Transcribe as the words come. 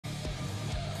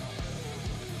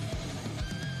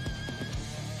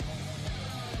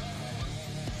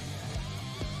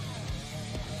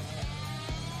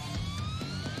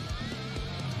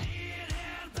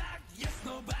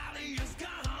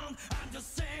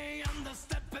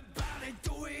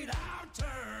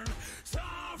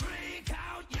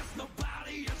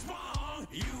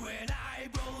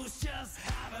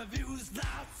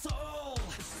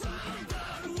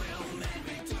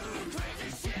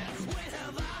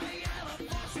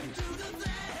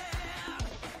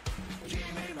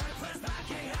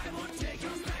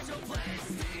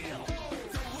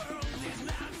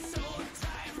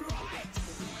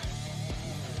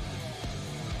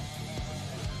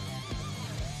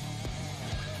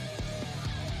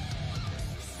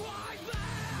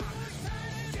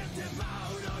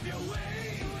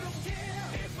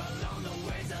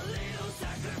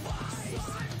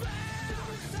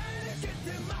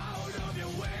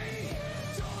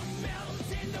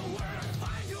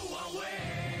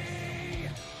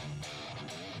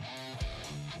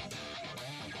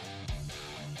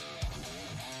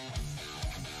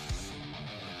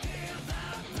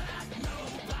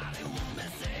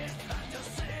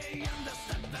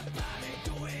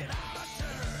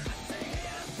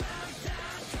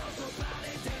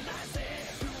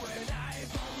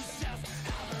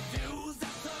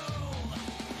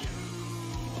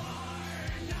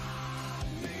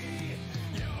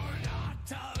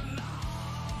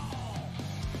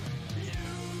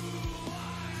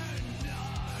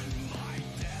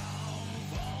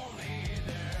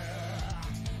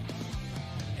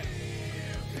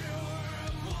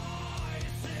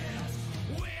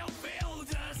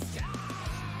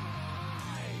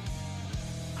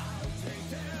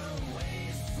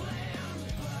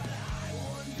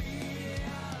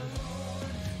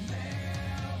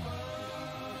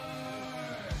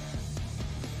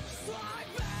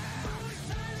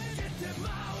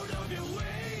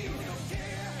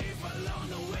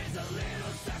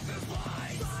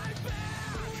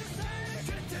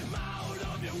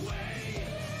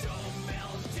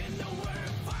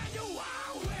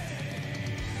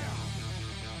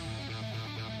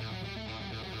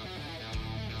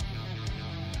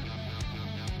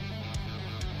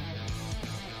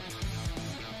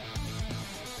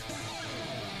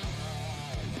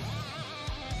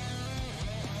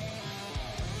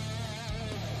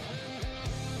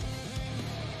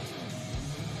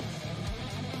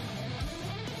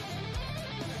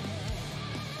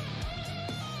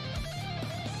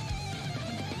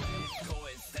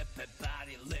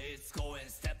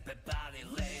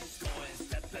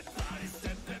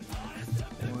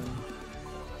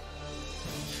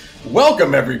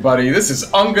Welcome everybody, this is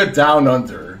UNGA Down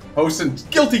Under, hosting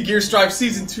Guilty Gear Strive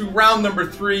Season 2, round number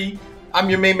 3. I'm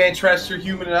your main man, Trash Your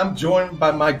Human, and I'm joined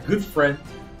by my good friend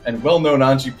and well-known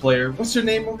Anji player. What's your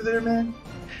name over there, man?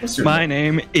 What's your name? My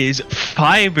name is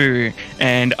Fiber,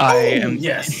 and I am...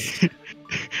 yes!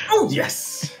 Oh,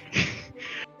 yes!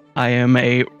 I am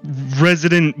a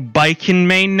resident biking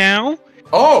main now.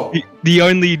 Oh! The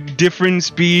only difference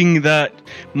being that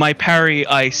my parry,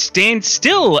 I stand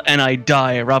still and I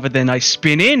die, rather than I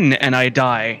spin in and I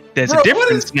die. There's a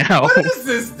difference now. What is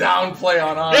this downplay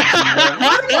on Anji, man?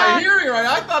 What am I hearing right?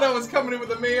 I thought I was coming in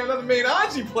with another main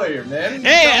Anji player, man.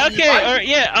 Hey, okay, alright,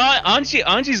 yeah,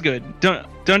 Anji's good.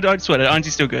 Don't sweat it.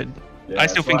 Anji's still good. Yeah, I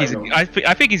still think I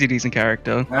think he's a decent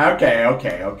character. Okay.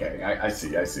 I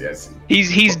see.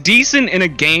 He's decent in a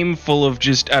game full of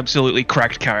just absolutely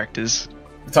cracked characters.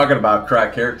 We're talking about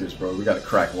cracked characters, bro. We got a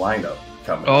cracked lineup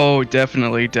coming. Oh,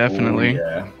 definitely.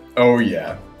 Oh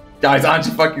yeah. Guys,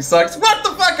 Anji fucking sucks. What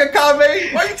the fuck,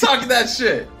 Akame? Why are you talking that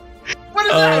shit? What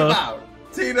is that about?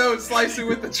 Tino slicing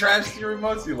with the trash team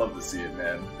remotes? You love to see it,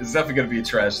 man. It's definitely gonna be a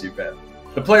trashy event.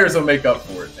 The players will make up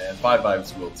for it, man. 5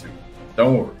 Vibes will too.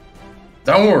 Don't worry.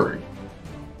 Don't worry.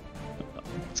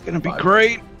 It's gonna be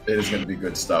great. It is gonna be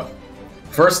good stuff.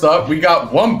 First up, we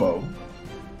got Wumbo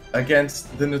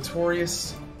against the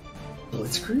notorious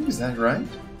BlitzkrieG. Is that right?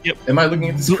 Yep. Am I looking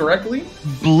at this correctly?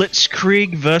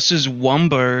 BlitzkrieG versus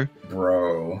Wumbo.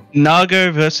 Bro.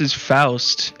 Nago versus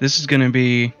Faust. This is gonna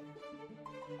be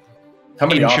how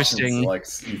many interesting.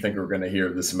 Options you think we're gonna hear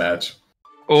this match?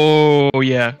 Oh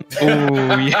yeah.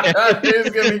 Oh yeah. There's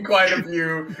gonna be quite a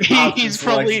few. He's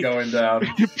probably going down.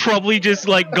 Probably just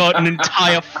like got an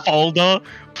entire folder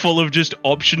full of just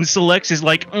option selects. Is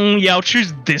like, yeah, I'll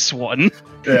choose this one.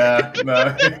 Yeah,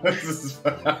 no, this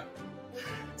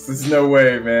is no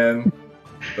way, man.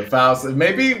 The Faust,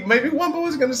 maybe Wumbo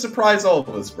is gonna surprise all of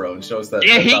us, bro, and show us that.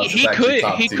 Yeah,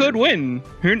 he could win.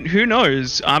 Who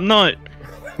knows? I'm not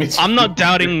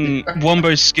doubting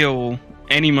Wumbo's skill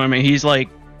any moment. He's like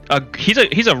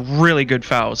he's a really good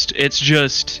Faust. It's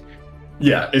just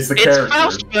it's the character. It's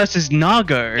Faust versus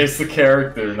Nago. It's the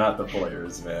character, not the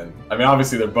players, man. I mean,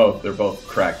 obviously they're both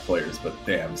cracked players, but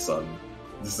damn, son,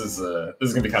 this is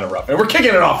gonna be kind of rough, and we're kicking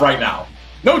it off right now.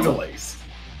 No delays.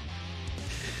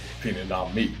 Peanut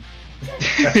on me.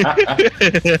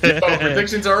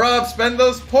 Predictions are up. Spend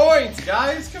those points,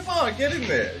 guys. Come on, get in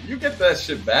there. You get that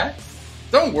shit back.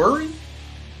 Don't worry.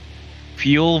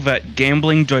 Fuel that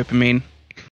gambling dopamine.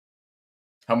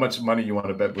 How much money you want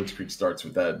to bet BlitzkrieG starts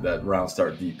with that round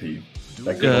start DP?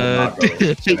 That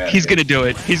good he's gonna do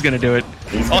it. He's gonna do it.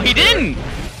 He didn't.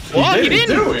 He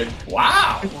didn't do it.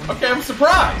 Wow. Okay, I'm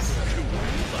surprised.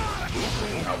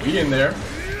 Are we in there?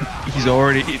 It's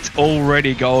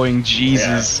already going.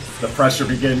 Jesus. Yeah, the pressure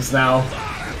begins now.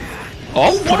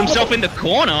 Oh, put himself in the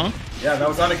corner. Yeah, that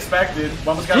was unexpected.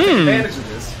 Almost got to take advantage of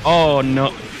this. Oh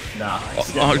no. Nah.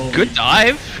 Good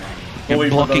dive. Bully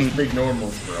blocking those big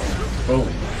normals, bro.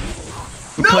 Bully.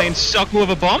 We're playing sucker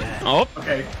with a bomb. Oh.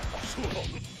 Okay.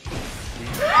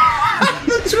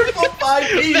 The triple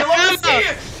 5B. Let me see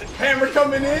it. Hammer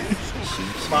coming in.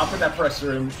 Come on, put that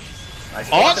pressure in. Nice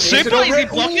super! Is he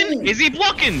blocking? Is he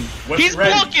blocking? He's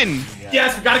blocking!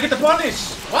 Yes, we gotta get the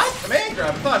punish! What? Command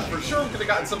grab. I thought for sure we could have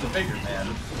gotten something bigger, man.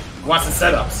 He wants the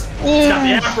setups. He's got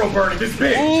the afro burning this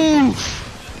big. Ooh.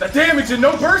 The damage and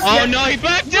no burst yet. Oh no, he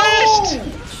backdashed! No!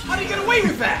 How do you get away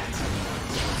with that?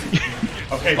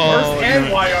 Okay, burst and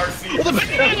YRC. Oh, the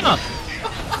banana!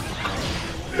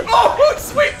 Oh,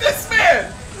 sweep this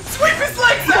man! Sweep his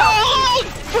legs out!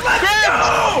 Let's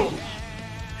go!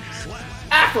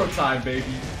 Afro time, baby.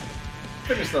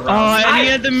 Finish the round. Oh, and he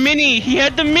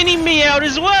had the mini me out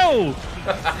as well.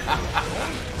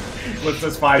 What's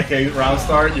this 5K round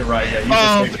start? You're right.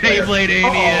 Yeah. Beyblade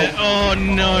idiot. Oh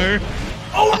no.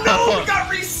 Oh no! We got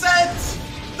reset.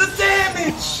 The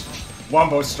damage.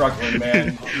 Wumbo's struggling,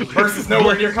 man. Versus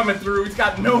nowhere near coming through. He's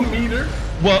got no meter.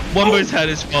 Wumbo's had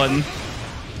his fun.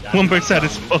 Wumbo's had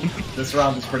his fun. This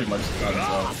round is pretty much done as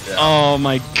well. Yeah. Oh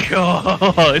my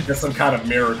god. There's some kind of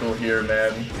miracle here,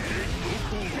 man.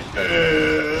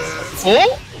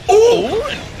 No,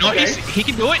 okay. He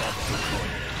can do it.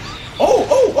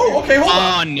 Okay, hold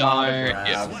on. Oh, no.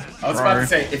 I was about to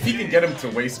say, if he can get him to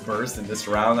waste burst in this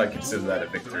round, I consider that a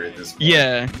victory at this point.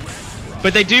 Yeah.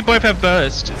 But they do both have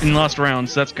burst in last round,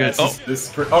 so that's good. No.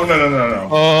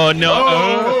 Oh, no.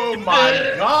 Oh,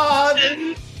 my god.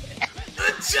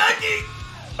 The chugging!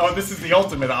 Oh, this is the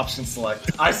ultimate option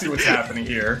select. I see what's happening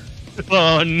here.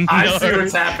 Oh no! I see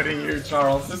what's happening here,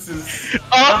 Charles. This is.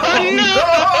 Oh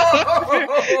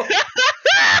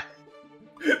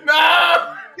no!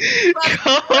 No!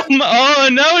 Come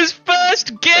on! That was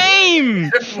first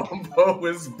game! Wumbo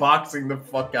was boxing the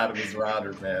fuck out of his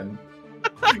router, man.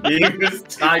 He was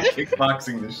Thai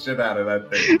kickboxing the shit out of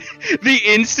that thing. The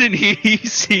instant he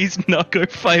sees Nago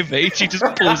 5H, he just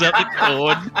pulls out the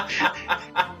cord.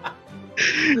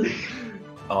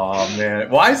 Oh man,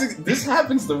 why is it? This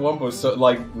happens to Wumbo so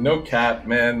like no cap,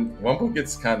 man. Wumbo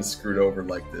gets kind of screwed over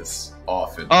like this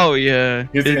often. Oh yeah,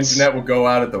 his internet will go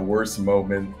out at the worst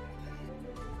moment.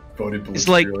 Voted it's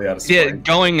like really out of spite.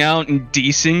 Going out and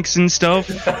desyncs and stuff.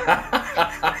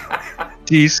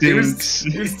 Desyncs.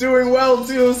 He was doing well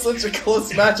too. It was such a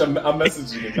close match. I'm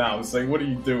messaging him now. I'm saying, "What are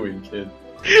you doing, kid?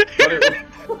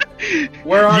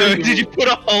 Where are you? Did you put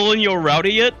a hole in your router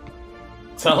yet?"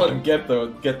 Telling him get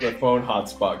the phone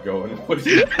hotspot going. What are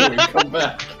you doing? Come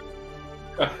back.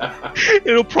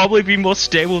 It'll probably be more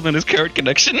stable than his current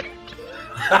connection.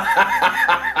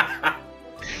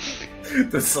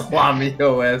 The salami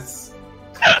OS.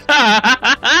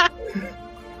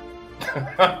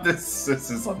 This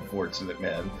is unfortunate,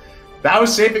 man. That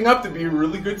was shaping up to be a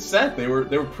really good set. They were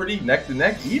pretty neck to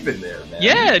neck even there, man.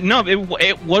 Yeah, no,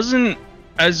 it wasn't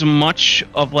as much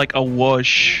of like a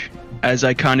wash as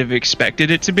I kind of expected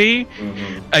it to be.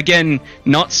 Mm-hmm. Again,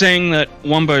 not saying that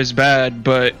Wumbo's bad,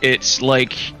 but it's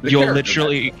like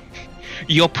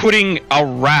you're putting a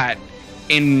rat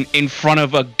in front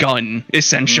of a gun,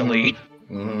 essentially.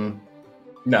 Mm-hmm. Mm-hmm.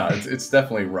 No, it's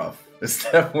definitely rough. It's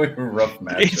definitely a rough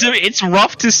match. It's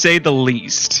rough to say the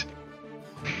least.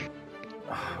 Oh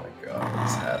my god,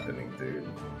 what's happening, dude?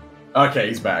 Okay,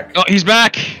 he's back. Oh, he's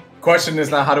back! Question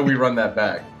is now, how do we run that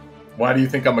back? Why do you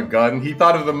think I'm a gun? He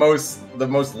thought of the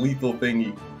most lethal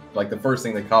thing, like the first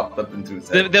thing that popped up into his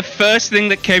head. The first thing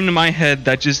that came to my head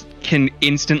that just can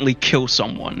instantly kill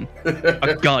someone.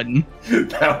 A gun.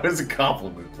 That was a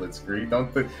compliment, BlitzkrieG.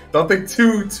 Don't think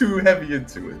too heavy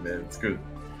into it, man. It's good.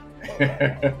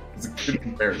 It's a good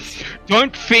comparison.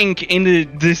 Don't think into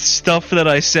this stuff that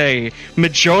I say.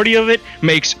 Majority of it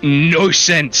makes no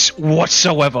sense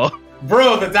whatsoever.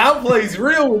 Bro, the downplay's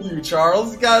real with you,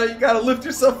 Charles. You gotta lift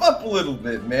yourself up a little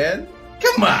bit, man.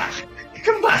 Come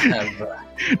on, bro.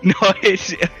 No,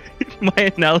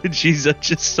 my analogies are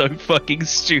just so fucking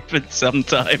stupid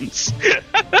sometimes.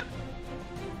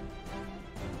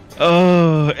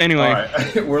 Oh, anyway. All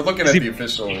right, we're looking at the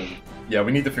official. Yeah,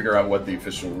 we need to figure out what the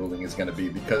official ruling is going to be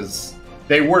because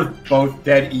they were both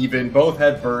dead even. Both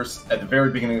had burst at the very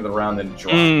beginning of the round and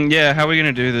dropped. Yeah, how are we going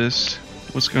to do this?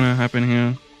 What's going to happen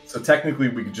here? So technically,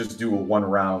 we could just do a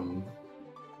one-round,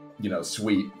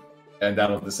 sweep, and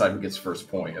that'll decide who gets first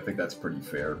point. I think that's pretty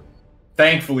fair.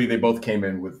 Thankfully, they both came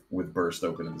in with burst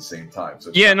open at the same time.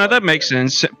 So yeah, no, that makes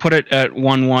sense. Put it at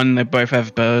 1-1. They both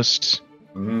have burst.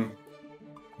 Mm-hmm.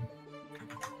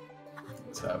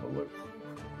 Let's have a look.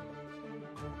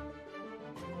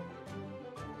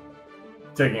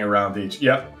 Taking a round each.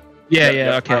 Yep.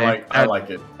 Yeah, okay. I like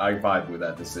it. I vibe with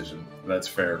that decision. That's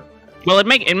fair. Well, it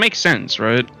makes sense,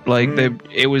 right? Like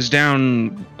it was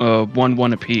down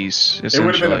 1-1 apiece. Essentially, it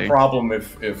would have been a problem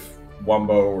if Wumbo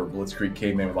or BlitzkrieG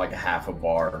came in with like a half a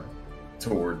bar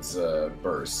towards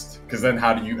burst, because then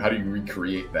how do you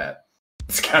recreate that?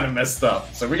 It's kind of messed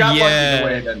up. So we got lucky the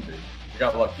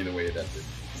way it ended.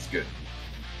 It's good.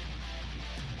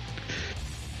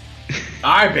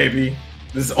 All right, baby.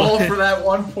 This is all for that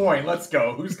 1 point. Let's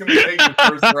go. Who's gonna take the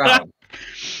first round?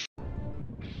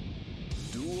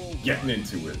 Getting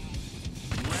into it.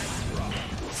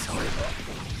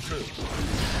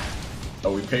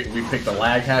 Oh, we picked the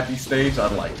lag happy stage.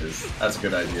 I like this. That's a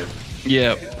good idea.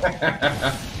 Yeah.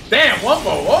 Damn,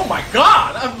 Wumbo! Oh my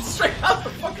god! I'm straight out the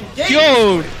fucking game.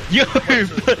 Yo,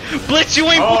 Blitz, you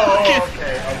ain't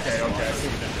okay. I see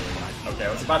what they're doing. Okay,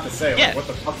 I was about to say, like, what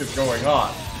the fuck is going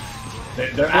on?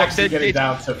 They're actually getting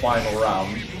down to final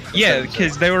round. Yeah,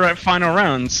 because they were at final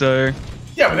round, so.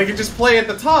 Yeah, but they could just play at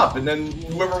the top, and then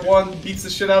whoever won beats the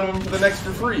shit out of them for the next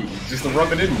for free, just to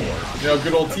rub it in more.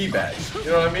 Good old teabag.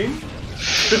 You know what I mean?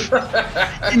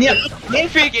 And yeah, I don't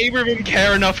think either of them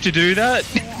care enough to do that.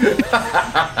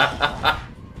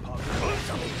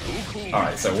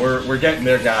 Alright, so we're getting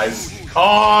there, guys.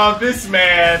 Oh, this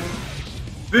man,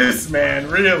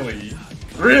 really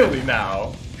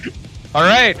now.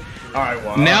 Alright,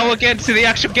 well, now we'll get to the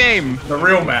actual game. The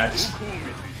real match.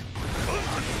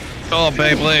 Oh,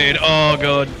 Beyblade, oh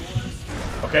god.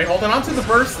 Okay, holding on to the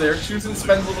burst there, choosing to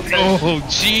spend a little tension. Oh,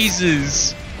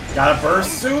 Jesus. Gotta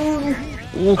burst soon.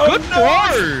 Oh, good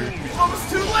throw. It's almost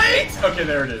too late. Okay,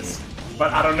 there it is.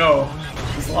 But I don't know.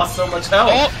 He's lost so much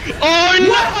health. Oh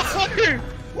no!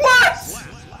 What?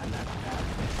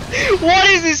 What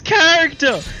is his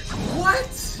character? What?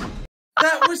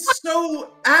 That was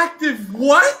so active.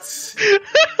 What?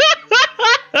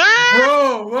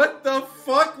 Bro, what the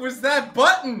fuck was that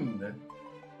button?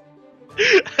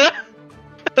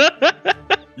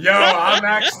 Yo, I'm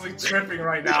actually tripping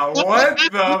right now. What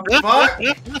the fuck?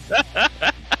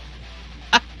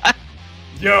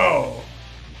 Yo.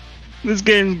 This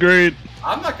game's great.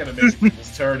 I'm not gonna make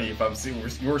this tourney if I'm seeing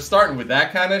we're starting with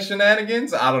that kind of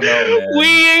shenanigans. I don't know, man.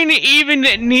 We ain't even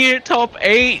near top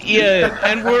 8 yet,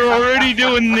 and we're already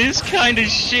doing this kind of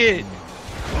shit.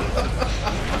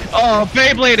 Oh,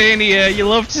 Beyblade India, you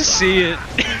love to see it.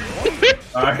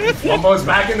 Alright, Wumbo's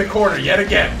back in the corner yet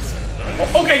again.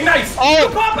 Oh, okay, nice! Oh, you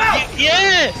pop out!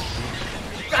 Yeah!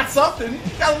 Got something.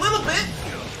 Got a little bit.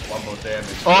 Wumbo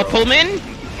damage. Oh, Pullman!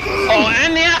 Oh,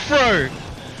 and the Afro!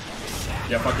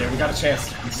 Yeah, fuck yeah, we got a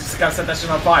chance. We just gotta set that shit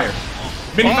on fire.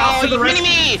 Mini Faust to the rescue.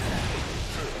 Mini-me!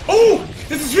 Oh,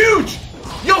 this is huge!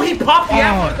 Yo, he popped the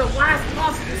Afro at the last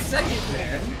possible second,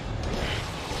 man.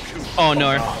 Oh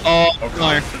no. Oh,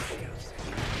 no.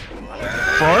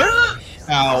 Bro?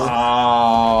 Ow.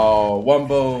 Oh,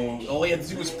 Wumbo. All he had to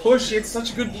do was push. He had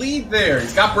such a good lead there.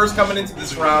 He's got burst coming into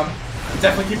this round.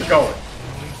 Definitely keep it going.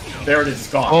 There it is. It's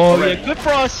gone. Oh, already. yeah. Good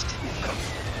frost.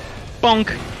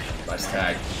 Bonk. Nice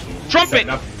tag. Trumpet.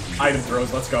 Up item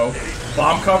throws. Let's go.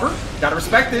 Bomb cover. Gotta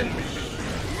respect it.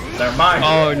 Never mind.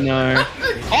 Oh, no.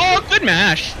 Oh, good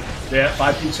mash. Yeah,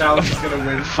 5P challenge is gonna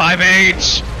win.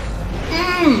 5H.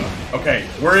 Okay,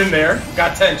 we're in there.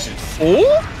 Got tension.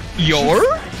 Oh? Your?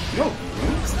 Yo,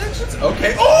 extensions?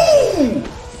 Okay. Oh!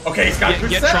 Okay, he's got good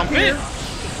Get set trumpet. here.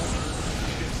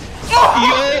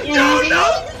 Oh! No!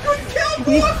 We couldn't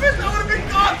kill Muffin! That would have been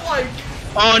godlike!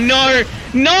 Oh no!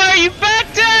 No! You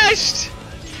backdashed!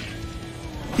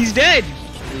 He's dead!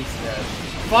 He's dead.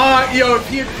 Fuck, yo, if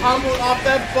he had comboed off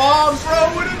that bomb, bro,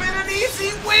 it would have been an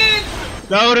easy win!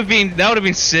 That would have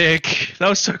been sick. That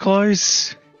was so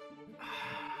close.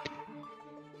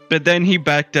 But then he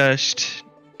backdashed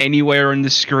anywhere on the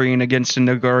screen against a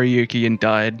Nagoriyuki and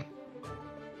died.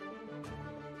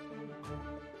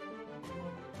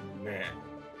 Man.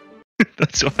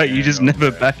 That's why you just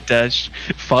never backdash.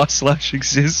 Fast/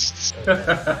 exists.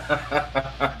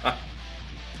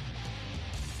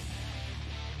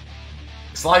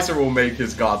 Slicer will make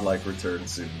his godlike return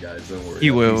soon, guys. Don't worry.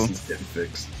 He will. He's getting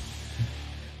fixed.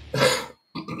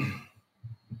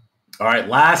 Alright,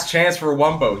 last chance for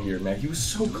Wumbo here, man. He was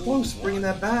so close to bringing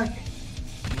that back.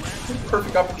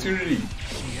 Perfect opportunity.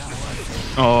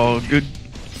 Oh, good.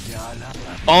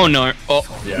 Oh no.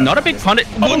 Oh, yeah, not a big punish.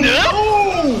 Oh no!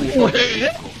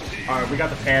 Alright, we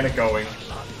got the panic going.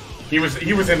 He was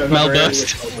in another area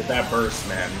code with that burst,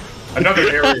 man. Another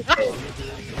area code.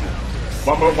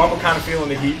 Wumbo kind of feeling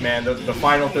the heat, man. The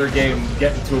final third game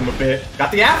getting to him a bit. Got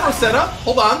the Afro set up.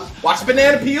 Hold on. Watch the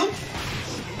banana peel.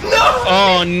 No!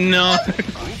 Oh no!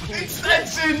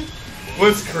 Extension!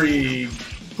 BlitzkrieG.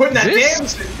 Putting that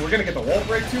damage in. We're gonna get the wall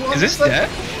break too. Is this dead?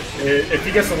 If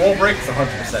he gets the wall break, it's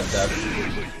 100% dead.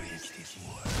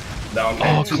 No,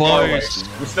 man, too far away.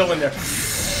 We're still in there.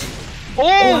 Oh,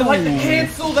 I like the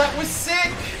cancel. That was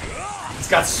sick. He's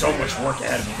got so much work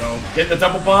ahead of him, though. Getting the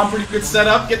double bomb, pretty good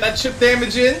setup. Get that chip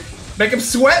damage in. Make him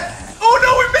sweat. Oh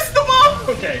no, we missed the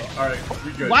bomb. Okay, all right,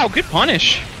 we good. Wow, good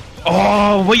punish.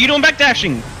 Oh, what are you doing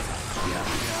backdashing?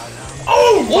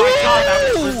 Oh my god,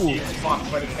 that was risky as fuck,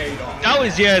 but it paid off.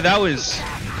 That was...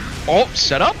 Oh,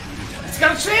 set up? He's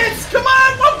got a chance! Come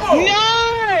on, Wumbo!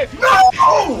 No!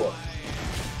 No!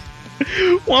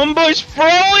 Wumbo's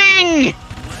throwing!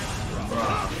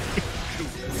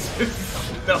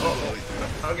 No.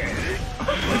 Okay.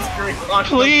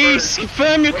 Please,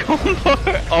 confirm your combo!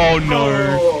 Oh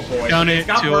no. Oh boy. Down it,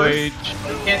 2H. You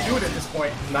can't do it at this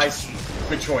point. Nice.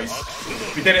 Good choice.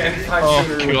 We did it anytime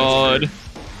sooner. Oh god.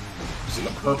 The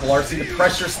purple RC, the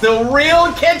pressure's still real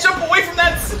and can't jump away from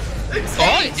that.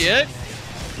 Oh, yeah.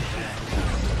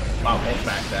 Wow, both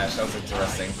backdash. That was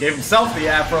interesting. Gave himself the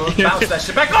Afro. Bounced that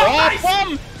shit back. Oh, nice!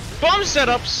 Bomb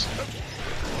setups.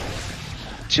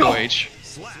 2H.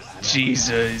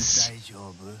 Jesus.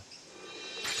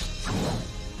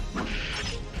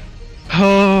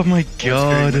 Oh my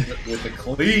god. With a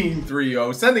clean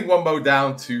 3-0, sending Wumbo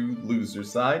down to loser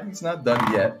side. He's not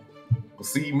done yet. We'll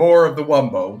see more of the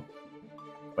Wumbo.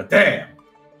 But damn.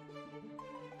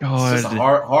 God, it's just a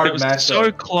hard it was matchup.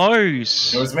 So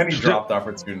close. There was many dropped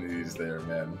opportunities there,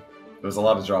 man. There was a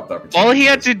lot of dropped opportunities. All he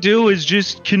had to do was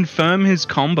just confirm his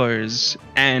combos,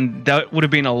 and that would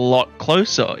have been a lot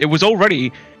closer. It was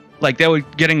already, like, they were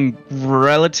getting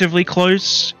relatively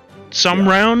close some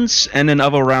rounds, and then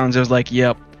other rounds it was like,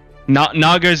 yep,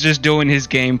 Naga's just doing his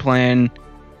game plan,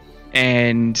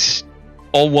 and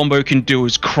all Wumbo can do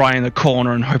is cry in the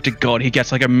corner and hope to God he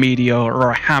gets like a meteor or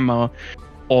a hammer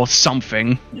or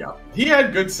something. Yeah, he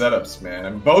had good setups, man.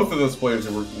 And both of those players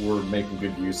were making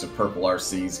good use of purple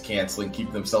RCs, canceling,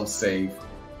 keep themselves safe,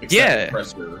 accepting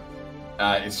pressure.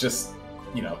 It's just,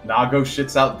 you know, Nago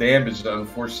shits out damage.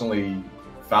 Unfortunately,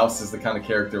 Faust is the kind of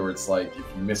character where it's like, if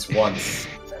you miss once...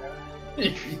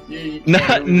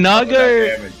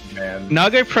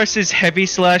 Nago presses heavy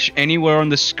slash anywhere on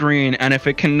the screen, and if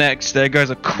it connects, there goes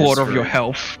a quarter of your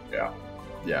health. Yeah.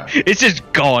 Yeah. It's just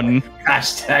gone.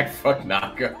 Hashtag fuck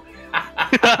Nago.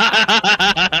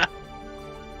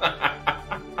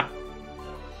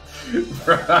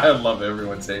 I love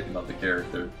everyone's hating on the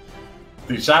character.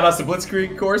 Dude, shout outs to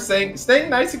BlitzkrieG, of course, saying, staying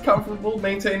nice and comfortable,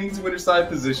 maintaining his winner side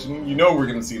position. You know we're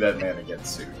going to see that man again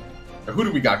soon. Now, who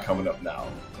do we got coming up now?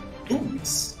 Ooh,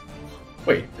 it's...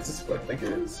 Wait, is this what I think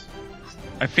it is?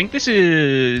 I think this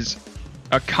is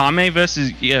Akame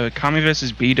versus... Yeah, Akame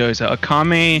versus Beedozer.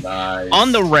 Akame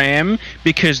on the Ram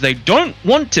because they don't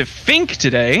want to think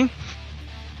today.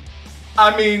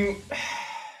 I mean...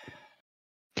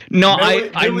 No,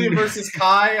 Millie versus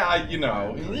Kai, you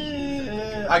know...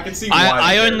 I can see why.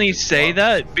 I only say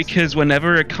that because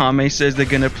whenever Akame says they're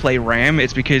gonna play Ram,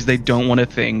 it's because they don't want to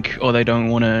think or they don't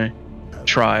want to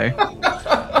try.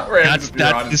 that's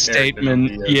the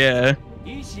statement. Yeah.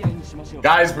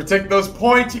 Guys, protect those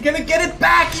points. You're gonna get it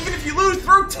back even if you lose.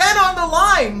 Throw 10 on the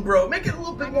line, bro. Make it a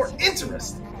little bit more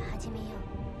interesting.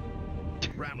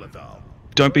 Ramlethal.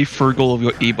 Don't be frugal of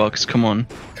your E-bucks. Come on.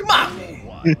 Come on,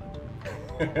 man.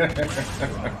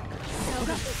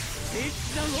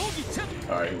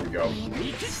 Alright, here we go.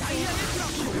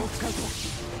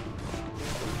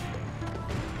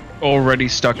 Already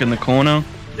stuck in the corner.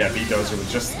 Yeah, Beedozer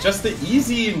was just the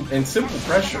easy and simple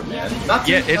pressure, man. Not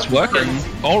too, it's working. Crazy.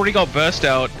 Already got burst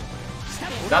out.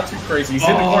 Not too crazy. He's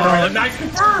in the corner right now. Nice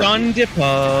confirm. Stun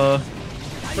dipper.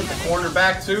 Took the corner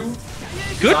back too.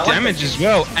 Good damage as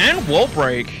well, and wall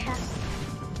break.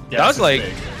 Yeah, that was like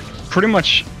pretty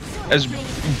much as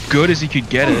good as he could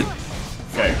get it.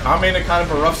 Okay, Akame in a kind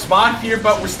of a rough spot here,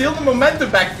 but we're still the momentum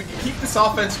back. If we can keep this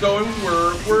offense going,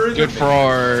 we're good for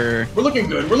our... We're looking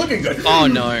good. We're looking good. Oh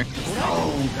no!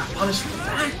 Oh, got punished with the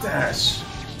backdash.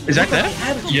 Is that that?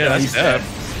 Yeah, that's that.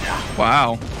 Yeah.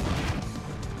 Wow.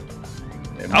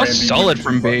 That was solid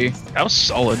from B. That was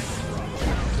solid.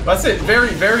 That's it. Very,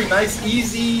 very nice,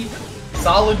 easy,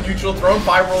 solid neutral. Throwing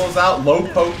 5 rolls out, low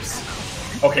pokes.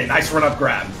 Okay, nice run up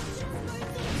grab.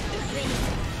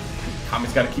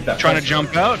 Kame's got to keep that. Trying to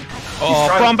jump out. Oh,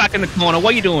 from back in the corner.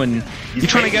 What are you doing? You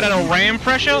trying to get out of ram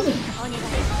pressure?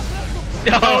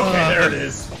 Okay, there it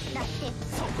is.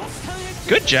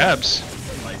 Good jabs.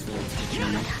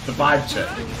 The vibe check.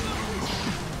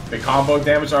 Big combo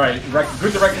damage. All right,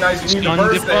 good to recognize you need to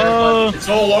burst there, but it's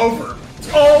all over.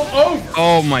 It's all over.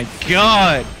 Oh my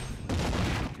god.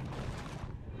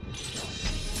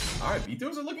 All right,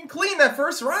 Beedozer are looking clean that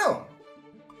first round.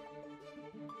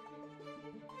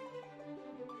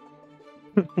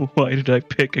 Why did I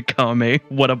pick Akame?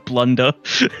 What a blunder.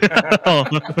 God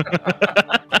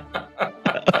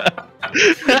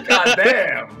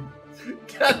damn.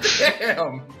 God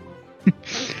damn.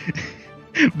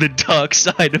 The dark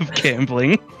side of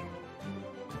gambling.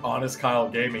 Honest Kyle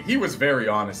Gaming. He was very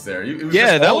honest there. It was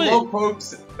yeah, just that all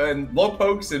was low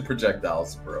pokes and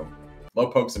projectiles, bro. Low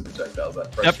pokes and projectiles.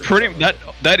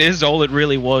 That is all it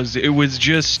really was. It was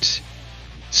just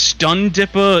stun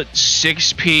dipper,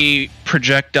 6p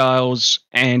projectiles,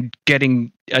 and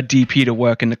getting a DP to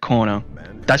work in the corner.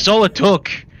 That's all it took.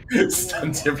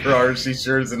 Stun dipper RC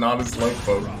sure is an honest low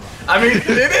poke. I mean,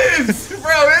 it is,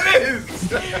 bro. It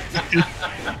is.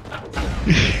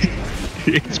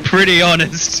 It's pretty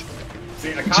honest.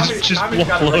 See, Akame's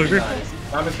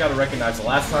got to recognize the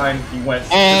last time he went.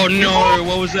 Oh no!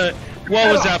 What was that?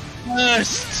 What was that?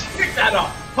 Burst! Pick that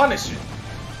up. Punish it.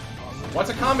 Once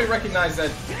Akame recognized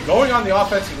that going on the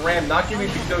offensive ram, not giving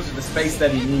Beedozer the space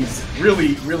that he needs,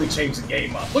 really changed the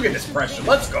game up. Look at this pressure.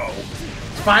 Let's go.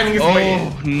 He's finding his way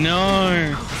in. Oh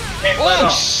no!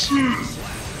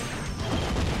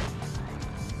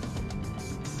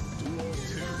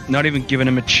 Not even giving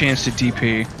him a chance to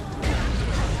DP.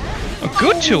 A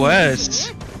good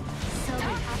 2S.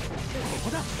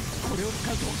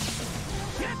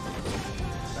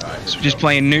 So just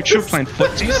playing neutral, playing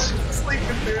footsies. Sleep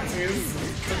enthusiasts.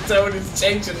 The tone is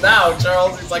changing now,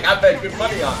 Charles. He's like, I bet good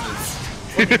money on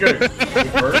this. Looking good.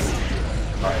 First.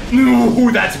 Alright.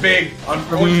 Ooh, that's big.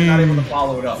 Unfortunately, not able to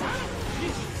follow it up.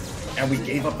 And we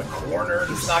gave up the corner.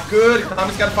 It's not good.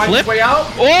 Akame's got to find his way out.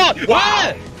 Oh!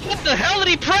 Wow! What the hell did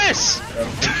he press? That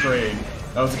was a good trade.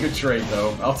 That was a good trade,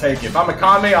 though. I'll take it. If I'm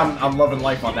Akame, I'm loving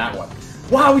life on that one.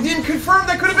 Wow, we didn't confirm.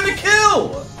 That could have been a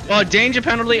kill. Oh, danger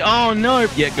penalty. Oh no.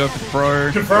 Yeah, go for the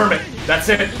throw. Confirm it. That's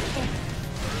it.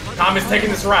 Akame's taking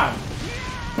this round.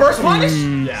 Burst punish?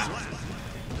 Yeah.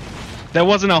 There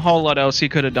wasn't a whole lot else he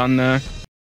could have done there.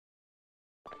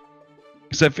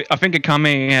 So I think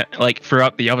Akame like threw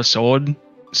up the other sword,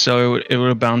 so it would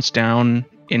have bounced down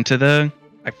into the.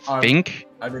 I think.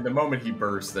 I mean, the moment he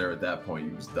burst there, at that point,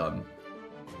 he was done.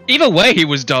 Either way, he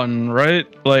was done, right?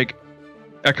 Like,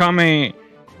 Akame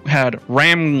had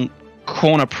ram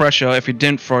corner pressure if he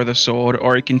didn't throw the sword,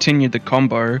 or he continued the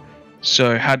combo,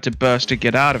 so had to burst to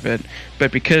get out of it.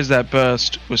 But because that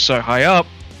burst was so high up,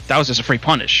 that was just a free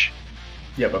punish.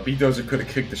 Yeah, but Beedozer could have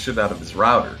kicked the shit out of his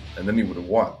router, and then he would have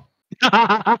won.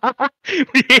 Never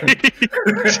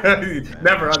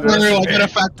underestimate. I gotta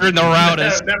factor in the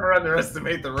routers. Never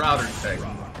underestimate the router thing.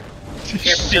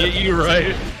 Shit, you're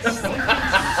right.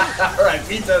 Alright,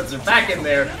 Beedozer back in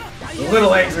there. A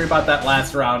little angry about that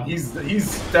last round. He's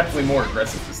definitely more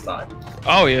aggressive this time.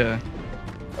 Oh yeah.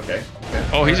 Okay.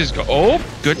 Oh, he's just got. Oh,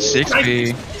 good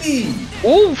 6p.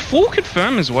 Oh, full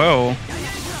confirm as well.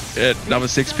 Another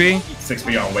 6p.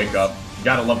 6p on wake up. You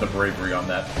gotta love the bravery on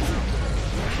that.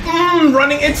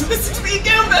 Running into the 6p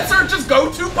again. That's our just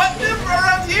go-to button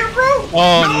around here, bro.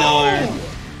 Oh no.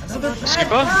 Another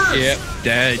Skipper? Yep,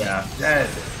 dead. Yeah, dead.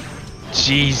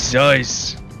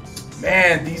 Jesus.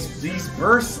 Man, these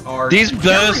bursts are. These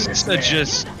bursts are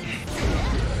just.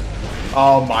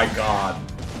 Oh my god.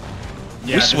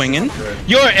 Yeah, we're swinging.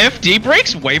 Your FD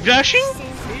breaks wave dashing?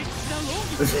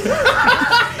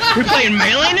 We're playing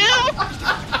melee now?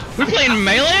 We're playing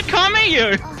melee,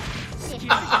 Akame?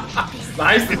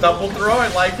 Nice, the double throw, I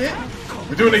like it.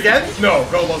 We're doing it again? No,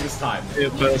 go low this time.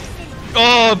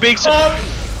 Oh, big.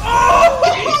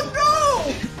 Oh no!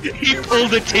 He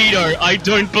pulled a Tito. I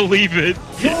don't believe it.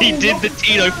 He did the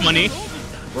Tito funny.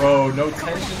 Bro, no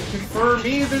tension confirm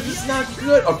either. This is not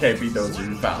good. Okay, Beedozer,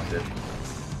 you found it.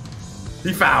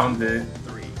 He found it.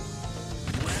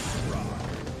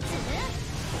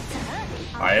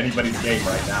 Alright, anybody's game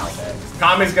right now, man.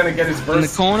 Kame's gonna get his burst in the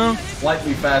corner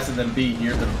slightly faster than B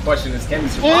here. The question is, can he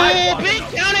survive? Oh, big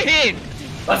counter hit!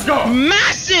 Let's go!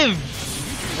 Massive!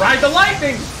 Ride the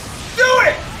lightning! Do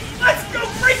it! Let's go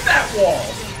break that wall!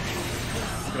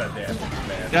 Look at that damage,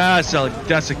 man.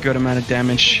 That's a good amount of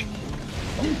damage.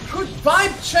 Oh, good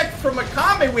vibe check from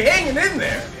Akame. We're hanging in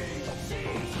there.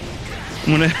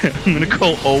 I'm gonna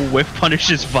call all whiff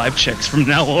punishes vibe checks from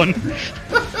now on.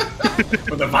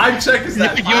 But the vibe check is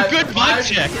that you're good vibe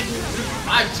check.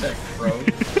 Vibe check, bro.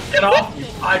 Get off you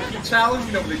 5P challenge.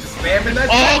 You know when they just spamming that.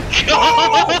 Oh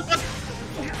god!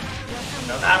 Oh!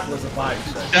 Now that was a vibe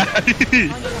check.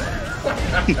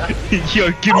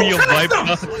 Yo, give me your vibe.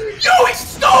 Yo, he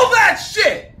stole that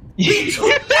shit. He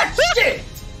took that shit.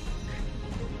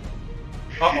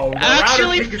 Uh-oh,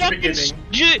 actually,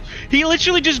 he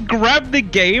literally just grabbed the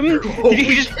game,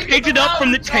 he just picked it up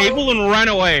from the table and ran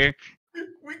away.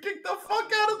 We kicked the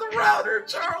fuck out of the router,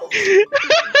 Charles!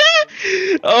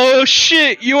 Oh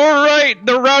shit, you were right,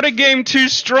 the router game too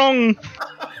strong.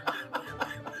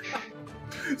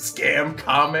 Scam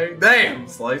Kame, damn,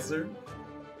 Slicer.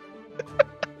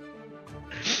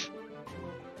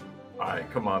 Alright,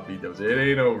 come on, Beedozer, it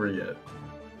ain't over yet.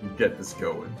 You get this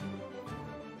going.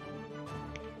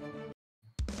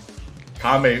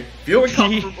 Kame feeling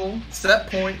comfortable, set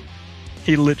point.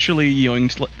 He literally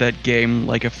yoinked that game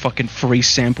like a fucking free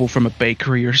sample from a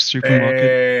bakery or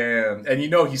supermarket. And you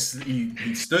know, he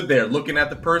stood there looking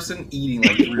at the person, eating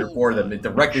like 3 or 4 of them,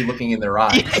 directly looking in their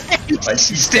eyes. Like,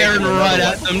 he's staring right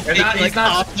at them, and taking like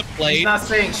half the plate. He's not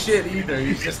saying shit either,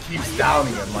 he just keeps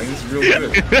downing them. Like, this is real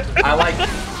good. I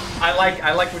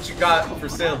like what you got for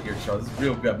sale here, Charles. This is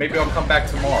real good. Maybe I'll come back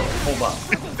tomorrow. Hold on.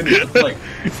 Finish the plate.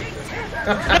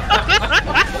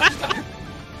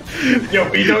 Yo,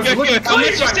 Beedozer, look at how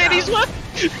much you say these were?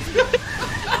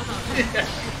 Yeah.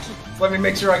 So let me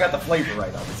make sure I got the flavor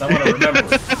right on this. I want to remember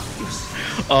it.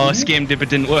 Oh, Scam Dipper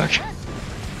didn't work.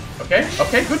 Okay,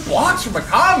 good blocks from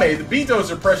Akame. The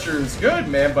Beedozer pressure is good,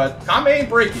 man, but Akame ain't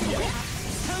breaking yet.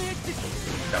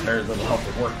 Got very little help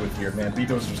to work with here, man.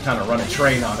 Beedozer's kind of running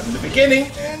train on him in the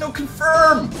beginning. No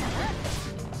confirm.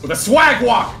 With a swag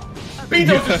walk.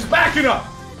 Beedozer's backing up.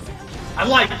 I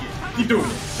like it. Keep doing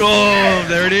it. Oh,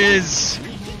 there it is.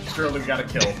 Surely got a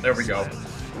kill. There we go.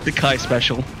 The Kai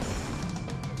special.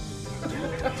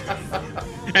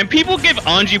 And people give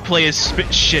Anji players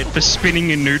shit for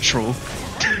spinning in neutral.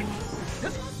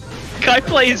 Kai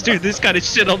players do this kind of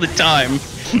shit all the time.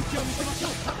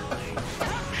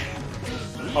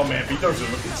 Oh man, Beedozer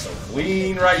looking so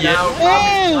clean right now.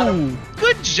 Oh,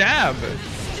 good jab.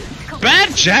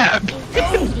 Bad jab.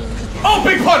 Oh,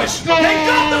 big punish. They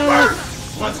got the burst.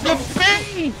 Let's go.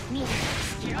 Bang.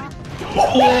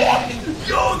 Oh,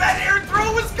 yo, that air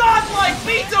throw was god like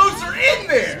Beedozer in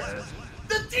there!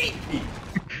 The DP!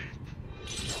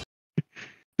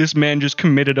 This man just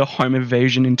committed a home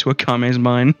invasion into Akame's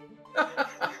mine.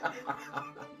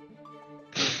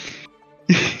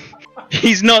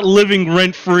 He's not living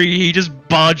rent-free, he just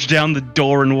barged down the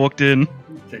door and walked in.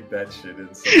 Kick that shit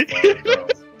in so far, bro.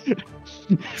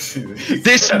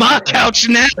 This is my couch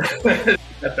now!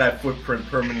 Got that footprint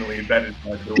permanently embedded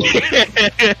in my door.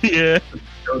 Yeah.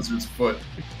 Beedozer's foot.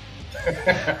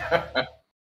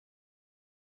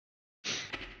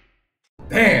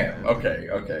 Damn.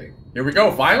 Okay. Here we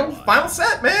go. Final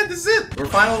set, man. This is it. We're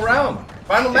final round.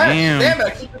 Final match. Damn it,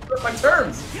 I keep messing up my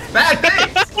terms. Bad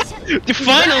days. The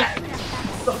final.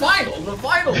 The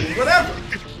final. Whatever.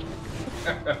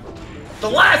 The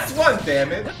last one.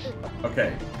 Damn it.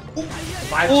 Okay.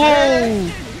 Final.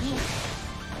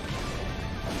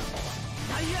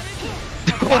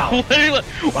 Wow.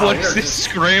 What is this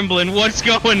scrambling? What's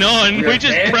going on? We're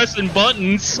just pressing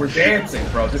buttons. We're dancing,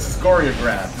 bro. This is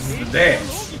choreographed. This is the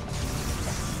dance.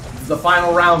 This is the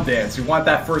final round dance. You want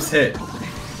that first hit.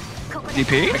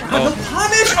 DP? The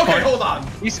punish? Okay, hold on.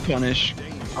 He's punished.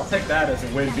 I'll take that as a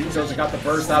win. Beedozer got the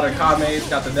burst out of Akame. He's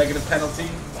got the negative penalty.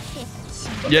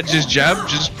 Yeah, just jab,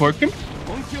 just poke him.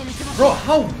 Bro,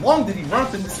 how long did he run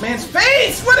up in this man's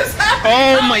face? What is happening?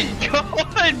 Oh my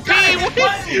god, B!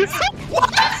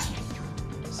 What?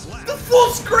 The full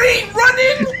screen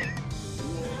running?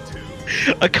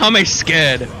 Akame's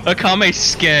scared. Akame's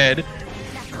scared.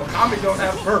 Akame don't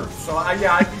have burst, so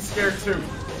yeah, I'd be scared too.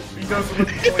 He doesn't look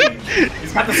clean.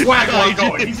 He's got the swag on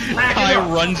going. He's Kai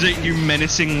runs at you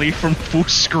menacingly from full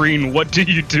screen. What do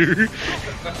you do?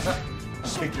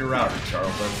 Kick your router,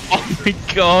 Charles. Oh my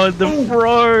god, the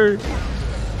bro!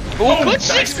 Oh, good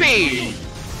 6P!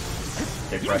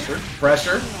 Okay,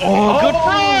 pressure. Oh, good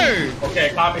bro! Okay,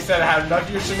 Akame said I have enough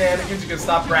of your shenanigans, you can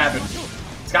stop grabbing.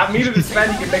 It's got me to the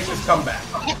spend, he can make this comeback.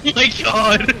 Oh my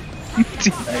god!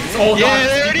 Yeah,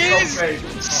 there it is!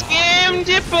 Scam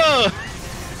Dipper!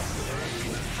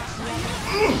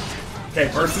 Okay,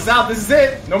 burst is out, this is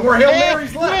it! No more Hail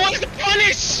Marys left! No one's the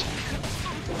punish!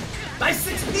 Nice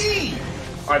 6P!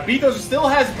 Alright, Beedozer still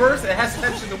has burst and has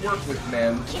tension to work with,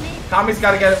 man. Kame's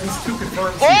gotta get at least 2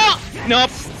 confirms. Oh!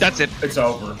 Nope, that's it. It's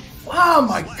over. Oh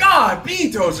my god,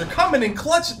 Beedozer coming in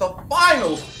clutch at the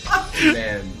final.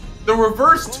 Man. The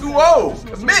reverse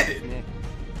 2-0. Committed.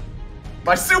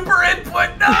 My super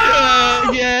input,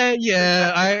 no! Yeah.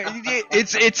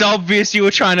 It's obvious you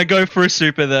were trying to go for a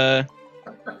super there.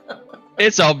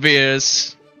 It's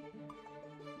obvious.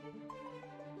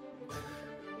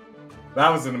 That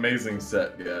was an amazing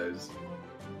set, guys.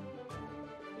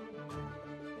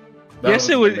 Yes,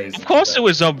 it was. Of course, it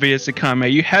was obvious,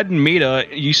 Akame. You had meter,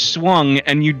 you swung,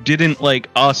 and you didn't like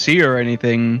RC or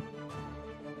anything.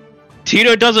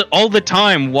 Tito does it all the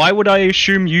time. Why would I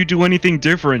assume you do anything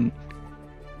different?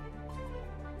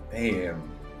 Damn.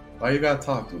 Why you gotta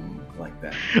talk to him like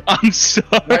that? I'm sorry.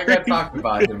 Why you gotta talk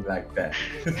about him like that?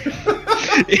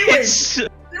 You ain't sorry.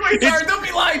 Don't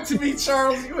be lying to me,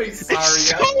 Charles. You ain't sorry. It's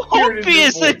so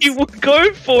obvious that you would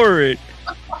go for it.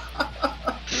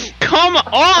 Come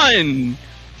on!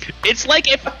 It's like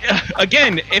if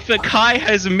a Kai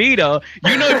has a meter,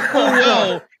 you know full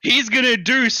well he's gonna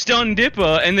do stun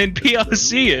dipper and then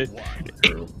PRC it.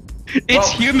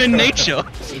 It's human nature.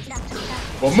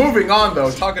 Well, moving on though,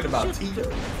 talking about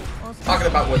Tito. Talking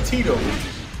about what Tito would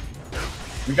do.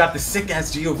 We got the sick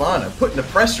ass Giovanna putting the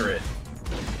pressure in.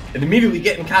 And immediately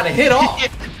getting kind of hit off.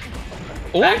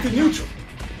 Back to neutral.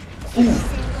 Ooh.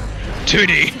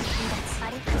 2D.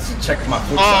 Check my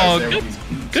foot size there.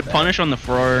 Good punish on the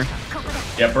throw.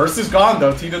 Yeah, burst is gone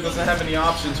though. Tito doesn't have any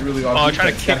options really on. Oh,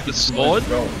 trying to kick the sword.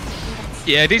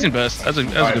 Yeah, decent burst. That was a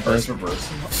good burst. Reverse.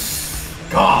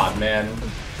 God, man.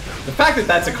 The fact that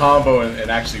that's a combo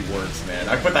and actually works, man.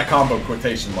 I put that combo in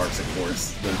quotation marks, of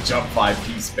course. The jump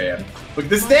 5P spam. Look,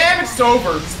 this damage is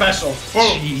over. Special.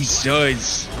 Boom.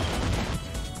 Jesus.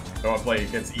 Don't want to play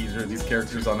against either of these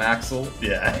characters on Axel?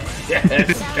 Yeah. Yeah,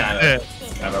 it's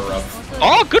kind of rough.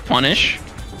 Oh, good punish.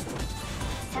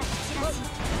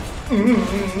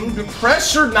 Good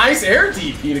pressure. Nice air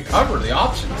DP to cover the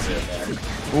options here, man.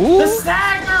 Ooh. The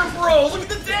stagger, bro. Look at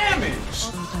the damage.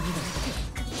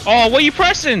 Oh, what are you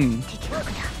pressing?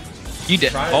 You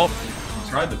did. Tried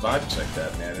to vibe check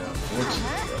that, man. And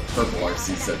unfortunately, Purple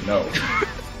RC said no.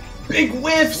 Big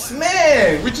whiffs,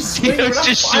 man. We're just swinging. Tito's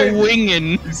just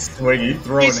swinging. He's swinging.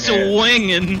 He's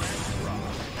swinging.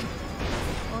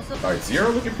 Alright, Zero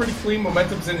looking pretty clean.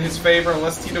 Momentum's in his favor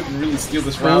unless Tito can really steal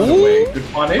this round away. Good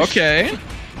punish. Okay.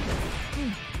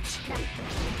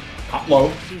 Hop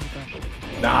low.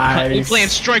 Nice. We're playing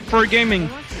Strike Pro Gaming.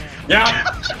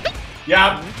 Yeah.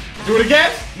 Yeah. Do it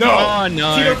again? No. Oh,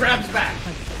 no. Tito grabs back.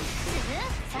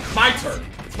 My turn.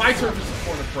 It's my turn for some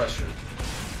corner pressure.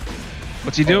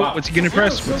 What's he do? Wow. What's he gonna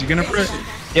press? What's he gonna press?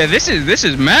 Yeah, this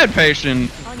is mad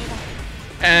patient.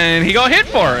 And he got hit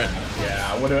for it.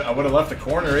 Yeah, I would have left the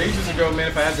corner ages ago, man,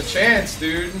 if I had the chance,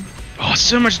 dude. Oh,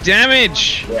 so much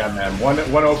damage. Yeah, man. One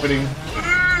opening.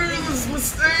 This is a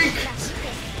mistake.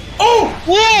 Oh!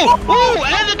 Whoa! Whoa!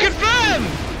 And the confirm!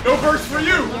 No burst for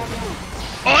you.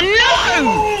 Oh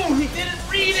no! Oh, he didn't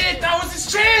read it. That was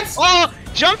his chance. Oh,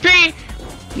 Jumpy!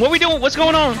 What are we doing? What's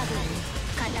going on?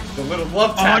 The little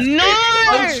love tap. Oh no!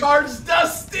 Uncharged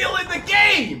dust still in the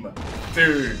game,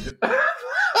 dude.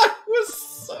 That was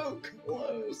so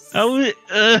close.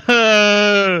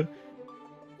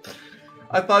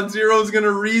 I thought Zero was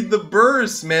gonna read the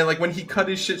burst, man. Like when he cut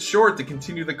his shit short to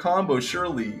continue the combo.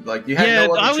 Surely, like you had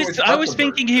no other choice. I was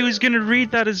thinking he was gonna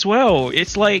read that as well.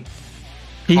 It's like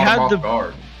he had the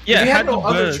guard. Yeah, he had the no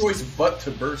other burst. choice but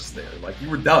to burst there. Like you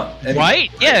were done. Anyway. Right?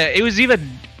 Yeah, it was either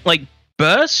like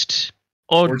burst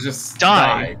or just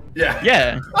die. Yeah.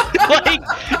 Yeah. Like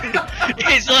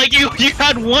it's like you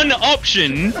had one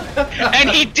option and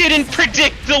he didn't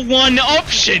predict the one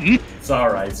option. It's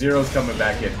alright. Zero's coming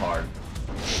back in hard.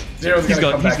 Zero's gonna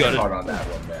come back in hard on that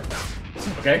one, man.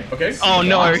 Okay, okay. Oh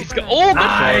no, he's got all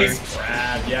nice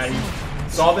grab. Yeah, he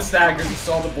saw the staggers, he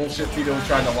saw the bullshit Tito was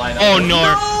trying to line up. Oh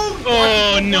no!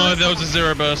 Oh no, that was a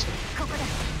zero burst.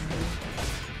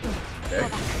 Okay,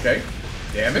 okay.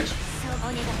 Damage.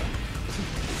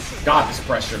 God, this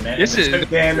pressure, man. This is good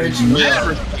damage.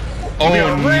 Oh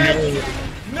no!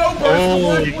 No burst.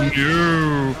 Oh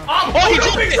no! Oh, he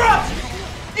just big drop.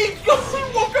 He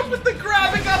woke up with the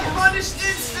grab and got punished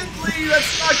instantly.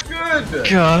 That's not good.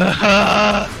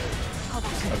 God.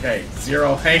 Okay,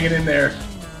 Zero hanging in there.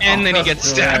 And then he gets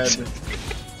stabbed.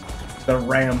 The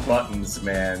ram buttons,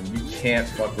 man. You can't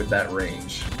fuck with that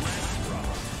range.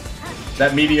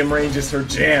 That medium range is her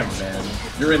jam, man.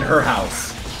 You're in her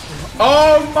house.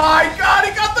 Oh my god,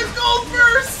 he got the gold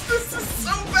burst! This is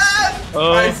so bad!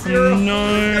 Oh right, Zero. no.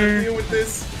 He's gotta deal with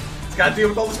this. He's gotta deal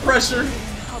with all this pressure.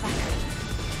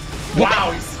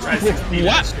 Wow, he's trying to speed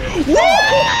what?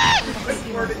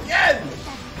 What? Again!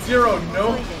 Zero,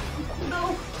 no.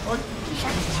 No. What?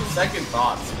 Second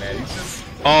thoughts, man. He's just.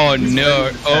 Oh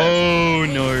no. Oh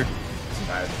no.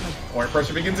 Alright. Corner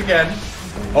pressure begins again.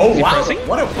 Oh wow. Pressing?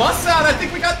 What a bust out. I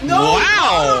think we got. No!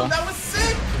 Wow! Oh, that was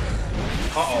sick!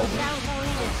 Uh-oh.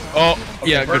 Oh,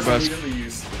 okay, yeah, good burst.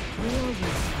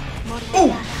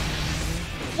 Ooh!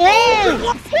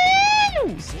 Whoa!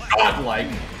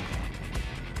 Godlike.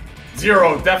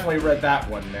 Zero definitely read that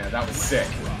one, man. That was sick.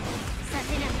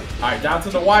 Alright, down to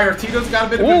the wire. Tito's got a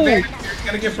bit of advantage here. He's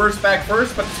gonna get burst back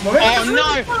first, but this momentum. Oh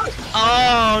no!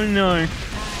 Oh no!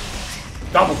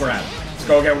 Double grab. Let's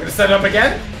go again. We're gonna set it up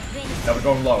again. Now we're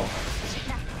going low.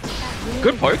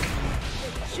 Good poke.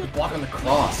 Good block on the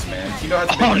cross, man. Tito has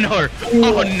to Oh no!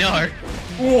 Oh no!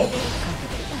 Ooh.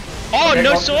 Oh, Okay,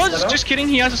 no welcome to swords? setup. Just kidding,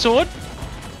 he has a sword.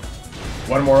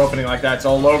 One more opening like that, it's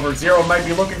all over. Zero might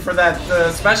be looking for that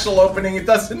special opening. It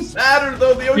doesn't matter,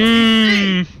 though, the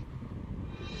OTG.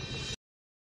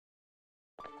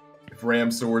 If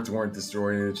Ram swords weren't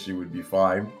destroying it, she would be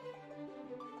fine.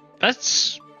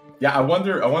 That's... Yeah, I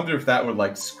wonder if that would,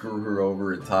 like, screw her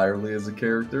over entirely as a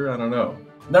character. I don't know.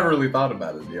 Never really thought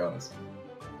about it, to be honest.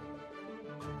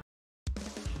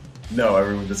 No,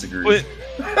 everyone disagrees.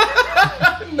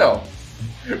 No.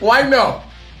 Why no?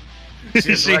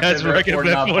 She has regular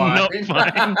not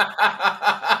fine.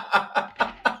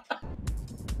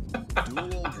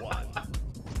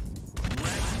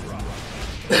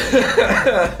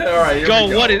 Alright,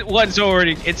 go. What's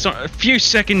already... It's a few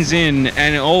seconds in,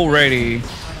 and already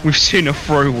we've seen a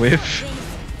throw whiff.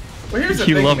 Well, here's the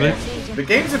thing, man. The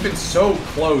games have been so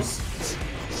close.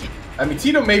 I mean,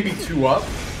 Tito may be 2 up,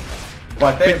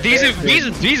 but these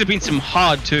have been some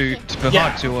hard to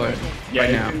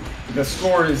right now. The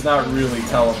score is not really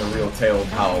telling the real tale of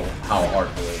how hard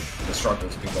the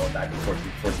struggle's been going back and forth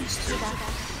for these two.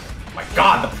 My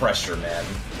God, the pressure, man.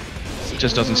 It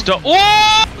just doesn't stop.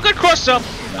 Oh, good cross up.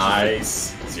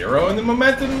 Nice. Zero in the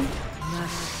momentum.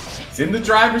 He's in the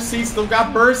driver's seat, still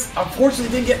got burst. Unfortunately,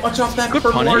 didn't get much off that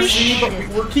purple RC, but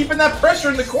we're keeping that pressure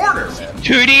in the corner, man.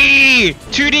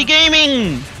 2D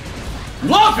gaming.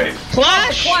 Love it.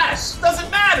 Clash. Clash. Doesn't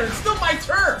matter. It's still my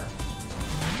turn.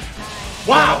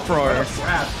 Wow. Throw.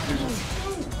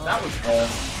 That was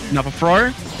awesome. Another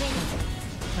throw.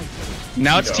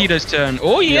 Now it's Tito's turn.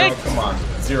 Oh yeah. Zero, come on,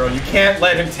 Zero. You can't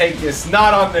let him take this.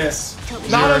 Not on this.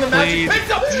 Not on the magic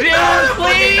pixel. Zero,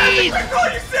 please.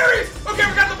 Are you serious? Okay,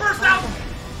 we got the burst out.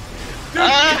 Dude,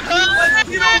 let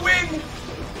Tito win.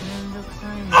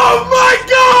 Oh my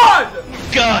god!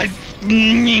 God.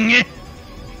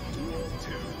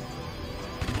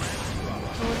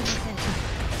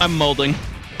 I'm molding.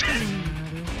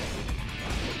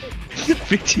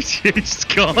 52's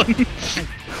gone.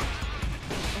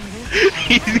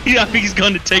 I think he's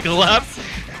going to take a lap.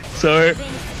 So,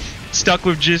 stuck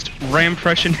with just ram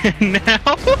pressure now.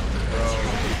 Bro,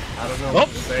 I don't know what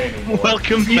to say anymore.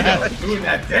 Welcome back. Doing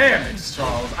that damage,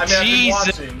 Charles. I mean,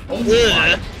 Jesus. I've been watching. Oh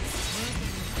my.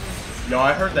 Yo,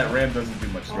 I heard that Ram doesn't do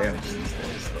much damage these days.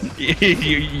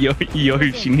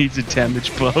 Yo, she needs a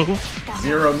damage buff.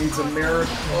 Zero needs a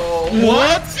miracle.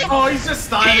 What? Oh, he's just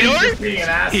styling. He's just being an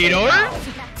asshole.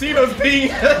 Tito's being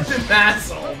an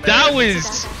asshole, man. That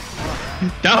was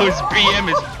BM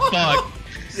as fuck.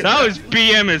 That was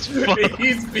BM as fuck.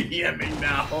 He's BMing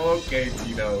now. Okay,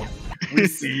 Tito. We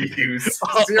see you.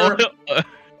 Zero.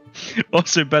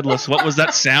 Also, Bedless, what was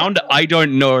that sound? I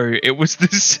don't know. It was the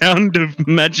sound of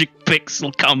Magic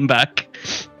Pixel comeback.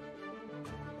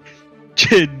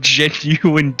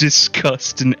 Genuine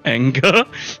disgust and anger.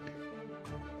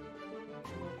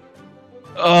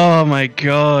 Oh my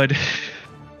god.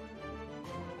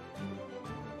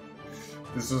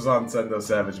 This was on Sendo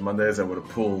Savage Mondays. I would have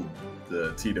pulled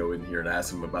Tito in here and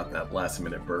asked him about that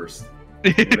last-minute burst.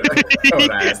 Dragged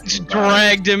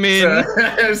him in.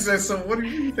 So what are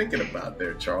you thinking about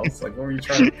there, Charles? Like, what were you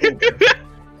trying to pull there?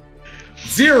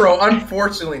 Zero,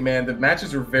 unfortunately, man, the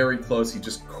matches were very close. He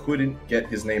just couldn't get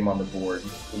his name on the board.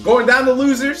 We're going down to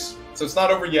losers, so it's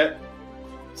not over yet.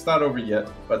 It's not over yet,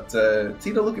 but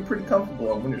Tito looking pretty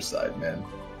comfortable on winner's side, man.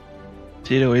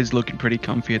 Tito is looking pretty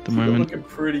comfy at the moment. Looking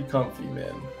pretty comfy,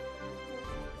 man.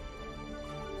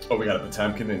 Oh, we got a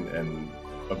Potemkin and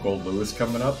a Goldlewis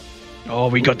coming up. Oh,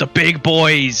 we got the big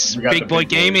boys. Big boy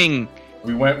gaming.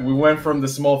 We went from the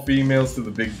small females to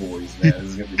the big boys, man. This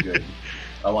is gonna be good.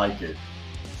 I like it.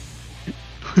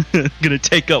 Gonna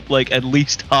take up like at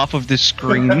least half of the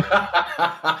screen.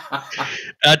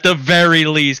 At the very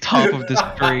least, half of the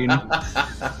screen.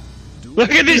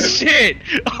 Look at this shit!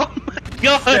 Oh my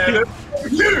god! Yeah,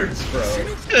 huge, bro.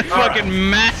 Fucking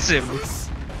massive.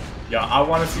 Yeah, I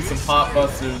want to see some pop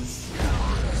busters,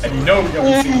 and you know we're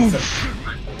gonna see some.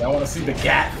 I want to see the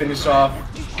Gat finish off.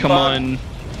 Come on.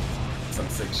 Some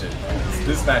sick shit, man.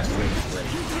 This match is gonna be great.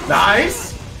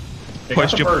 Nice.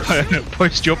 Post your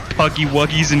puggy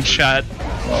wuggies in chat.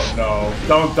 Oh no!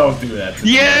 Don't do that.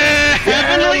 Yeah!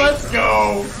 Let's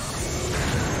go!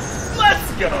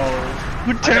 Let's go!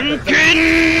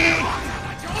 Potemkin!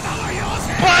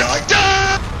 Buster!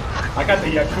 I got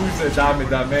the Yakuza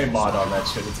Dame mod on that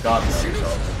shit. It's gone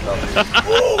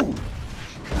now. Ooh!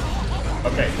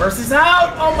 Okay, versus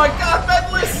out! Oh my god,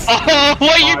 Bedless! Oh,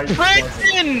 what are you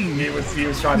pressing? He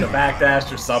was trying to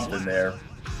backdash or something there.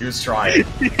 He was trying.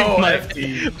 Oh, my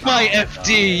FD. My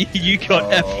FD, you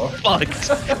got F-fucked.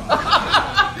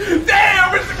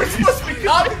 Damn, we're supposed to be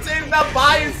commentating, not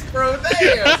biased, bro.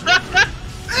 Damn.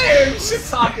 Damn, shit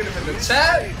talking him in the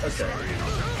chat. Okay.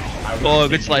 Oh,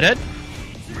 good slide head.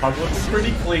 Pug looks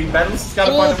pretty clean. Bedless has got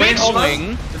to find a way. Hold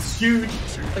swing. on. It's huge.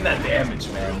 Look at that damage,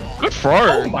 man. Good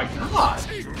throw. Oh my god.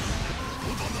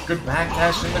 Good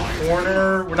backdash in the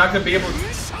corner. We're not going to be able to...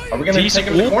 Are we going to take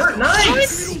him in the corner?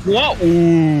 Nice! What?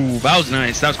 Ooh, that was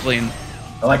nice. That was clean.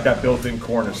 I like that built-in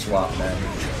corner swap, man.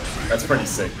 That's pretty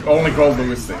sick. Only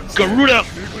Goldlewis things. Garuda!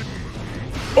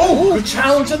 Oh, good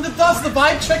challenge on the dust. The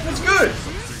vibe check was good.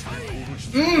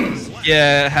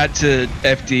 Yeah, had to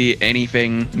FD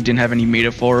anything. Didn't have any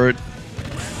meter for it.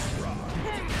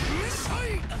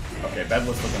 Okay,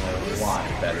 Bedless looking a lot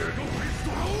better.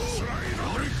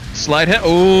 Slide hit.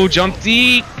 Oh, jump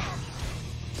deep.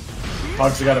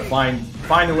 Pugs got to find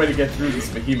a way to get through this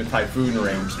Behemoth Typhoon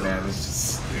range, man. It's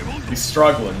just he's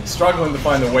struggling. He's struggling to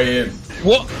find a way in.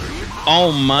 What?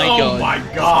 Oh my god. Oh my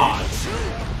god.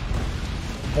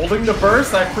 Holding the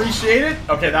burst, I appreciate it.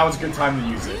 Okay, that was a good time to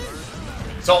use it.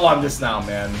 It's all on this now,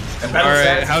 man.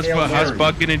 Alright, how's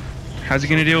Bug how's he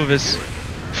gonna deal with this?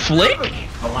 Flick?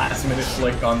 A last minute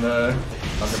flick on the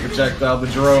projectile, the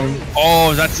drone.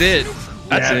 Oh, that's it.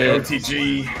 That's it.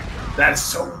 OTG. That's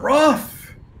so rough.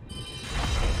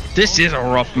 This is a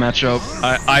rough matchup.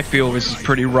 I feel this is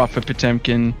pretty rough for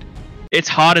Potemkin. It's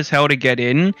hard as hell to get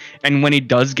in, and when he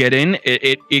does get in,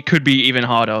 it could be even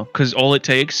harder, because all it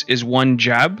takes is one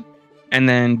jab, and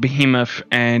then Behemoth,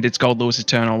 and it's Goldlewis'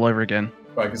 turn all over again.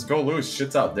 Right, because Goldlewis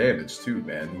shits out damage too,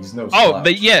 man. He's no slouch.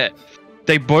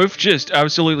 They both just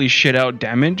absolutely shit out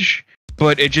damage,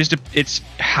 but it's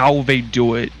how they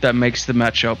do it that makes the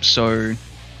matchup so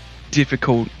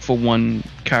difficult for one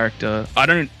character. I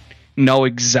don't know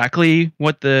exactly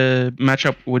what the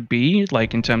matchup would be,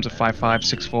 like in terms of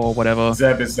 5-5, 6-4, whatever.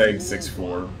 Zeb is saying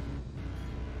 6-4.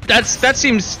 That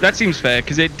seems fair,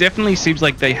 because it definitely seems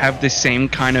like they have the same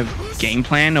kind of game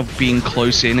plan of being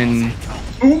close in and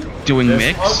doing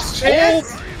mix. Okay.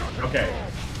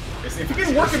 If you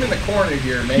can work him in the corner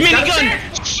here, man.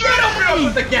 Minigun! Straight over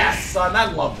with the gas, son. I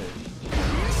love it.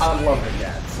 I love the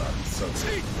gas, son. It's so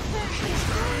good.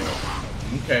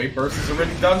 Okay, burst is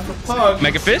already done for Pug.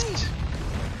 Mega Fist?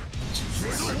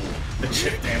 The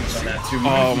chip damage on that too.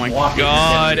 Oh my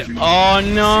god. Oh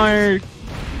no.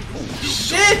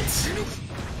 Shit!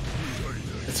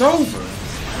 It's over.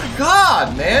 Oh my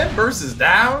god, man. Burst is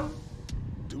down.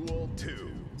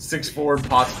 6-4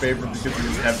 Pot's favorite because he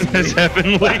was heavenly. It's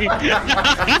heavenly.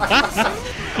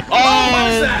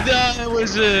 Oh, that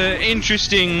was an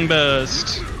interesting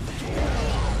burst. Do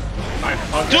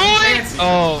it!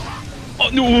 Oh. Oh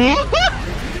no.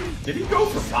 Did he go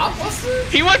for Pot Buster?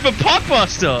 He went for Pot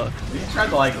Buster. He tried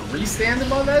to like restand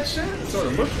him on that shit? It sort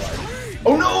of looked like.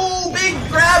 Oh no! Big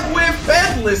grab with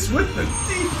Bedless with the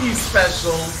DP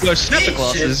special. Yo, snap the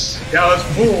glasses. Yeah, it's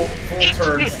full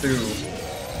turns too.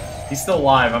 He's still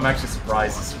alive. I'm actually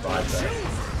surprised he survived that.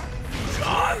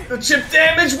 God, the chip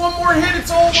damage. One more hit. It's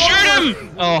all over. Shoot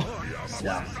him! Oh.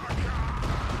 Yeah.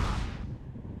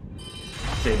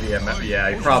 Okay, yeah,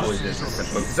 he probably did.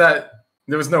 Because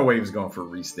there was no way he was going for a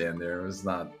restand there. It was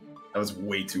not. That was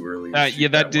way too early. Yeah,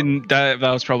 that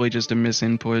was probably just a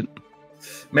misinput.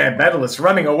 Man, Bedless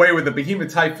running away with the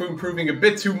Behemoth Typhoon, proving a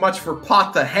bit too much for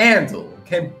Pot to handle.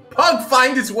 Can Pug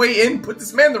find his way in, put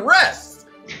this man to rest?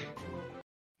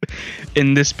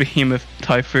 In this Behemoth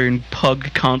Typhoon,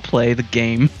 Pug can't play the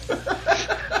game.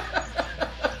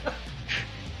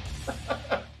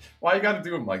 Why you gotta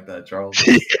do him like that, Charles?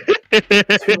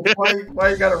 why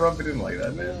you gotta rub it in like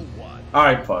that, man?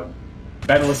 Alright, Pug.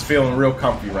 Bedless feeling real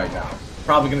comfy right now.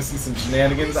 Probably gonna see some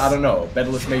shenanigans. I don't know.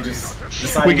 Bedless may just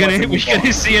decide. We're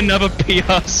gonna see another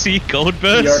PRC Gold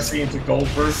Burst. PRC into Gold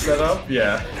Burst setup.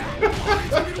 Yeah.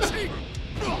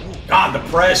 God, the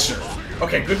pressure.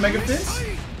 Okay, good Mega Fist.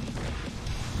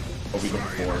 What are we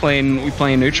looking for? We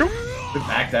playing neutral. Good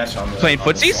backdash on the. Playing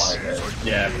footsies.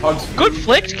 Yeah. Pug's good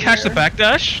flick to catch the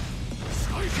backdash.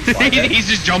 He's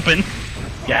just jumping.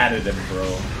 Gatted him, bro.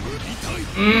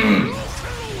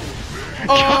 Come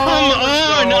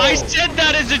on! No. I said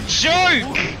that as a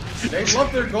joke! They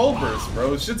love their Gold Burst,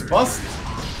 bro. Shit's busted.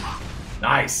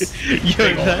 Nice.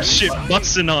 Yo, that shit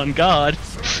busting on guard.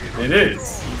 It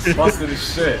is. It's busted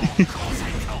as shit.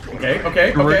 Okay.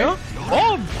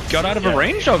 Oh, got out of a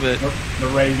range of it. The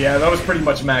range, yeah, that was pretty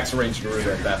much max range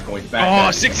Garuda at that point.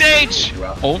 Back 6H!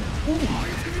 Oh.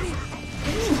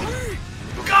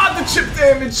 God, the chip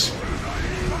damage!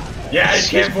 Yeah, he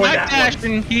can't avoid that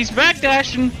one. He's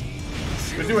backdashing.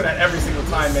 We're doing that every single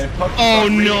time, man. Oh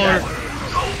no!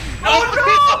 Oh no!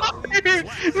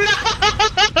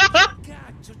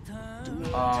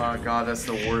 Oh god, that's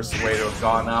the worst way to have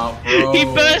gone out, bro. He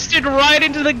bursted right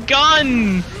into the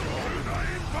gun!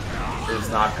 It's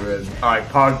not good. Alright,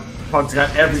 Pug's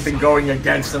got everything going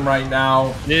against him right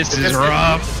now. This is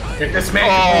rough. If this man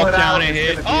can pull it out, down a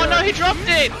hit. Oh no, he dropped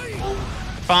it!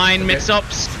 Fine,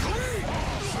 mix-ups.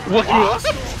 What?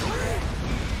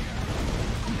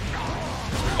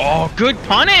 Oh, good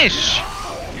punish!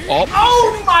 Oh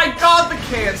my god, the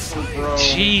cancel, bro!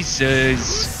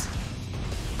 Jesus.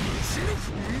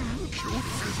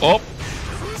 Oh.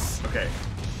 Okay.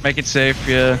 Make it safe,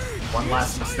 yeah. One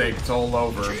last mistake, it's all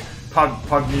over.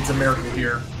 Pug needs a miracle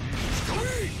here.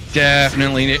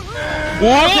 Definitely need.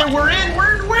 Okay, we're in!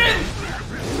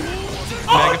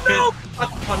 Oh no!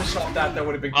 Let's punish off that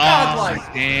would have been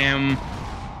godlike. Damn.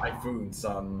 Typhoon,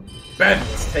 son.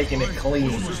 Bedless taking it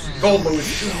clean.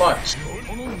 Goldlewis too much.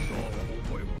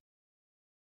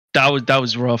 That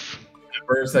was rough. At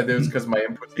first I did was because my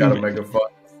inputs got a mega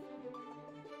fun.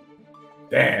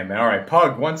 Damn, man. Alright,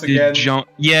 Pug, once again.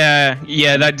 Yeah,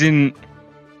 that didn't.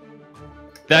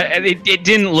 It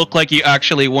didn't look like you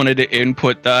actually wanted to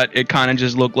input that. It kind of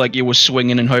just looked like you were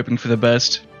swinging and hoping for the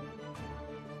best.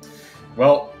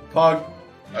 Well, Pug,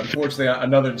 unfortunately,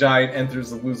 another giant enters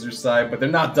the loser's side, but they're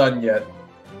not done yet.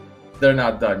 We're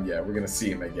gonna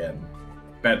see him again.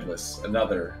 Bedless,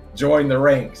 another. Join the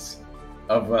ranks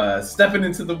of stepping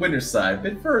into the winner's side a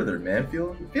bit further, man.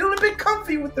 Feeling a bit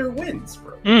comfy with their wins,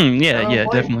 bro. Yeah,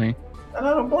 definitely. And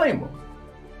I don't blame them.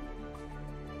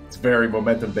 It's a very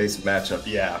momentum-based matchup.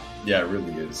 Yeah, it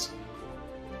really is.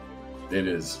 It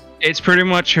is. It's pretty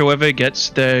much whoever gets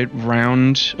the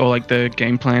round or like the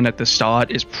game plan at the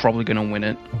start is probably gonna win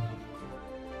it.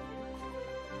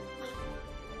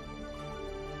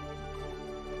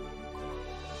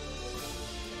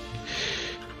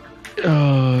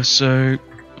 So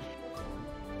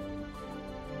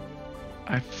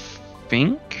I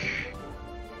think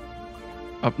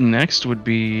Up next would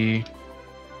be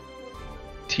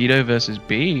Tito versus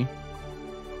B.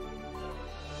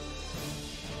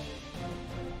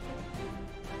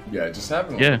 Yeah, just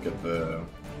having a look at the...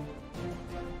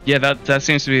 Yeah, that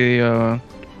seems to be the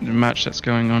match that's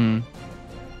going on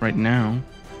right now.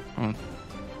 Oh,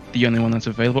 the only one that's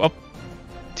available. Oh,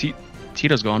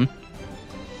 Tito's gone.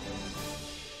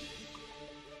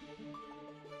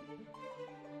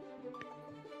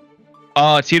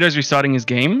 Tito's restarting his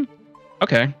game?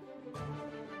 Okay.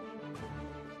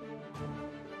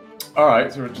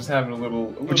 Alright, so we're just having a little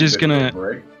break. We're just gonna have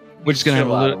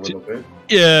a little bit.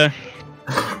 Yeah.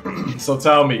 So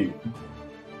tell me,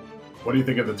 what do you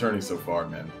think of the tourney so far,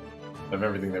 man? Of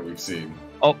everything that we've seen.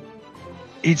 Oh,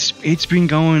 it's been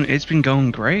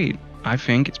going great. I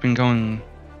think it's been going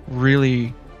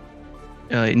really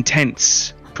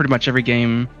intense. Pretty much every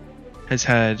game has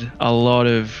had a lot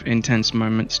of intense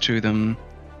moments to them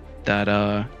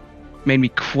that made me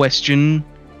question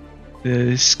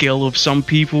the skill of some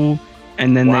people,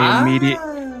 and then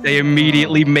they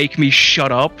immediately make me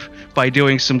shut up by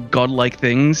doing some godlike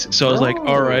things. So I was like,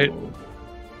 all right.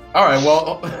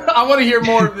 Well, I want to hear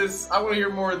more of this. I want to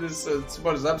hear more of this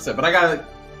Sabota's upset, but I gotta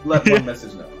let one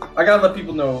message know. I gotta let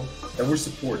people know that we're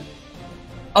supported.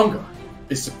 UNGA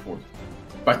is supported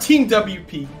by Team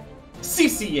WP,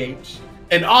 CCH,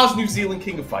 and Oz New Zealand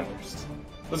King of Fighters.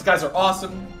 Those guys are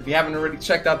awesome. If you haven't already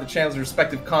checked out the channel's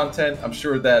respective content, I'm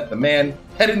sure that the man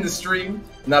heading the stream,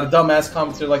 not a dumbass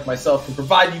commentator like myself, can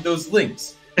provide you those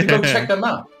links to go check them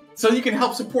out. So you can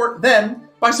help support them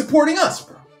by supporting us,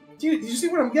 bro. Do you see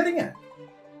what I'm getting at?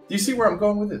 Do you see where I'm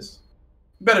going with this?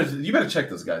 You better check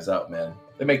those guys out, man.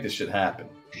 They make this shit happen.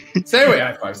 So anyway,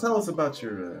 i5, tell us about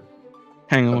your...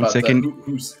 Hang on 1 second.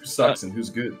 Who sucks and who's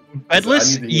good?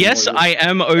 Bedless, yes, I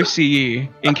am OCE.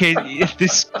 In case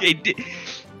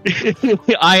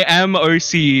I am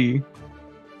OCE.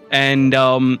 And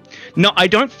no, I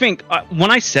don't think when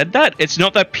I said that, it's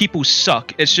not that people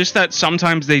suck. It's just that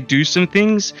sometimes they do some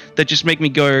things that just make me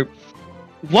go,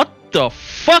 "What the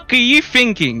fuck are you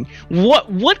thinking?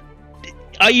 What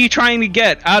are you trying to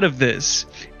get out of this?"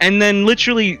 And then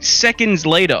literally seconds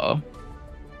later,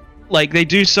 like, they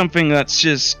do something that's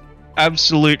just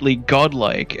absolutely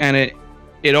godlike, and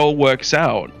it all works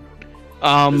out.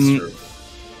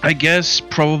 I guess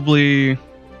probably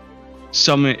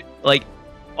some, like,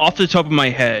 off the top of my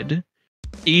head,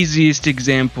 easiest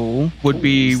example would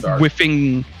be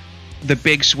whiffing the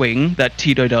big swing that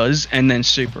Tito does and then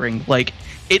supering. Like,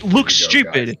 it looks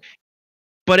stupid,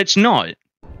 but it's not,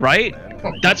 right?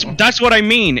 That's what I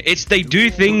mean. It's they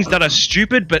do things that are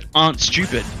stupid but aren't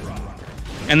stupid.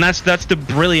 And that's the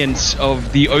brilliance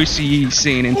of the OCE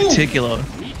scene in particular.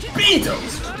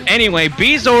 Beedozer. Anyway,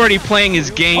 B's already playing his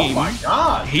game. Oh my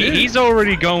god. He's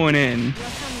already going in.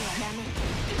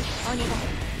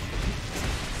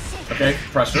 Okay,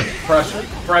 pressure.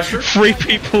 3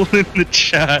 people in the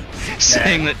chat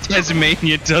saying that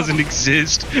Tasmania doesn't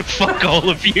exist. Fuck all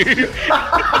of you.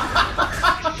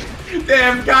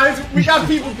 Damn, guys, we got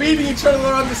people beating each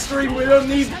other on the stream. We don't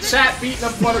need chat beating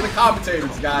up one of the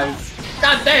commentators, guys.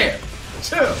 God damn.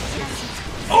 Chill.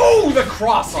 Oh, the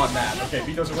cross on that. Okay,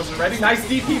 Beedozer wasn't ready. Nice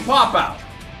DP pop out.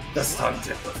 The stun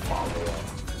tip the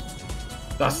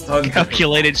follow-up. The stun tip.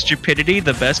 Calculated stupidity,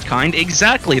 the best kind.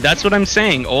 Exactly, that's what I'm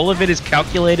saying. All of it is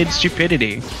calculated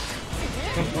stupidity.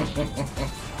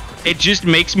 It just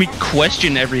makes me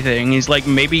question everything. He's like,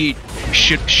 maybe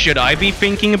should I be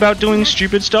thinking about doing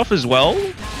stupid stuff as well?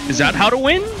 Is that how to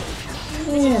win?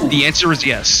 Ooh. The answer is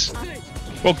yes.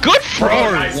 Well, good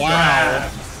throw! Nice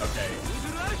grab. Okay.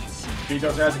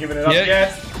 Beedozer hasn't given it up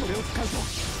yet.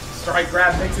 Strike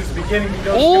grab makes his beginning.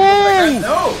 Oh!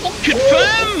 No!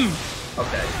 Confirm!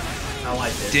 Okay. I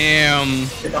like it. Damn.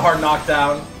 Get the hard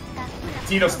knockdown.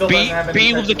 Tito still doesn't have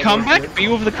any. B with the comeback? B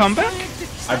with the comeback?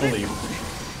 I believe.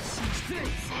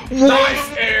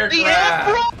 Nice air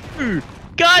grab!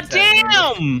 God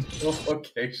damn!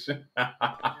 Location.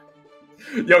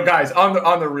 Yo, guys, on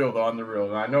the real though, and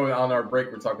I know on our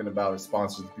break we're talking about our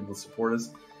sponsors, the people who support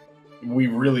us. We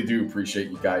really do appreciate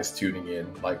you guys tuning in.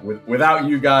 Like, without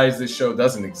you guys, this show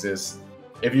doesn't exist.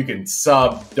 If you can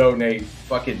sub, donate,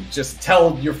 fucking just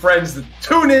tell your friends to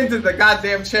tune into the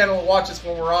goddamn channel and watch us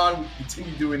when we're on. We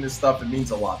continue doing this stuff. It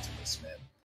means a lot to us, man.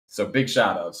 So big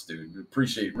shout outs, dude.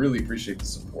 Really appreciate the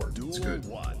support. It's good.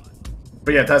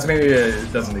 But yeah, Tasmania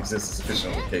doesn't exist as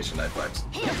official location, i5.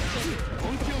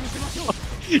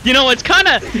 You know, it's kind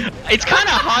of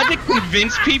hard to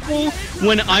convince people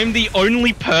when I'm the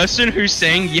only person who's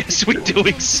saying yes, we do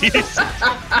exist.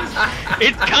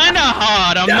 It's kind of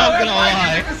hard. I'm not gonna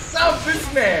lie.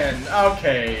 This man.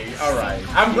 Okay, all right.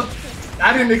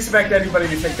 I didn't expect anybody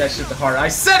to take that shit to heart. I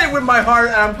said it with my heart,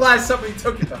 and I'm glad somebody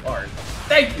took it to heart.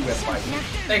 Thank you, S. Mike.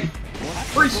 Thank you.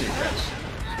 Appreciate that shit.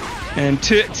 And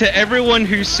to everyone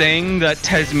who's saying that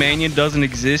Tasmania doesn't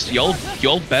exist,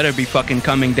 y'all better be fucking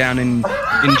coming down in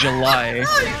July.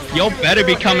 Y'all better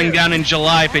be coming down in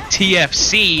July for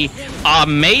TFC, our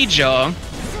major.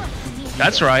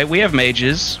 That's right, we have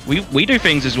majors. We do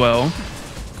things as well.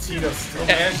 Tito still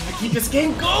managed to keep this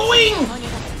game going!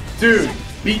 Dude,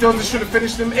 Beedozer should have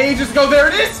finished him ages ago. There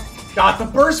it is! Got the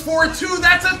burst for it too.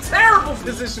 That's a terrible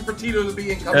position for Tito to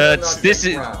be in. This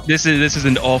is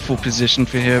an awful position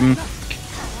for him.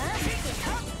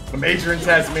 The major in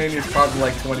Tasmania is probably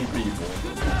like 20 people.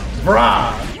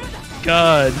 Brah!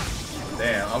 God.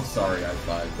 Damn, I'm sorry, I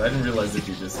didn't realize it'd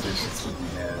be this vicious with you,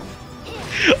 man.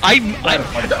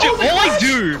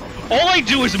 All I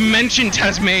do is mention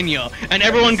Tasmania, and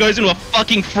everyone goes into a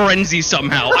fucking frenzy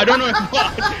somehow. I don't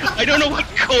know what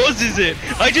causes it.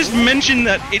 I just mentioned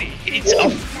that it's a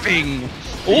thing.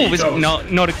 Oh, it was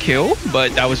not a kill,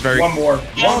 but that was very. One more.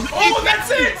 Oh, that's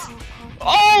it!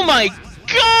 Oh my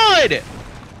god!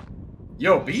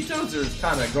 Yo, Beedozer's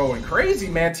kind of going crazy,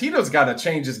 man. Tito's got to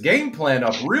change his game plan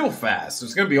up real fast.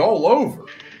 It's gonna be all over.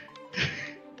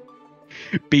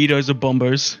 Beedozer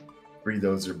bombos.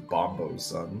 Beedozer bombos,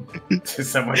 son.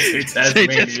 Someone say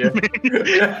Tasmania.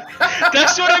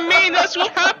 That's what I mean. That's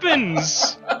what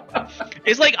happens.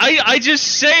 It's like I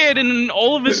just say it, and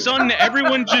all of a sudden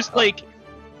everyone just like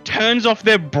turns off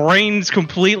their brains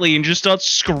completely and just starts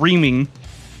screaming.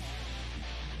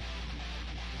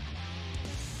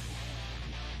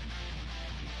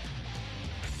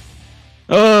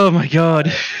 Oh my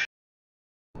god.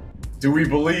 Do we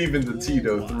believe in the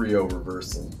Tito 3-0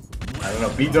 reversal? I don't know.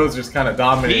 Beedozer's kind of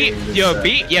dominating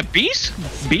this.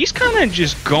 Beast kind of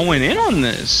just going in on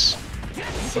this.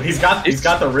 So he's got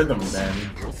the rhythm, man.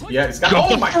 Yeah, he's got.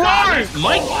 Oh my god!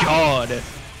 My god!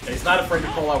 He's not afraid to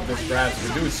call out with this grab.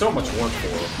 We're doing so much work for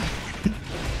him.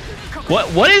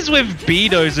 What is with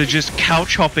Beedozer just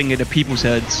couch hopping into people's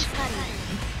heads?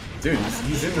 Dude,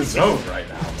 he's in the zone right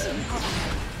now, man.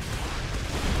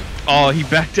 Oh, he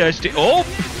backdashed it. Oh,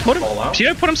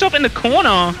 Tito put himself in the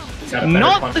corner.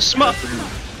 Not the smart.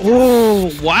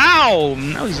 Oh, wow.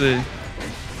 That was a.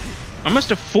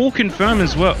 Almost a full confirm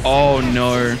as well. Oh,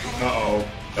 no.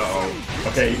 Uh-oh.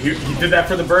 Okay, he did that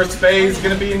for the burst phase.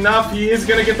 Gonna be enough. He is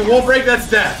gonna get the wall break. That's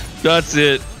death. That's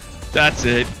it. That's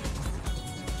it.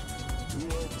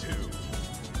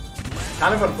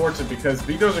 Kind of unfortunate because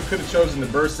Beedozer could have chosen the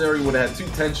burst there. He would have had 2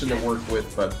 tension to work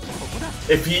with, but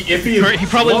if he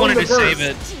probably wanted to save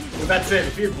it. Well, that's it.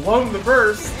 If he had blown the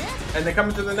burst and they come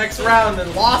into the next round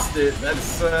and lost it,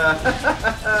 that's not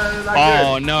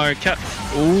good. No!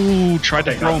 Ooh, tried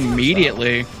to throw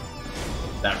immediately.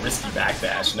 That risky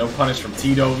backdash. No punish from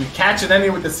Tito. We catch it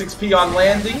anyway with the 6P on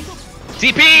landing.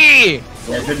 TP!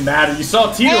 Yeah, it didn't matter. You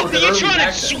saw Tito. Oh, you trying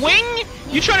to swing?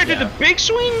 You trying to do the big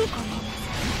swing?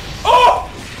 Oh!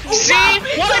 See? Wow,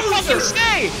 what did I fucking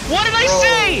say? What did I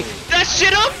say? That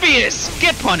shit obvious!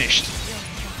 Get punished.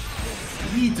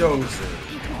 Beedozer.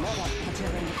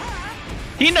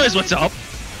 He knows what's up.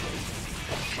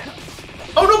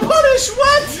 Oh, no punish!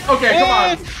 What? Okay, come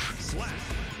on.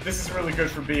 This is really good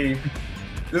for B.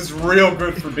 This is real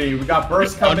good for B. We got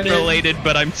burst coming in. Unrelated,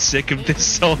 but I'm sick of this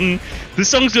song. This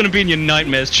song's gonna be in your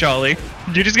nightmares, Charlie.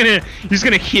 You're just gonna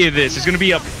hear this. It's gonna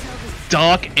be a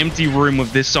dark, empty room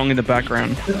with this song in the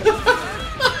background.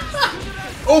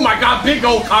 Oh my god, big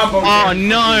old combo. Oh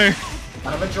no.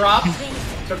 Out of a drop.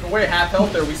 Took away half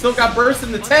health there. We still got burst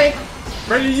in the tank.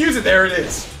 Ready to use it. There it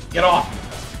is. Get off.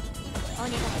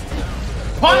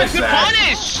 Punish that.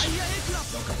 Punish!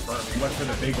 Don't confirm. He went for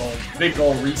the big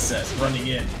old recess running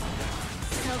in.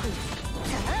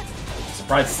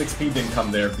 Surprised 6P didn't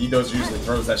come there. Beedozer usually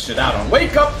throws that shit out on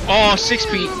wake up. Oh,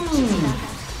 6P.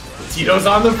 Tito's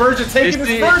on the verge of taking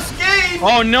his first game!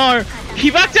 Oh no! He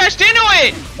backdashed into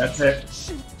it! That's it.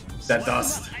 That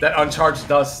dust. That uncharged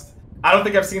dust. I don't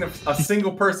think I've seen a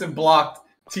single person blocked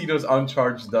Tito's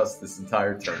uncharged dust this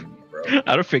entire tournament, bro.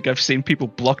 I don't think I've seen people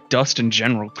block dust in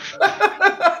general.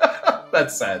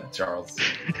 That's sad, Charles.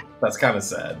 That's kind of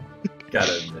sad.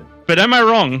 Gotta admit. But am I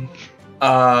wrong?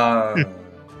 Yeah,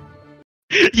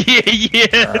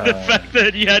 the fact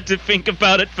that you had to think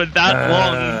about it for that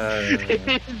long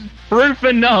is proof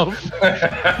enough.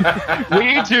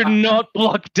 We do not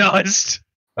block dust.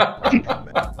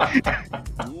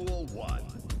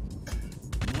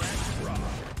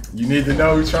 You need to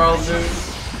know who Charles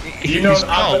is. You know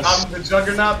I'm the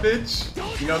Juggernaut, bitch.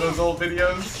 You know those old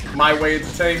videos? My Way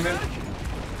Entertainment.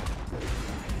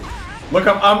 Look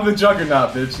up I'm the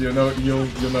Juggernaut, bitch.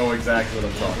 You'll know exactly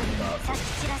what I'm talking about.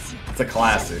 It's a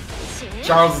classic.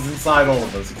 Charles is inside all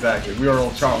of us, exactly. We are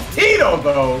all Charles. Tito,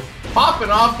 though, popping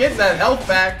off, getting that health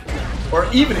back, or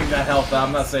evening that health out.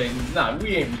 I'm not saying, nah,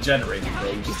 we ain't regenerating,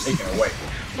 bro. We're just taking it away.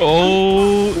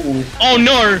 Oh. Ooh. Oh,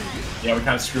 no. Yeah, we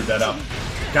kind of screwed that up.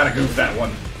 Gotta goof that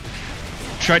one.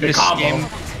 Tried to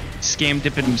scam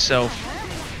dip it himself.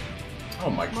 Oh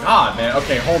my god, man.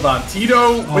 Okay, hold on.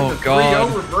 Tito with the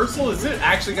 3-0 reversal? Is it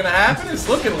actually gonna happen? It's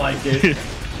looking like it.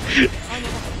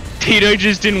 Tito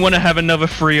just didn't want to have another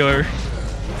 3-0.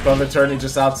 Thunder turning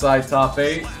just outside top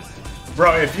 8.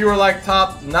 Bro, if you were like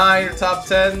top 9 or top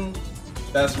 10,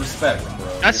 that's respect,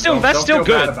 bro. That's still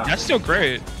good. That's still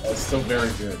great. That's still very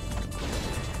good.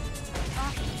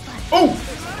 Oh!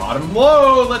 Bottom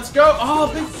low, let's go!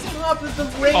 Oh, big flop at the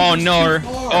range. Oh no.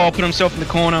 Oh, put himself in the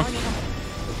corner.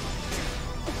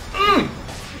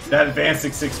 That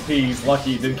advancing 6P, he's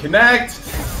lucky he didn't connect.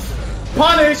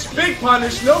 Punish! Big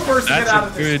punish! No burst to get out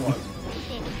of this one.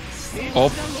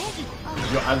 Oh.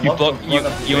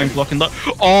 You ain't blocking that.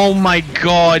 Oh my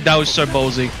god, that was so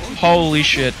ballsy. Holy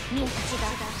shit.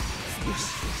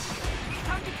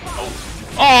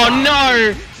 Oh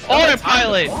no!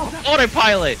 Autopilot!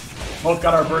 Autopilot! Both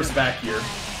got our burst back here.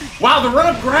 Wow, the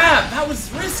run-up grab! That was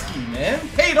risky, man.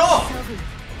 Paid off!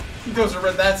 Beedozer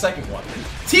read that second one.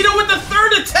 Tito with the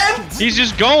 3rd attempt! He's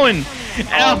just going!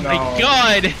 Oh my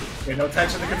god! Okay, no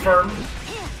tension to confirm.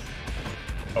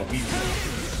 Oh,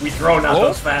 we throwing out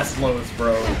those fast lows,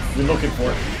 bro. We're looking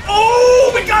for it.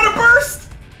 Oh, we got a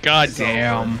burst! God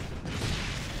damn.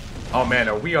 Oh man,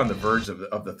 are we on the verge of the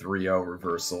 3-0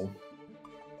 reversal?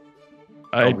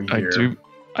 I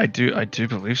do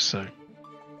believe so.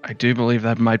 I do believe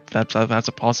that's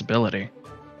a possibility.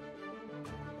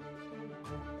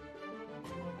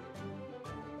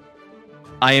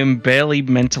 I am barely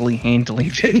mentally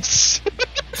handling this.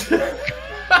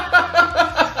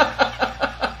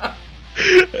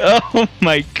 Oh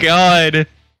my god.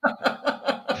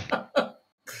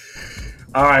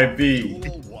 Alright, B.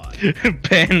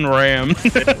 Ben Ram.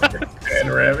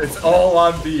 Ben Ram. It's all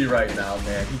on B right now,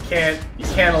 man. He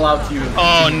can't allow Q.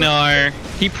 Oh no.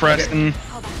 He pressed him.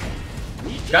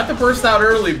 Got the burst out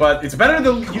early, but it's better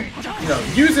to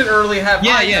use it early, have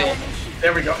high health.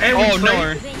 There we go. And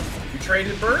we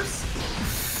traded burst.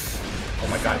 Oh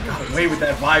my god, got away with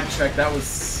that vibe check. That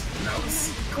was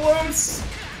close.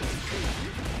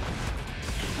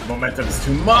 Momentum is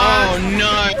too much. Oh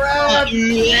no.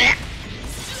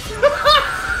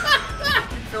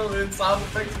 Fill in sound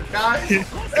effects for guys.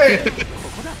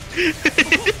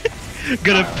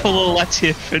 Gonna pull a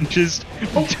Latif and just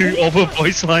do all the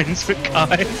voice lines for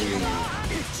Kai.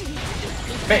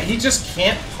 Man, he just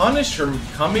can't punish from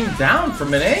coming down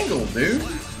from an angle, dude.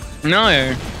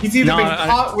 No. He's either been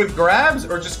caught with grabs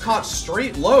or just caught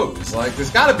straight lows. Like, there's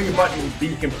gotta be a button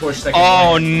B can push that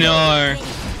can no.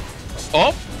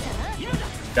 Oh.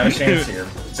 Got a chance here.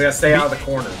 So gotta stay out of the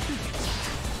corner.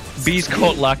 B's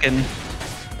caught lacking.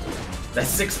 That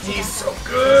 6P is so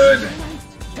good!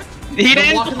 He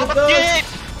didn't block it!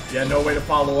 Yeah, no way to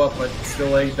follow up, but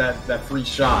still ate that free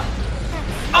shot.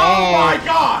 Oh my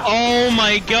god! Oh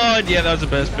my god! Yeah, that was the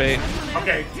best bait.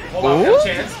 Okay, hold on, got a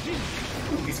chance.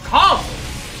 He's calm!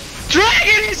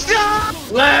 Dragon Stop!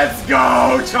 Let's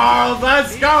go, Charles!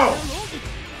 Let's go!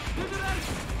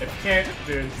 If you can't,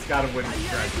 dude, he's gotta win the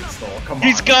Dragon Stall. Come on.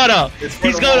 He's got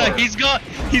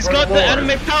the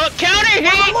anime power counter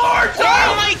hit! For the lore, Charles!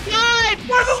 Oh my god!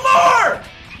 For the lore!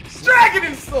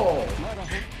 Dragon Soul!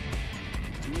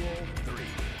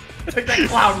 Take that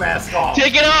clown mask off!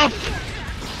 Take it off!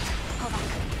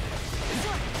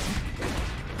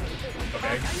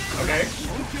 Okay.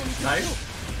 Nice.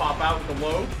 Pop out with the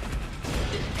low.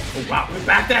 Oh wow, we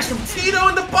backdash from Tito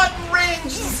in the button range!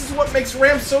 This is what makes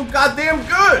Ram so goddamn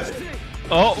good!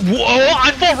 Oh, whoa,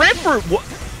 I thought Ram for what?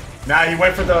 Nah, he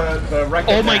went for the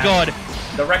record. Oh my god.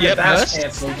 The record dash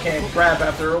cancel, he can't grab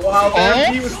after a while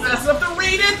there. He was fast enough to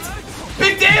read it!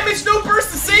 Big damage, no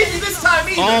burst to save you this time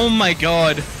either! Oh my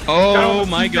god. Oh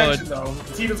my god.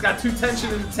 Tito's got 2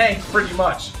 tension in the tank, pretty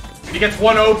much. If he gets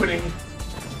 1 opening,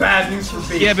 bad news for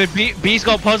B. Yeah, but B's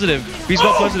got positive. B's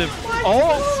got positive.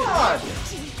 Oh!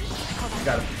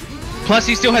 God. Plus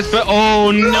he still has oh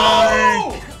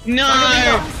no! No!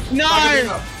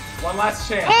 One last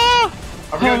chance. Oh!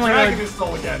 I'm gonna drag this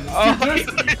soul again.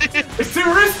 It's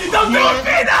too risky! Don't do it,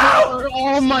 B, no!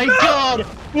 Oh my god!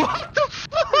 What the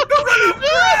fuck?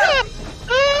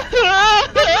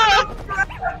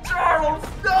 Charles,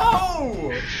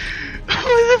 no!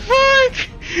 What the fuck?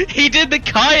 He did the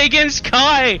Kai against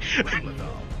Kai!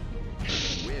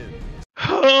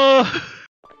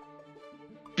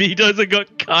 Beedozer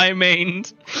got Kai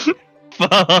mained.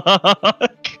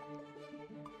 Fuck.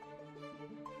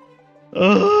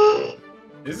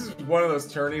 This is one of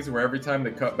those tourneys where every time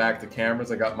they cut back to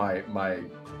cameras, I got my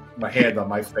hand on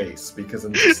my face because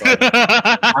I'm just like,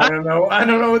 I don't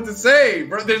know what to say,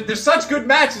 bro. There's such good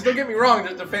matches. Don't get me wrong,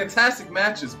 they're fantastic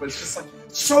matches, but it's just like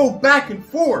so back and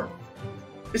forth.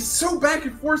 It's so back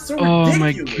and forth, so ridiculous. Oh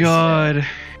my god. Man.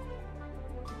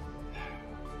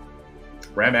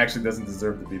 Ram actually doesn't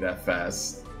deserve to be that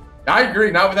fast. I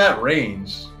agree, not with that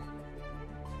range.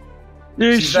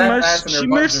 Dude, she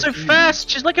moves so fast.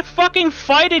 She's like a fucking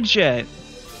fighter jet.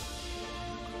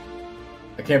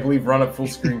 I can't believe run-up full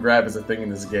screen grab is a thing in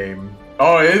this game.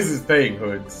 Oh, it is a thing,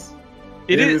 Hoods.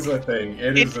 It is a thing.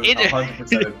 It is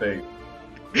 100% a thing.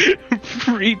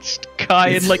 Reached Kai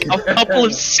in like a couple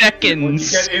of seconds. When you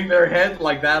get in their head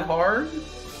like that hard,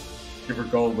 give her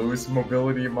Goldlewis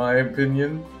mobility, in my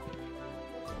opinion.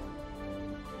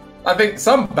 I think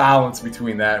some balance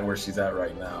between that and where she's at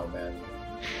right now, man.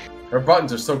 Her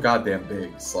buttons are so goddamn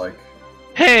big. It's like,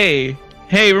 hey,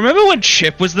 remember when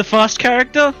Chip was the fast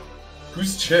character?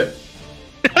 Who's Chip?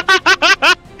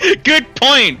 Good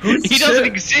point. Who's he Chip? Doesn't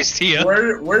exist here.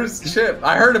 Where's Chip?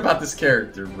 I heard about this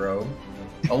character, bro.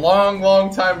 A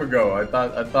long time ago. I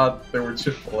thought there were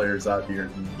Chip players out here.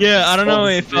 Yeah, I don't know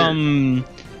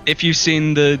if you've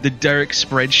seen the Derek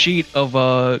spreadsheet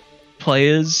of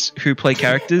players who play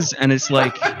characters, and it's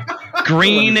like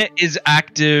green is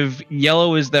active,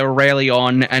 yellow is they're rarely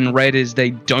on, and red is they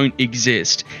don't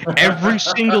exist. Every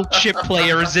single Chip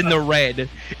player is in the red.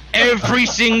 Every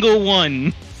single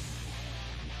one.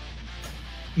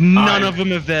 None of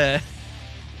them are there.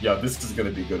 Yo, this is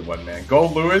gonna be a good one, man.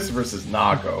 Goldlewis versus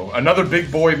Nago. Another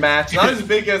big boy match. Not as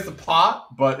big as the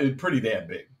pot, but it's pretty damn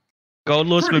big.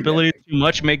 Goldlewis mobility too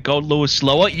much, make Goldlewis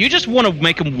slower. You just want to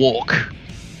make him walk.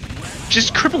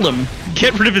 Just cripple him.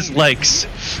 Get rid of his legs.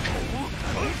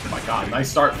 Oh my god, nice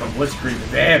start from BlitzkrieG.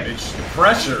 The damage, the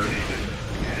pressure.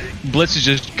 Blitz is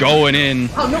just going in.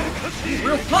 Oh no!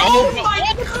 My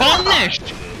god!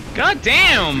 Punished! God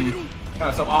damn! Kind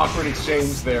of some awkward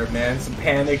exchange there, man. Some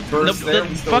panic burst there.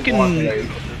 The fucking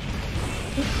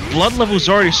blood level's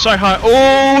already so high.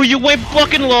 Oh, you went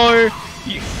fucking low.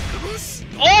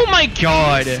 Oh my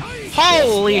god!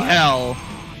 Holy hell!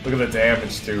 Look at the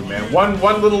damage too, man. One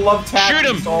little love tap. Shoot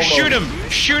him! Shoot him!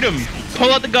 Shoot him!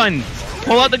 Pull out the gun!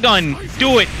 Pull out the gun!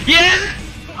 Do it! Yeah!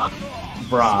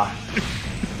 Brah.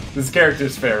 This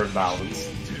character's fair and balanced.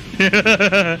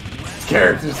 This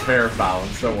character's fair and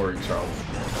balanced. Don't worry, Charles.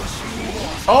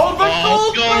 Oh, the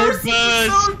gold burst!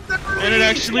 So and it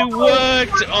actually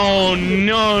worked! Oh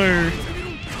no!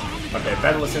 Okay,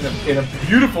 Bedless in a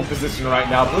beautiful position right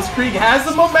now. BlitzkrieG has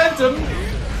the momentum.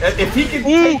 If he can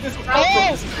take this out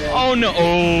oh no!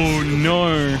 Oh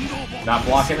no! Not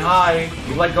blocking high.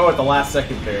 He let go at the last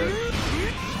second there.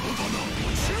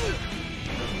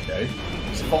 Okay.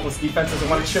 Just faultless defense doesn't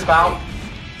want to chip out.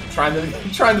 Trying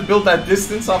to build that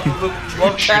distance off the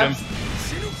love taps.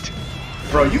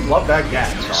 Bro, you love that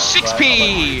gas, Charles.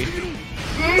 6P!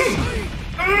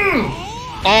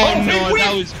 Oh no,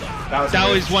 that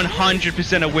was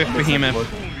 100% a whiff for him.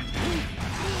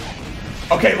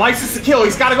 Okay, license to kill.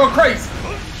 He's got to go crazy.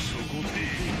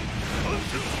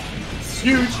 It's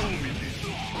huge.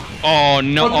 Oh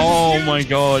no! Oh my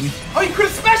god! Oh, he could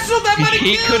have specialed that.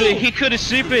 He could have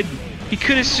supered. He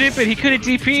could have supered. He could have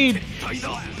DP'd.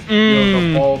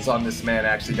 The balls on this man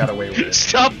actually got away with it.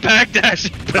 Stop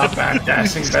backdashing. Stop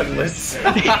backdashing, Bedless.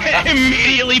 He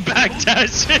immediately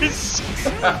backdashes.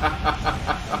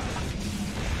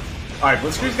 Alright,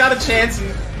 BlitzkrieG's got a chance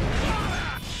and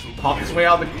pop his way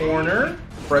out of the corner.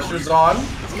 Pressure's on.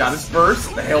 He's got his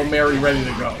burst. The Hail Mary ready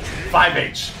to go.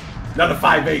 5H. Another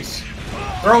 5H.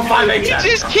 Throw 5H at him. He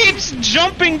just keeps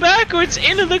jumping backwards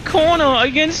into the corner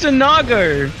against a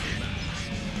Nago.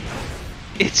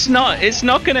 It's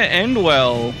not gonna end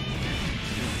well.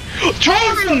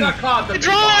 Drone! The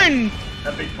drone!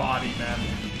 That big body, man.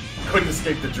 Couldn't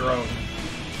escape the drone.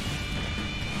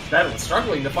 Bedless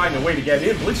struggling to find a way to get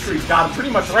in. BlitzkrieG's got him pretty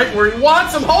much right where he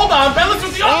wants him. Hold on, Bedless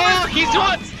with the oh, he's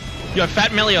doing. Yo,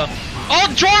 Fat Melia. Oh,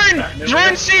 drone!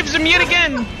 Drone saves him yet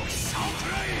again.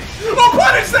 Oh,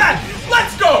 punish that!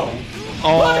 Let's go!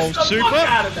 Oh,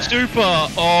 super!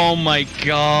 Oh my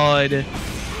god.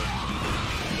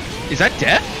 Is that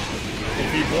death?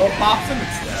 If he wall pops him,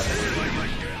 it's death.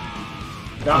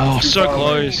 Oh, so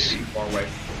close. Far away.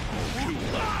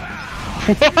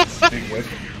 Big whip.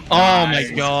 Oh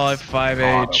my god,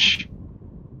 5H.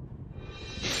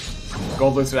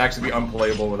 Goldlewis would actually be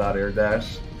unplayable without air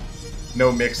dash.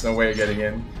 No mix, no way of getting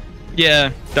in.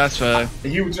 Yeah, that's fair.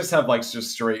 He would just have like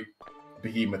just straight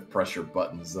behemoth pressure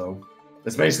buttons though.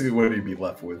 That's basically what he'd be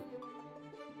left with.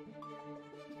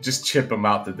 Just chip him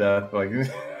out to death. Like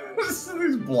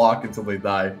just block until they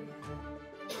die.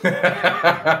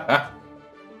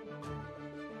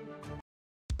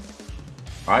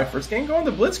 Alright, first game going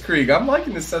to BlitzkrieG. I'm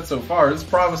liking this set so far. This is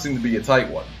promising to be a tight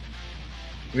one.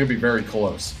 It's going to be very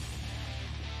close.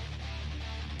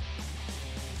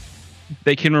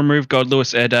 They can remove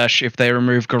Goldlewis air dash if they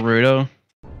remove Garuda.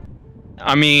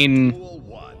 I mean,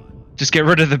 just get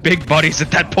rid of the big bodies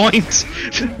at that point.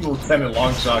 Lieutenant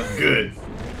Longshot, good.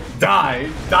 Die,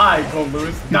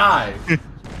 Goldlewis, die.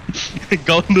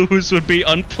 Goldlewis would be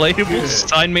unplayable. Good.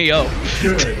 Sign me up.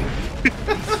 Good.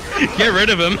 Get rid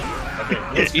of him.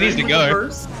 Okay, he needs to go.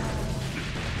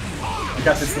 You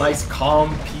got this nice,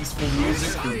 calm, peaceful music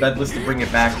for Bedless to bring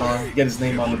it back on. Get his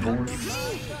name on the board.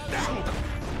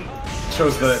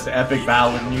 Shows the epic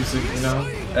ballad music, you know,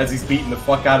 as he's beating the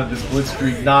fuck out of this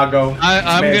BlitzkrieG Nago.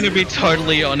 I'm gonna be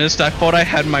totally honest. I thought I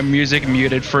had my music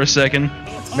muted for a second.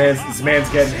 This man's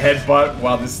getting headbutt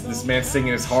while this man's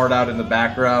singing his heart out in the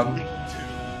background.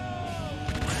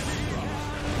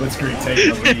 BlitzkrieG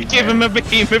taking the lead. Give him a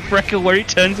behemoth record where he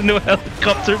turns into a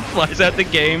helicopter and flies out the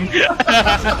game.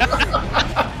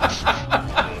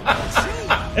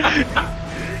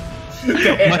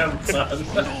 Damn, son.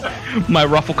 My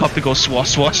Rufflecopter goes swat,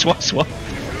 swat, swat, swat.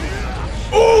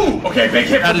 Ooh! Okay, big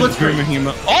hit for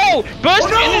BlitzkrieG. Oh! Burst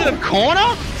into the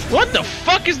corner? What the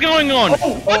fuck is going on?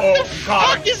 What the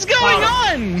fuck is going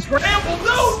on? Scramble!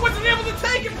 No! Wasn't able to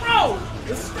take it, bro!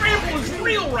 The scramble is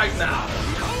real right now!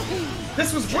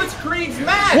 This was BlitzkrieG's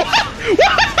match!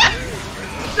 What?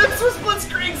 This was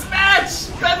BlitzkrieG's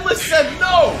match! Bedless said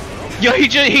no! Yo, he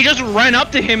just ran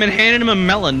up to him and handed him a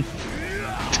melon.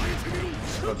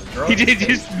 He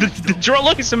just the draw.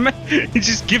 Look, he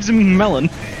just gives him a melon.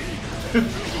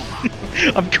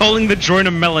 I'm calling the drone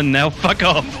a melon now. Fuck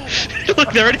off.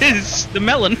 Look, there it is. The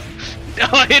melon.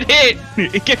 Oh, it hit.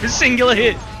 It gave a singular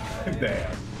hit.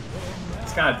 Damn.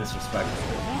 It's kind of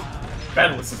disrespectful.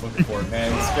 Bedless is looking for it,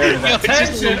 man. He's scared of that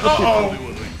tension. Uh-oh.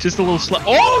 Just a little slap.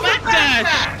 Oh,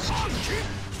 backdash.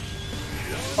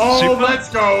 Oh, super. Let's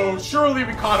go. Surely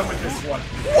we caught him with this one.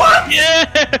 What? Yeah,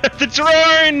 the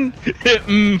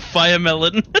drone. Fire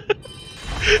melon.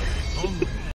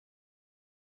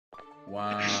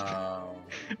 Wow.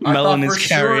 Melon is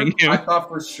carrying him. I thought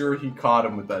for sure he caught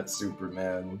him with that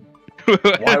Superman.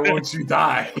 Why won't you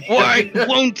die? Why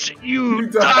won't you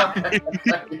die?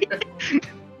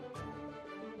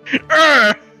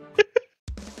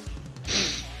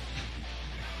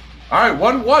 Alright,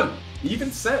 1-1.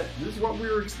 Even set. This is what we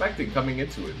were expecting coming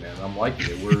into it, man. I'm liking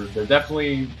it. They're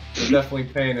definitely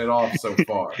paying it off so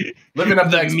far. Living up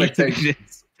to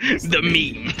expectations. The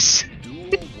memes.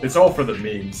 It's all for the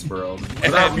memes, bro.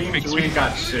 Without memes, we ain't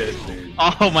got shit, dude.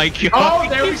 Oh my god. Oh,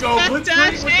 there we go.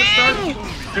 BlitzkrieG with the start.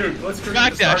 Dude, BlitzkrieG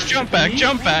backdash, jump back,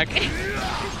 jump back.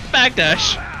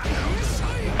 Backdash.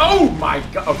 Oh my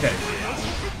god. Okay.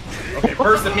 Okay,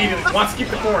 first immediately wants to keep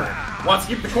the corner. Wants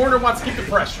to keep the corner, wants to keep the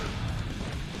pressure.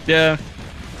 Yeah.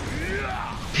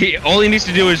 All he needs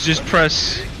to do is just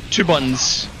press 2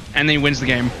 buttons, and then he wins the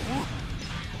game.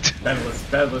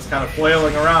 Bedless kind of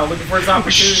flailing around, looking for his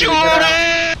opportunity Shoot to get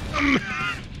out. him!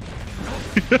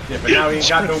 Yeah, but now he ain't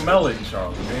got no melon,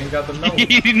 Charles. He ain't got the melon.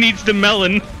 He needs the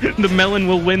melon. The melon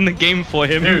will win the game for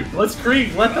him. Dude,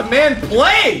 BlitzkrieG, let the man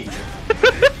play!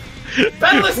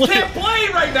 Bedless can't play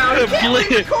right now. He can't leave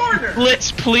the corner. Blitz,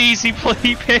 please. He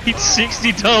paid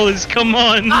 $60. Come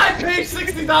on. I paid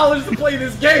 $60 to play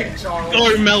this game, Charles.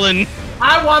 Or melon.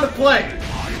 I want to play.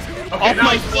 Okay, oh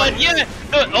my god! Yeah.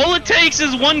 All it takes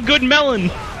is one good melon.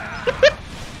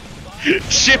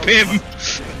 Ship him.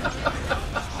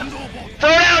 Throw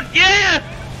it out. Yeah.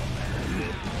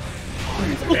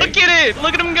 Look at it.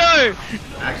 Look at him go.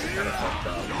 Actually, kind of fucked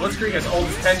up. BlitzkrieG has all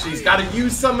this tension. He's got to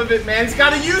use some of it, man. He's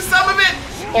got to use some of it.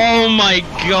 Oh my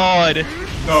god.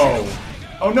 No.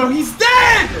 Oh no, he's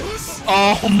dead.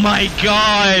 Oh my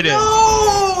god.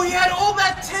 No, he had all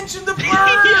that tension to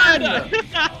burn.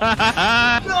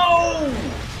 No.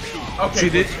 Okay. See,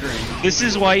 this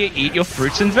is why you eat your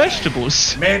fruits and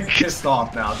vegetables. Man's pissed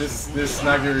off now. This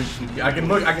Nagoriyuki, I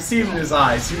can see him in his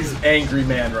eyes. He's an angry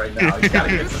man right now. He's got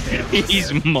to get some damage.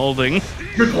 He's molding.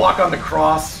 Good block on the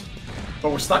cross. But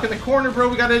we're stuck in the corner, bro.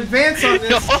 We gotta advance on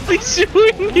this. All he's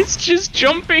doing is just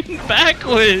jumping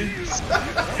backwards.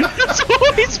 That's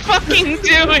all he's fucking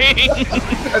doing.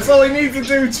 That's all he needs to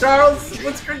do, Charles.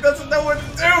 BlitzkrieG doesn't know what to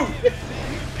do.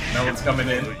 Melon's coming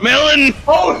in. Melon!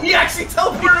 Oh, he actually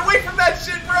teleported away from that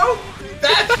shit, bro.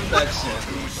 That's that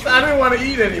shit. I didn't want to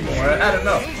eat anymore. I had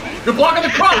enough. You're blocking the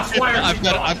cross. Why are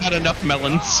I've got enough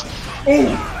melons.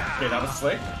 Ooh. Okay, that was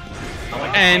slick.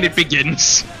 And it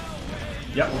begins.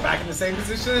 Yep, we're back in the same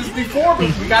position as before,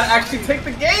 but we gotta actually take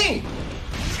the game.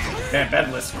 Man,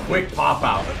 Bedless, quick pop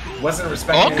out. Wasn't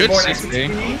respecting good anymore. 60.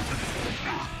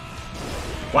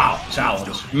 Wow,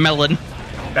 challenge. Melon.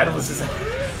 Bedless is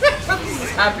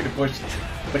happy to push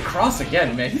the cross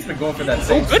again, man. He's been going for that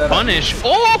same good setup. punish.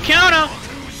 Oh, counter.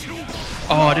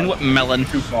 Oh, I didn't want melon.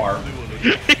 Too far.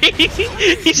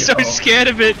 He's so scared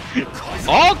of it.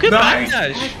 Oh, good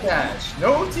backdash. Backdash.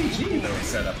 No OTG though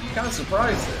setup. I'm kind of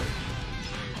surprised there.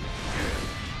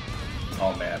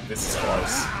 Oh man, this is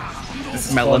close. This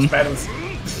is melon. Close.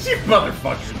 You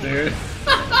motherfucker, dude.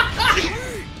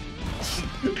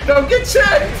 No, get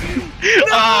checked!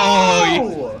 No!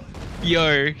 Oh,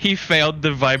 yo, he failed the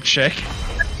vibe check.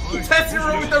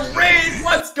 Tessero with the raid!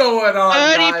 What's going on,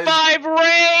 35 guys?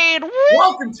 raid! Woo!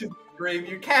 Welcome to Grave.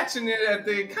 You're catching it at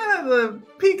the kind of the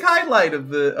peak highlight of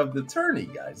the tourney,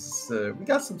 guys. We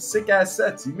got some sick ass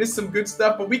sets. You missed some good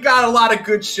stuff, but we got a lot of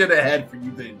good shit ahead for you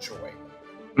to enjoy.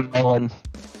 Melon.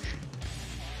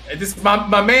 And this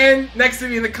my man next to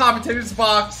me in the commentators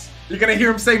box. You're gonna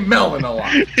hear him say melon a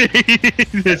lot.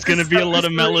 There's gonna be a lot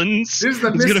of melons. This is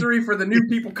the mystery for the new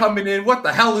people coming in. What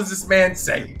the hell is this man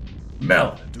saying?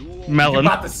 Melon. Melon.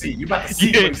 You're about to see. You're about to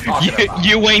see what he's talking about.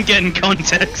 You ain't getting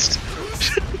context.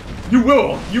 You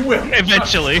will. You will.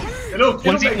 Eventually.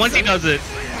 Once he does it.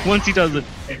 Once he does it.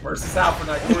 Hey, versus out for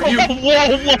Nagoriyuki.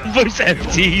 Whoa, Wumbofuze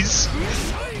FTs.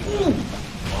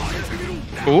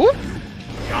 Ooh.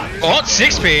 Oh,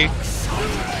 6P.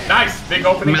 Nice. Big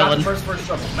opening. Melon. Got the first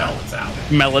trouble. Melon's out.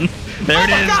 Melon. There it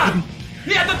is. God.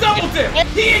 He had the double dip.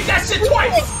 He ate that shit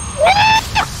twice.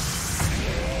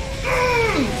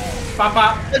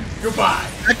 Pop. Goodbye.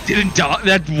 That didn't die.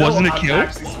 That wasn't a kill. I'm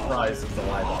actually surprised he's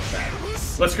alive off that.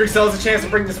 BlitzkrieG still has a chance to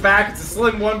bring this back. It's a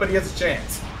slim one, but he has a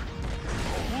chance.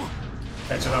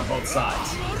 Catch it on both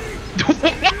sides.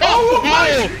 Oh,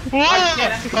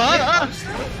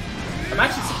 I'm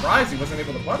actually surprised he wasn't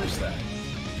able to punish that.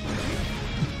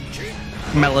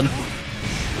 Melon.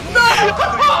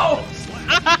 No!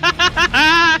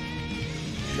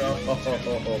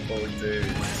 Dude.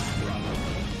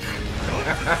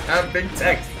 Big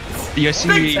text. Yes,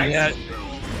 yeah.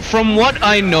 From what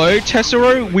I know,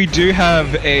 Tessero, we do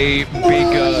have a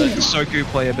big Soku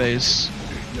player base.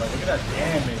 Yo, look at that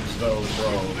damage, though,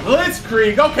 bro.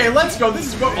 BlitzkrieG. Okay, let's go. This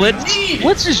is what we need.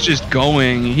 Blitz is just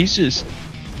going. He's just.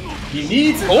 He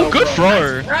needs it. Oh, though, good bro.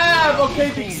 throw. Nice grab. Okay,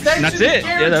 the extension. That's it.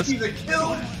 Yeah, that's. The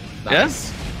kill. Nice.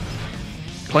 Yes.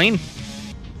 Clean.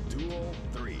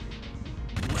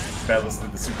 Bedless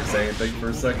did the Super Saiyan thing for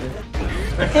a second.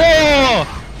 Oh!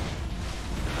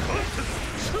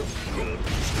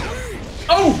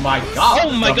 Oh my god!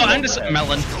 Oh my god, I'm just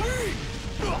melon.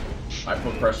 I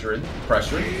put pressure in.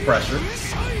 Pressure.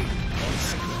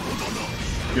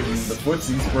 Give him the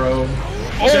footsies, bro.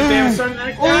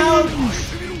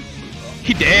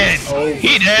 He did!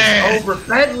 He did! Over.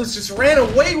 Bedless just ran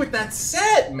away with that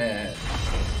set, man.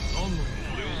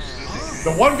 The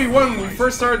 1v1 when we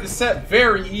first started the set,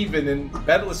 very even, and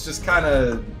Bedless just kind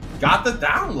of got the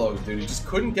download, dude. He just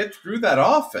couldn't get through that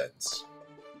offense.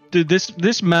 Dude,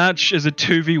 this match is a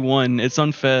 2v1. It's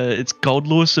unfair. It's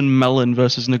Goldlewis and Melon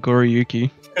versus Nagoriyuki.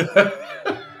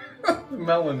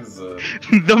 Melon is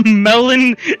The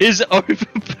melon is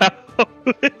overpowered.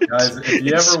 Guys, if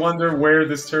you ever wonder where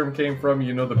this term came from,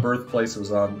 you know the birthplace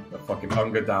was on the fucking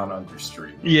UNGA Down Under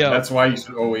stream. Yeah. That's why you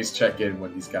should always check in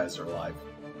when these guys are live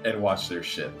and watch their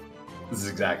shit. This is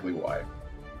exactly why.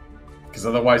 Because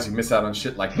otherwise you miss out on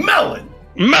shit like Melon!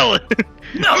 Melon!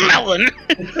 Melon!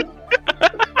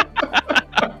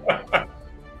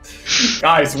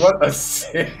 Guys, what a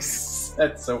sick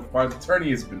set so far. The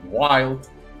tourney has been wild.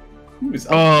 Who is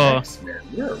up next, man?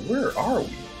 Where are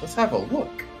we? Let's have a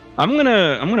look. I'm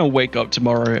gonna wake up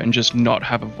tomorrow and just not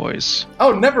have a voice.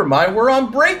 Oh, never mind. We're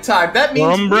on break time. That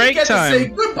means we get time to say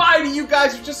goodbye to you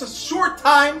guys for just a short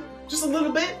time, just a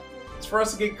little bit. It's for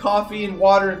us to get coffee and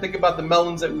water and think about the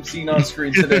melons that we've seen on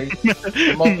screen today,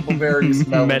 the multiple various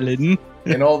melons,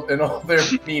 and all their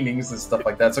meanings and stuff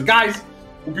like that. So, guys,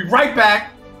 we'll be right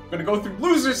back. We're gonna go through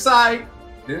loser side,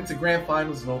 then into grand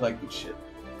finals and all that good shit.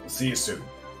 We'll see you soon.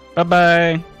 Bye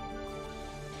bye.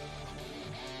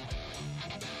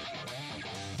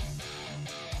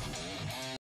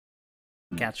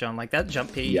 Catch on like that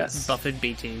jump P buffered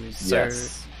BT was so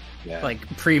like He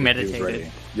was premeditated.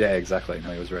 ready. Yeah, exactly.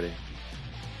 No, he was ready.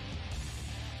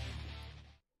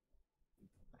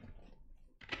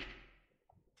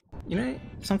 You know,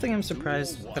 something I'm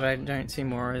surprised that I don't see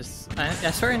more is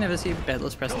I swear I never see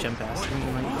Bedless press jump out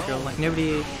in Montreal. Like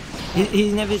nobody,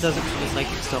 he never does it to just like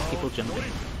stop people jumping.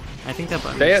 I think that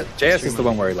button. JS is the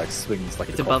one where he like swings like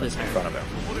it's the above his in head. front of him.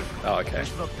 Oh, okay.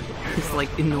 It's like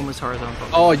enormous horizontal.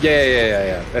 Oh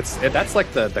yeah. That's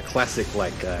like the classic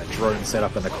like drone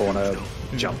setup in the corner,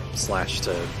 jump slash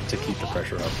to keep the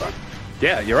pressure up. But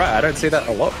yeah, you're right. I don't see that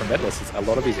a lot from Bedless. It's a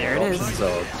lot of these options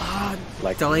are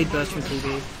like delayed burst from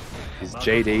TV. Is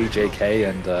JD, JK,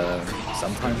 and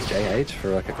sometimes JH for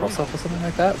like a cross-off or something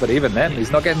like that. But even then,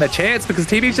 he's not getting the chance because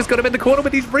TV's just got him in the corner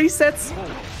with these resets.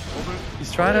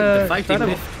 He's trying to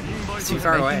too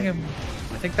far away. I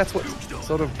think that's what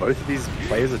sort of both of these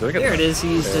players are doing. There it is.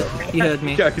 He used it. He heard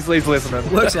me. Yeah, he's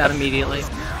listening. Works out immediately.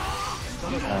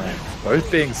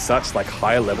 Both being such like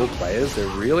high-level players, they're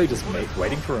really just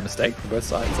waiting for a mistake from both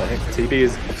sides. I think TB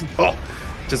is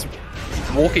just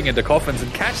walking into coffins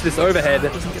and catch this overhead.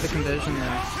 Doesn't get the conversion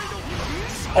there.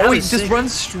 Oh, he just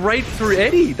runs straight through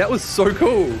Eddie. That was so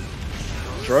cool.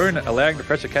 Drone allowing the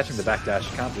pressure, catching the backdash.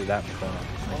 Can't do that in the corner.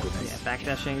 Yeah,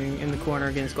 backdashing in the corner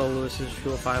against Goldlewis is a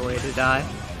surefire way to die.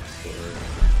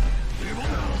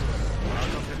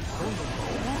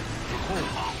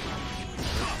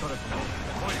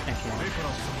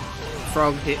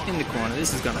 Frog hit in the corner.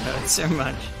 This is gonna hurt so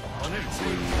much.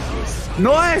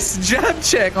 Nice jab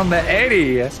check on the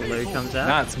Eddie. So Lou comes out.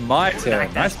 That's my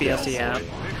turn. Nice BLC out.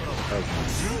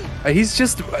 He's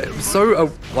just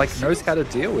so like knows how to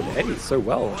deal with Eddie so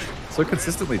well, so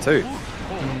consistently too.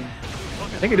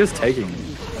 I think it is taking.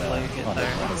 Oh,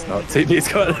 no, it's not. TV's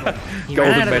got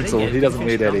golden mental. He doesn't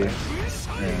need Eddie.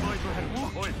 Yeah.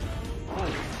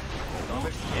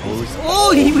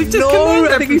 Oh, he whipped his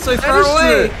commander from so far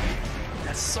away.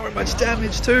 That's so much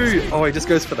damage too. Oh, he just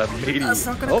goes for that meaty. That's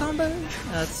not gonna combo.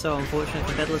 That's so unfortunate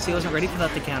for Bedless. He wasn't ready for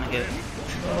that to counter hit.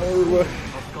 No.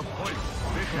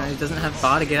 No, he doesn't have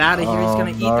bar to get out of here. He's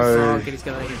gonna eat the frog and he's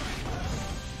gonna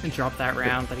drop that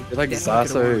round. But he like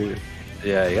Zato.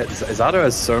 Yeah, Zato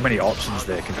has so many options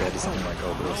there compared to something like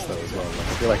Goldlewis though as well. Like,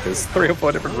 I feel like there's 3 or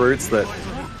 4 different routes that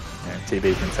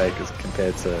TB can take as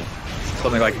compared to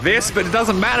something like this, but it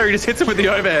doesn't matter. He just hits him with the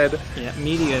overhead. Yeah,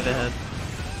 meaty overhead.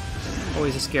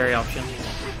 Always a scary option.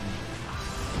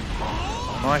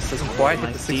 Nice, doesn't quite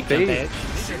hit the 6B.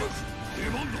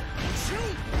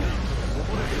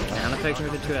 Down effect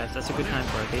with the 2S, that's a good time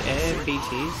for it. The air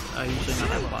BTs are usually not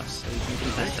that plus, so you can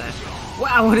contest that.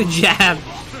 Wow, what a jab!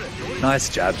 Nice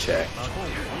jab check.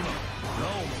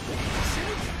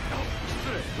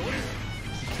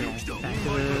 Okay, back to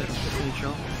the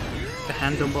neutral. The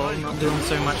handlebar not doing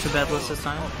so much for Bedless this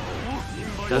time.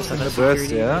 Does have a burst,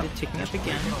 security ticking up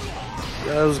again.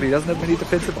 He doesn't have many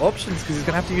defensive options because he's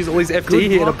going to have to use all his FD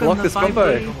here to block this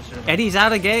combo. Eddie's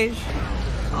out of gauge.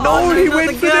 No, he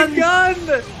went for the gun!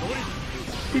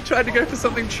 He tried to go for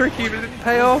something tricky but it didn't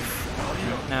pay off.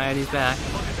 No, Eddie's back.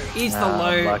 Eats the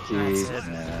low. Lucky.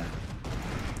 Yeah.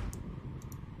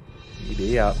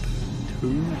 ED up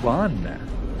 2-1.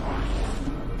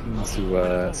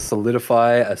 To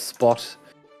solidify a spot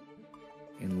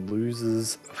in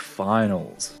losers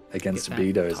finals against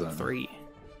Beedozer. 3.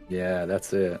 Yeah,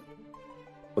 that's it.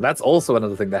 Well, that's also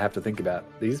another thing they have to think about.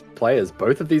 These players,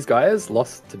 both of these guys,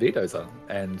 lost to Beedozer,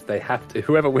 and they have to.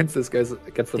 Whoever wins this gets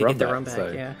the run back.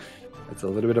 So yeah. It's a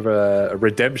little bit of a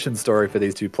redemption story for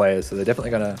these two players. So they're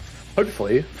definitely going to,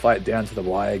 hopefully, fight down to the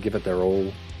wire, give it their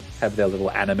all, have their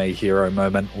little anime hero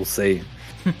moment. We'll see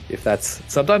if that's.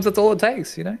 Sometimes that's all it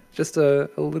takes, you know. Just a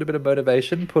little bit of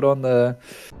motivation. Put on the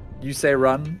 "You Say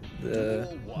Run,"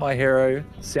 the My Hero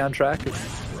soundtrack.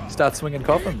 Start swinging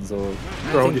coffins or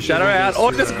throwing your shadow out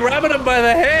or just grabbing him by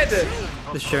the head.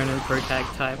 The Shonen Pro Tag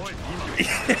type.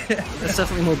 That's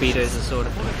definitely more Beedozer sort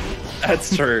of thing.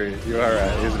 That's true. You are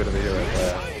right. He's a bit of a hero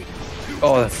player.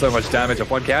 Oh, that's so much damage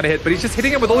off one counter hit, but he's just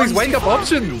hitting him with all these wake up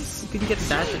options. You couldn't get the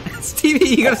dash in. Stevie,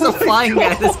 you gotta stop flying,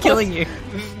 man. That's killing you.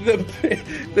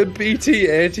 The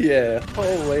BT anti-air.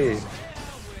 Holy.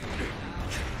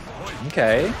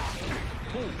 Okay.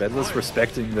 Bedless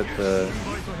respecting that the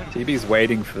TB's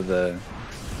waiting for the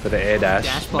air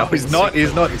dash. No, he's not.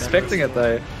 He's not expecting it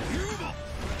though.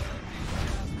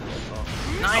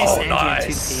 Nice. Oh,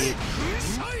 nice.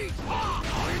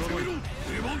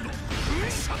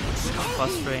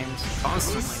 Plus frames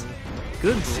constantly.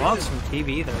 Good blocks from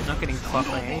TV though. He's not getting clocked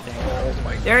by anything. Oh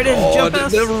my there it is. God. Jump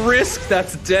us. The risk.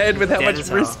 That's dead with how Dead much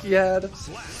risk he had. I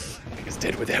think it's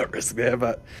dead without risk there,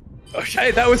 but.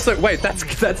 Okay, that was so. Wait,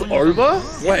 that's over?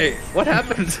 Wait, what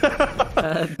happened?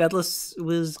 Bedless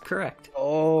was correct.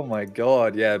 Oh my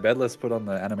God, yeah, Bedless put on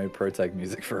the anime pro tag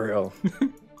music for real.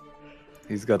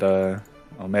 He's got or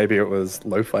maybe it was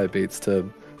lo-fi beats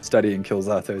to study and kill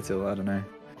Zato till, I don't know.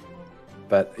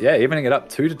 But yeah, evening it up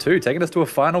 2-2, taking us to a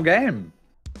final game.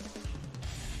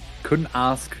 Couldn't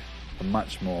ask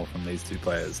much more from these two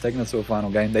players. Taking us to a final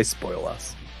game, they spoil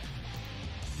us.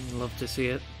 Love to see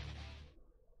it.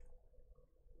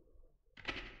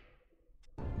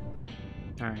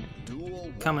 Alright.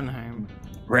 Coming home.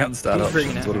 Round start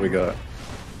options, what do we got?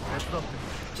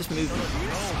 Just move.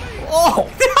 Oh!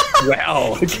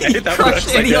 Wow! Okay, that crushed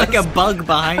works, Eddie like a bug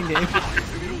behind him.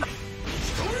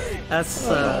 That's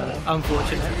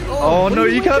unfortunate. Oh no,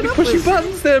 you can't be pushing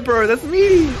buttons there, bro. That's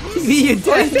me. You're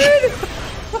dead.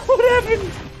 What happened?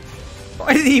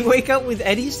 Why did he wake up with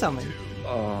Eddie's summon?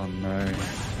 Oh no.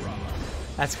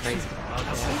 That's crazy.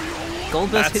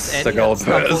 Gold burst hits Eddie. The gold That's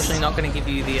burst. unfortunately not going to give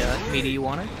you the meter you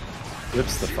wanted.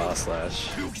 Whips the fast slash.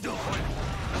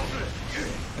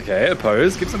 Okay,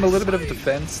 oppose. Gives him a little bit of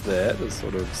defense there to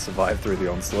sort of survive through the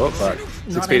onslaught, but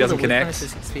 6P doesn't connect.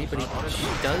 6P, but he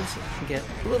does get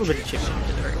a little bit of chip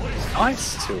into the very least.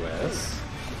 Nice 2S.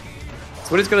 That's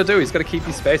what he's got to do. He's got to keep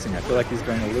his spacing. I feel like he's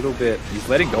going a little bit... He's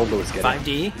letting Goldlewis get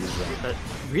 5D, but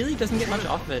really doesn't get much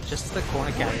off of it. Just the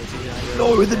corner carries.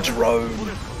 No, the drone!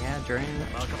 Yeah, drone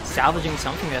salvaging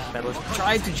something there for Bedless.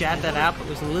 Tried to jab that out, but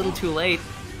was a little too late.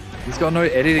 He's got no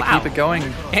Eddie to keep it going.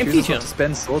 Empty Chooses not jump. to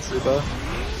spend Sword Super.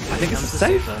 I think it's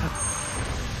safe.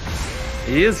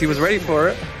 He is. He was ready for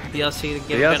it. BRC to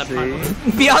get a better punch.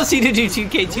 BRC to do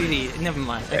 2K2D. Never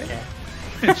mind. Okay.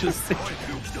 Interesting.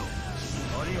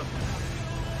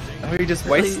 Oh, he just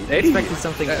wastes Eddie. Expected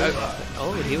something good.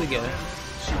 Oh, here we go.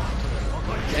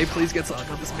 Hey, please get something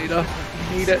on this meter.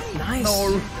 Need it. Nice.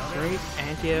 No. Great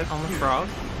anti-air on the frog.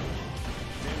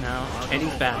 Now,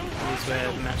 Eddie's back. Here's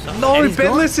where the match starts. No, Eddie's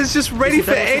Bedless is just ready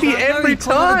for Eddie every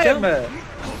time.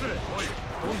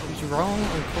 He's wrong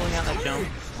in pulling out that jump.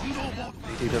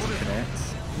 He doesn't connect.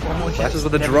 One more Flashes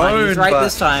with a Never mind, drone, he's right but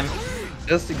this time.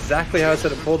 just exactly how I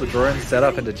said it before. The drone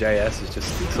setup into JS is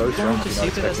just so strong. To see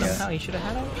if it doesn't count, he should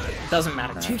have had it. Doesn't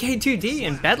matter. 2K2D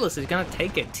and Bedless is going to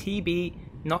take it. TB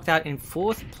knocked out in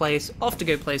 4th place. Off to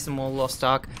go play some more Lost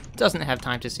Ark. Doesn't have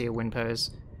time to see a win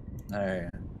pose. No.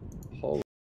 Holy.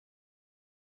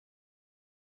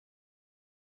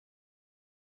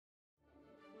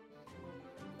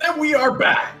 And we are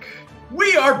back.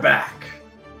 We are back.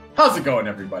 How's it going,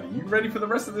 everybody? You ready for the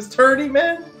rest of this tourney,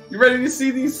 man? You ready to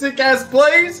see these sick-ass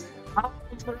plays? I'm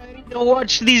ready to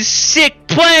watch these sick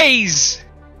plays!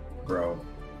 Bro.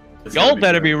 Y'all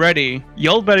better be ready.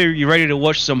 Y'all better be ready to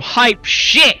watch some hype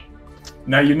shit!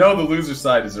 Now, you know the loser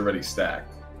side is already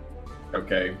stacked.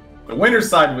 Okay? The winner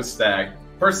side was stacked.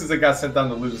 Persons that got sent down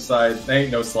the loser side, they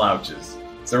ain't no slouches.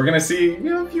 So we're gonna see,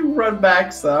 a few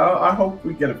runbacks. I hope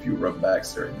we get a few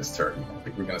runbacks during this tourney. I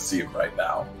think we're gonna see them right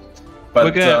now.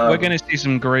 But we're gonna see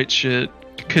some great shit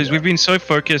because we've been so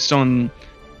focused on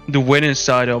the winner's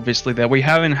side, obviously, that we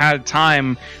haven't had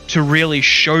time to really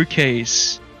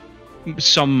showcase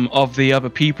some of the other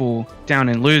people down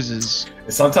in losers.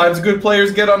 Sometimes good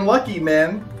players get unlucky,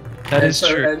 man. That is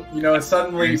true. And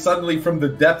suddenly from the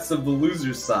depths of the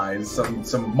loser side,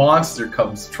 some monster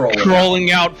comes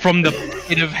crawling out from the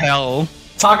pit of hell.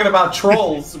 Talking about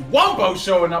trolls, Wumbo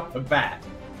showing up to bat.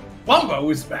 Wumbo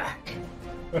is back.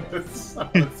 Let's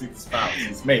see the spouse.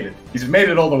 He's made it. He's made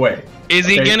it all the way. Is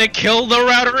he gonna kill the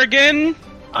router again?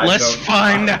 Let's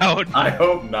find out. I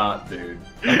hope not, dude.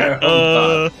 I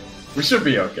hope not. We should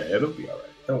be okay. It'll be alright.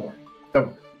 Don't worry. Don't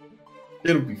worry.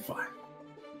 It'll be fine.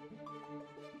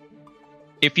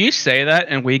 If you say that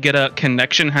and we get a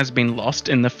connection has been lost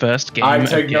in the first game, I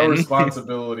take no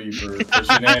responsibility for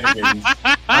shenanigans.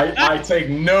 I take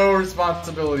no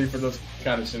responsibility for those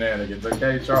kind of shenanigans.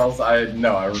 Okay, Charles? I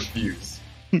refuse.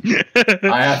 I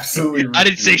absolutely refuse. I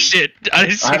didn't say shit. I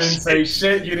didn't say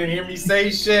shit. You didn't hear me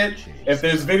say shit. If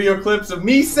there's video clips of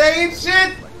me saying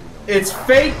shit, it's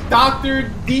fake,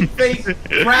 doctored, deep fake,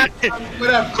 crap,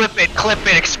 whatever. Clip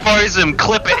it, expose him,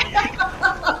 clip it.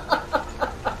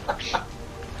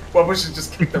 Well, we should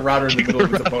just kick the router in the middle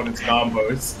of his opponent's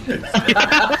combos.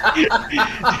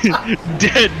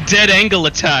 dead angle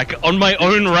attack on my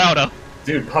own router.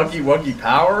 Dude, Puggy Wuggy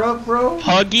power up, bro?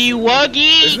 Puggy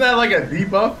Wuggy! Isn't that like a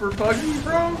debuff for Puggy,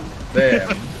 bro? Damn.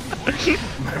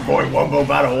 My boy Wumbo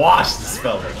about to wash this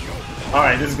fella.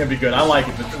 Alright, this is gonna be good. I like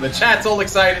it. The chat's all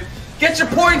excited. Get your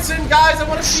points in, guys! I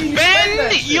want to see you spend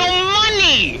that shit. Your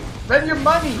money! Spend your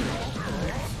money!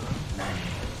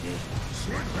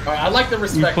 Alright, I like the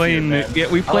respect here, man. Yeah,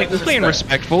 we're playing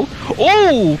respectful.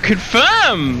 Oh,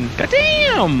 confirm!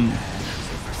 Goddamn!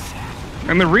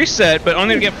 I'm gonna reset, but I'm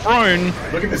gonna get thrown.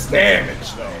 Look at this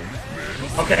damage, though.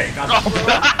 Okay, got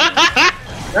the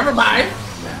Never mind.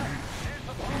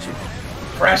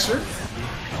 Pressure.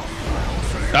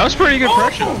 That was pretty good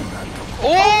pressure.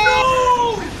 Oh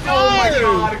no! Oh my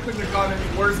god, it couldn't have gone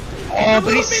any worse. Oh,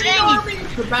 but he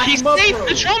saved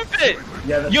the trumpet!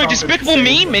 Yeah, Yo, Despicable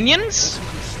Me minions?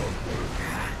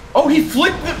 Oh, he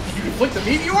flicked the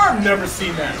meteor? I've never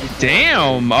seen that before.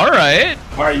 Damn, alright.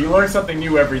 Alright, you learn something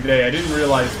new every day. I didn't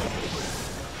realize...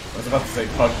 I was about to say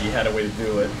Puggy had a way to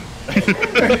do it.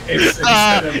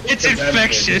 It's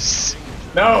infectious.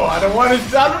 No, I don't want to...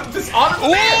 Just honestly...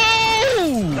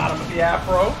 Whoa! Got him with the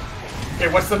afro. Okay,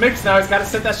 what's the mix now? He's got to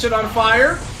set that shit on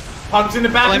fire. Pug's in the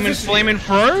back position. Flamin'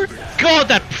 throw? God,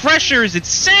 that pressure is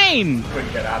insane!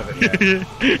 Couldn't get out of it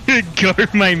yet. Go,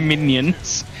 my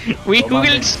minions. We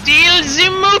will steal the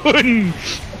moon!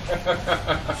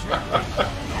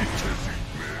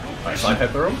 Nice slide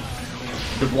head through him.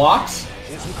 Good blocks.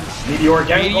 Meteor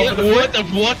gang over the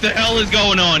what the hell is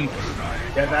going on?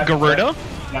 Garuda?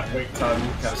 That wait time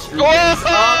kind of screwed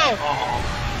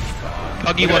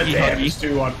Huggy wuggy huggy.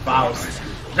 Two on Faust.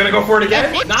 We're gonna go for it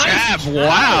again. Nice jab,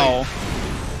 wow.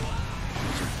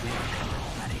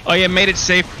 Oh yeah, made it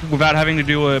safe without having to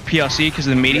do a PRC because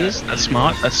of the meteors. That's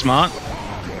smart. That's smart.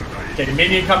 Okay, the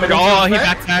minion coming. Oh, he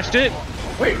backpashed it.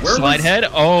 Wait, where slide head?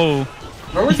 Oh.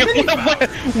 Where was Minion?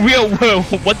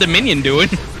 What the minion doing?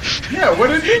 Yeah, what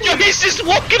did Minion? Yo, he's just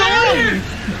walking around.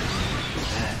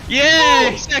 Yeah,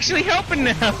 he's actually helping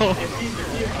now. If he's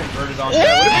converted on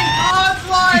that,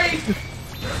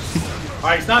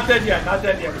 Alright, he's not dead yet. Not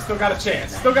dead yet. We still got a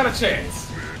chance. Still got a chance.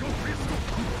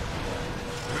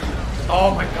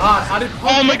 Oh my god, how did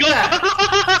Pug get that?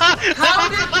 How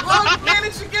did Pug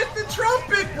manage to get the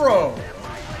trumpet, bro?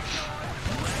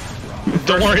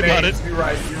 Don't worry about it. You're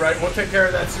right, you're right. We'll take care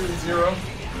of that soon, Zero.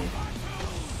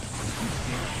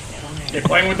 They're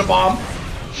playing with the bomb.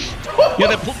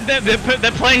 Yeah,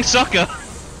 they're playing soccer.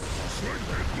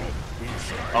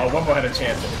 Oh, Wumbo had a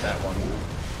chance with that one.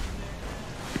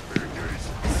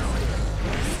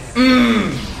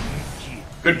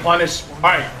 Good punish.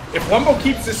 Alright, if Wumbo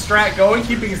keeps this strat going,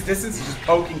 keeping his distance and just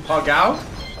poking Pug out,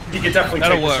 he can definitely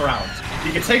take this round.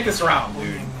 He can take this round,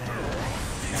 dude.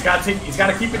 He's got to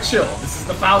keep it chill. This is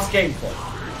the Faust gameplay.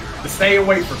 To stay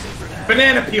away from me.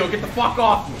 Banana peel, get the fuck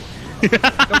off me.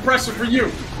 No pressure for you.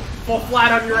 Fall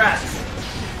flat on your ass.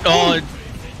 Oh,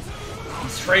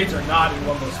 these trades are not in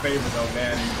Wumbo's favor, though,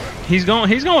 man. He's going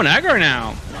aggro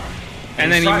now,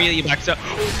 and then he immediately backs up.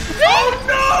 Oh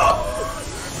no!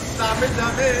 Stop it!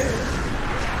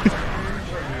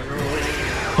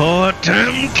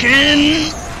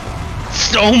 Potemkin!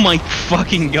 Oh my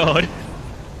fucking god!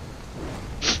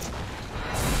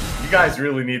 You guys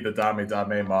really need the Dame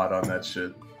Dame mod on that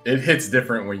shit. It hits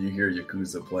different when you hear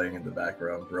Yakuza playing in the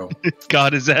background, bro.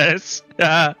 God his ass.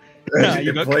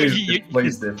 It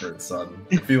plays different, son.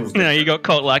 It feels different. Yeah, you got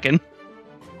caught lacking.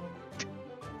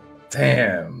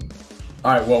 Damn.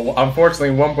 Alright, well,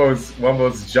 unfortunately,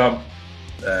 Wumbo's jump,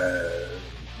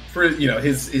 for, you know,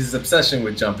 his obsession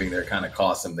with jumping there kind of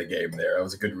cost him the game there. That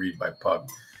was a good read by Pug.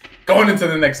 Going into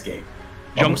the next game.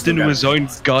 Jumps into his own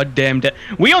goddamn death.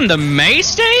 We on the May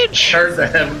stage? Turns the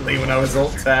heavenly when I was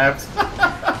ult tapped.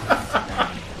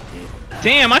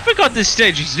 Damn, I forgot this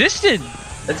stage existed.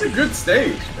 It's a good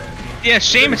stage, man. Yeah,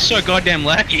 shame it's so goddamn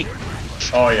laggy.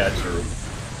 Oh yeah, true.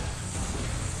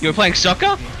 You were playing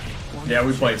soccer? Yeah,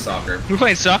 we played soccer. We're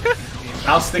playing soccer?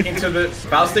 Val's sticking to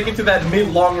that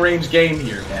mid-long range game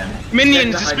here, man.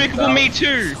 Minions, Despicable Me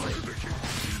too.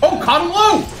 Oh, caught him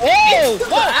low! Oh,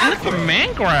 what? Look, a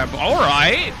man grab.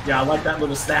 Alright. Yeah, I like that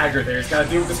little stagger there. He's got to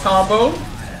deal with this combo.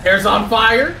 Hair's on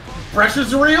fire.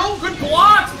 Pressure's real. Good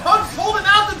blocks. Pug's holding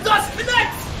out. The dust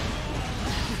connects.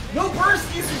 No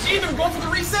burst usage either. Go for the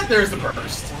reset. There's the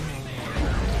burst.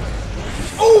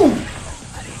 Ooh!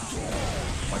 Oh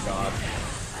my god.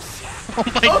 Oh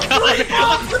my god!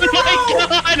 Oh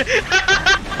my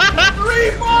god!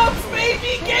 3 bombs,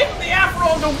 baby! Gave him the afro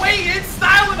on the way in,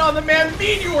 styling on the man.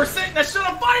 Meteor setting that shit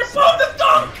on fire. Boom, the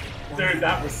dunk! Dude,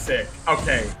 that was sick.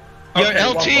 Okay. Yo,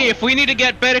 LT, if we need to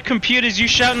get better computers, you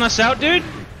shouting us out, dude?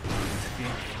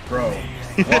 Bro.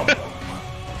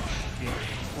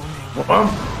 Wumbo.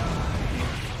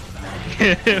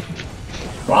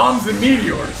 Bombs and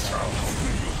meteors, bro.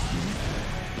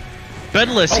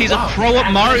 Bedless, he's a pro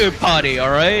at Mario Party,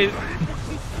 alright?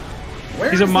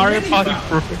 He's a Mario Party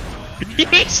pro.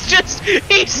 He's just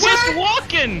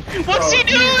walking! What's he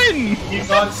doing? He's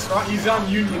on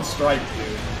Union Strike,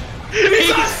 dude.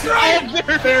 He's on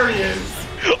strike! There he is.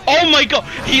 Oh my god,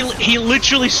 he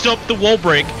literally stopped the wall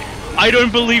break. I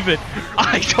don't believe it.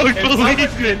 I don't believe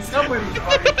it. Somebody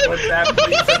fucking put that,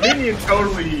 please. The minion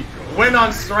totally went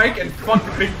on strike and fucked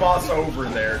the big boss over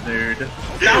there, dude.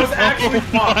 That was actually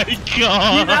fucked. Oh my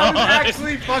god! That was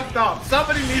actually fucked up.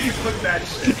 Somebody needs to clip that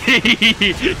shit.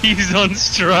 He's on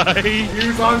strike. He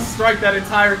was on strike that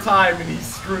entire time and he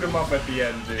screwed him up at the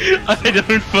end, dude. I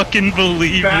don't fucking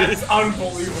believe That's it.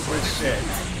 unbelievable shit.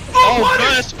 Oh,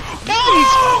 first!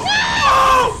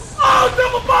 Oh,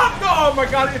 double bomb! Oh my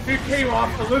god, if it came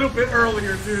off a little bit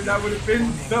earlier, dude, that would have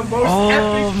been the most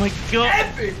epic. Oh my god.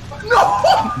 Epic! No!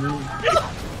 No!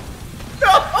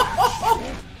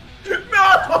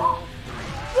 No!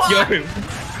 Yo,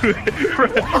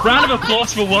 round of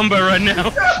applause for Wumbo right now.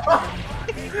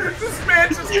 This man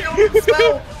just killed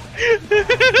himself!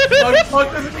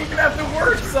 Pug doesn't even have to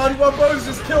work, son. Wumbo's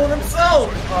just killing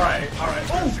himself! Alright.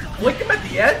 Oh, flick him at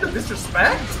the end of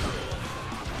disrespect?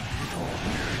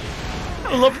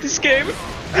 I love this game.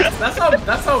 That's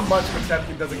how much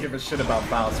Potemkin doesn't give a shit about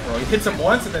Faust, bro. He hits him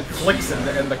once and then flicks him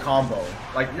to end the combo.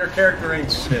 Like, your character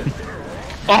ain't shit.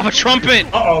 Oh, a trumpet!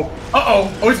 Oh,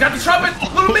 he's got the trumpet!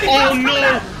 Little mini Oh Faust coming no!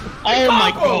 out. Oh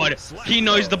my Combo. god! He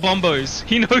knows the bombos.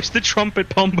 He knows the trumpet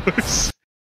bombos.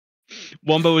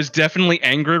 Wumbo is definitely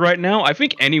angry right now. I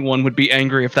think anyone would be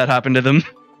angry if that happened to them.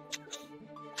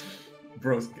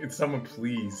 Bro, can someone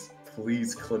please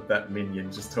clip that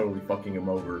minion just totally fucking him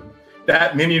over.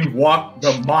 That minion walked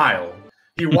a mile.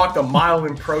 He walked a mile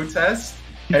in protest,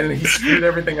 and he screwed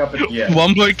everything up at the end.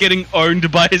 Wumbo getting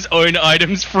owned by his own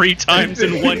items 3 times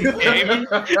in one game.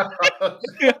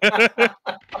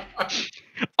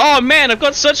 Oh man, I've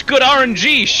got such good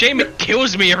RNG. Shame it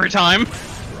kills me every time.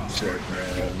 Shit,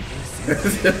 man.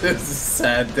 This is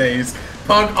sad days.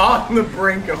 Pug on the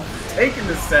brink of taking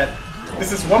the set.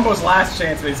 This is Wumbo's last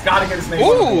chance, but he's got to get his name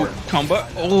on the Ooh, board. combo.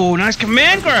 Oh, nice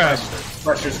command grab.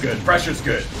 Pressure's good. Pressure's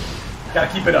good.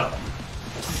 Gotta keep it up.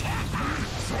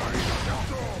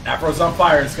 Afro's on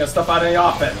fire. It's gonna stuff out any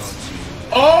offense.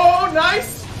 Oh,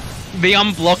 nice! The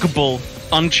unblockable,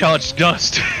 uncharged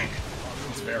dust.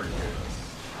 It's very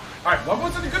good. Alright,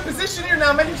 Wumbo's in a good position here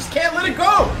now, man. You just can't let it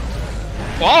go.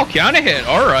 Oh, counter hit.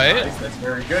 Alright. Nice, that's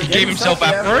very good. He gave himself the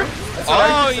after. That's Oh,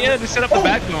 right. yeah, to set up the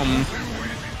back bomb.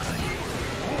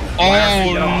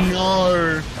 Oh,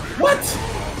 no. What?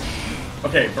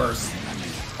 Okay, burst.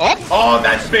 Oh, Oh,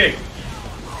 that's big.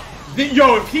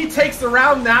 Yo, if he takes the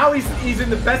round now, he's in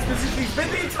the best position he's been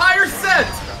the entire set.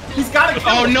 He's got to kill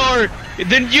oh him. no.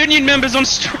 The Union members on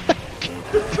strike.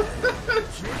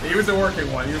 He was a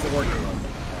working one.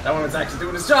 That one was actually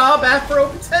doing his job. Afro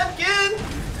Potemkin.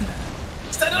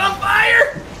 Set it on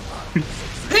fire.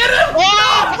 Hit him.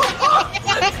 Oh!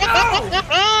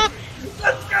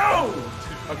 Let's go.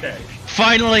 Okay.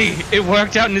 Finally, it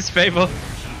worked out in his favor.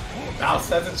 Faust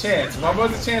has a chance. Wumbo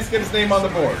has a chance to get his name on the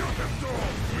board.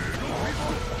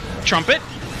 Trumpet.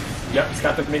 Yep, he's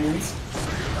got the minions.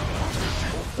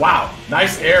 Wow,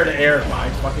 nice air-to-air by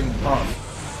fucking Pump.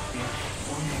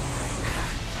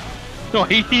 No,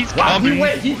 he's Wow,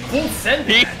 coming. he full send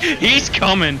that. He's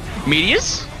coming.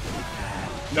 Medius?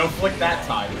 No flick that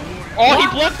time. Oh, he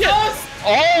What? blocked it.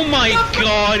 Oh my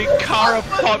god, Kara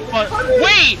pot.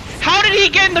 Wait, how did he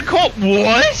get in the court?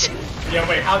 What? Yeah,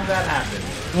 wait, how did that happen?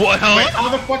 What? Wait, how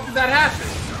the fuck did that happen?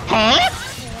 Huh?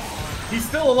 He's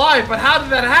still alive, but how did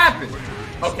that happen?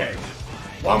 Okay,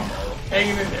 Wumbo,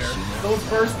 hanging in there. Those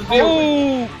bursts to deal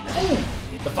with.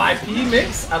 Ooh, the 5P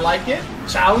mix, I like it.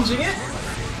 Challenging it.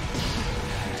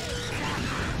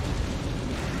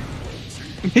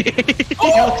 He looks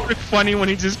so funny when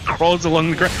he just crawls along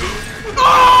the ground.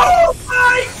 Oh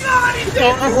my god, he did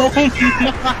it! Oh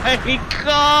my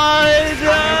god!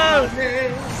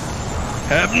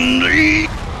 Heavenly!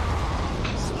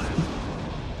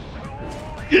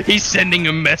 He's sending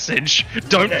a message.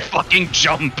 Don't fucking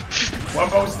jump.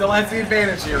 Wumbo still has the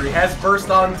advantage here. He has burst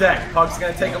on deck. Pug's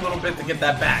gonna take a little bit to get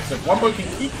that back. So if Wumbo can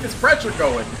keep this pressure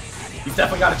going, he's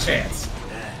definitely got a chance.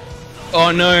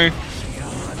 Oh no.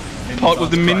 Pot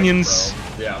with the minions.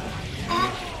 Bro. Yeah.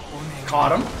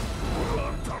 Caught him.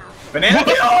 Banana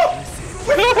peel!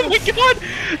 Oh my god!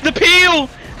 The peel!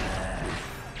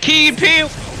 Key peel!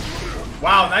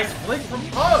 Wow, nice flick from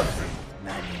Pug.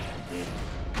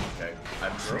 Okay,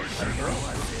 I'm through.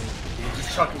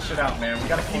 Just chucking shit out, man. We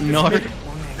gotta keep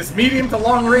this medium to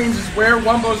long range is where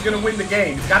Wumbo's gonna win the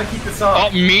game. He's gotta keep this up. Oh,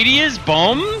 Media's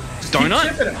bomb? Donut?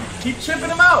 Keep chipping him. Keep chipping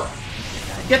him out.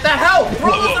 Get that help.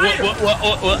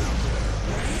 What?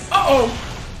 Uh-oh.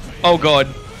 Oh god.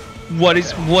 What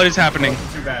is happening?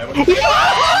 Too bad.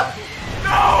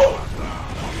 No!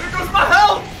 There goes my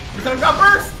health! Because I got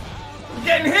burst! I'm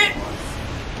getting hit!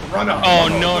 Run up. Oh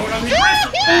no.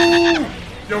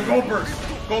 Yo, go burst.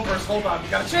 Go burst, hold on. You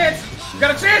got a chance! You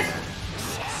got a chance!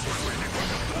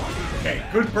 Okay,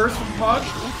 good burst from Pug.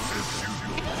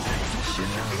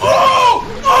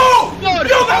 Oh! Oh! God.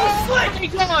 Yo, that was slick!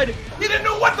 Oh my god! He didn't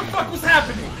know what the fuck was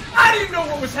happening. I didn't know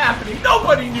what was happening.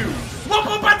 Nobody knew.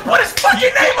 Wumbo about to put his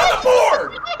fucking name on the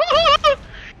board!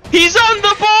 He's on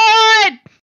the board!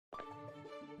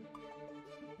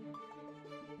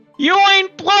 You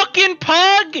ain't blocking,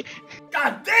 Pug!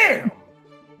 God damn!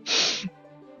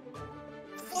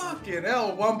 Fucking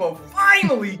hell, Wumbo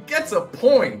finally gets a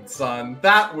point, son.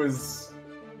 That was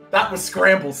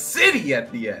Scramble City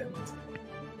at the end.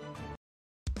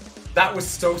 That was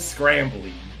so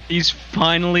scrambly. He's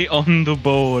finally on the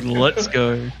board. Let's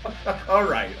go. all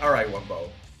right, Wumbo.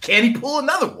 Can he pull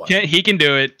another one? He can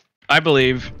do it. I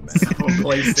believe.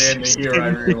 Play standing here, I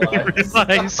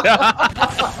realize.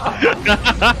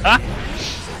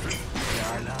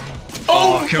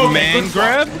 Oh, command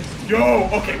grab? Yo,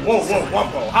 okay, whoa,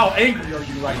 Wumbo. How angry are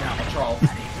you right now, Charles?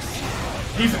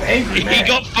 He's an angry man. He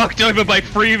got fucked over by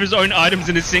 3 of his own items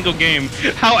in a single game.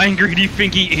 How angry do you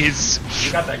think he is?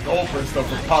 You got that gold burst though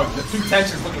for Pug. The 2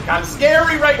 tensions looking kind of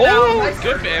scary right now. Oh, nice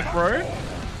good back, bro.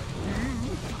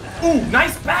 Ooh,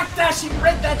 nice backdash. He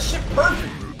read that shit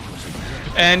perfect.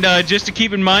 And just to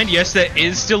keep in mind, yes, there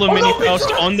is still a mini Faust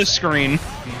on the screen.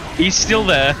 He's still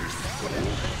there.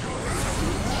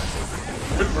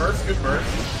 Good burst, good burst.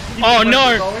 Oh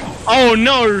no! Oh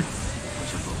no!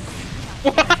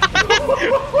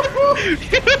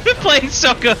 Playing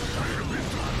soccer.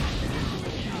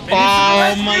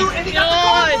 Oh my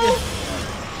god!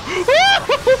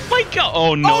 Oh my god!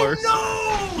 Oh no! Oh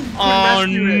no! Oh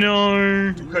no!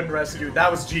 You couldn't rescue it. That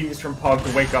was genius from Pug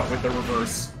to wake up with the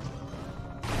reverse.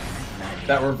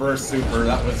 That reverse super.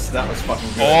 That was fucking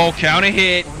good. Oh, counter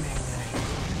hit.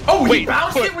 Oh, he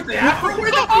bounced it with the afro?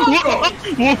 Where'd the ball go?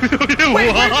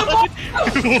 Wait, where'd the ball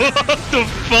go? What the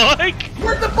fuck?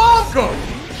 Where'd the ball go?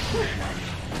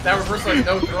 That reverse like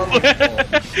no throw.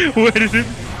 Where did it?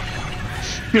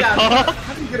 Yeah,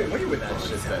 how did he get away with that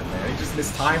shit then, man? He just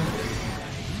mistimed it.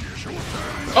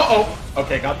 Uh-oh.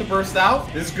 Okay, got the burst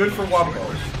out. This is good for Wumbo.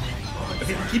 If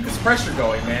he can keep his pressure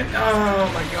going, man. Oh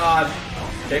my god.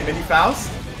 Okay, mini Faust.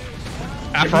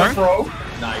 Afro. Throw.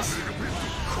 Nice.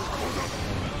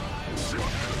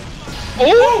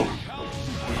 Oh!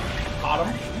 Caught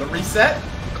him. The reset.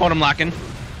 Caught him lacking.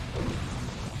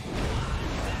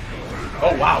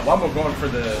 Oh wow, Wumbo going for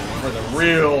the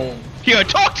real Here,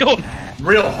 talk to him!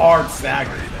 real hard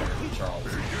stagger there, Charles.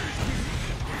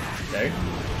 Okay.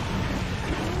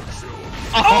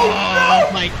 Oh no!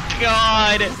 My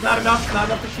god! Not enough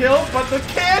to kill, but the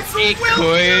cancel It will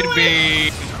could do be.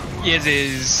 it. Yes,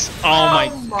 is. Oh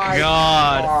my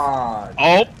god. God.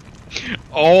 Oh.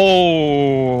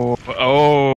 Oh.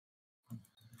 Oh.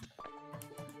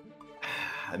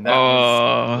 And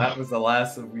that was the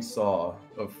last that we saw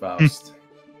of Faust.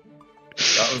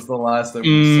 That was the last that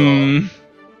we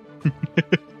saw.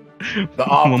 The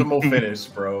optimal finish,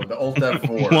 bro. The ult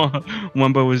F4.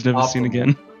 Wumbo was never seen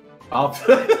again.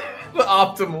 The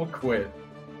optimal quit.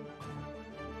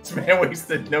 This man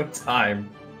wasted no time.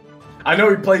 I know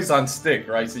he plays on stick,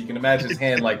 right? So you can imagine his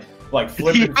hand like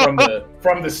flipping from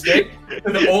the stick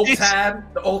to the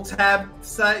old tab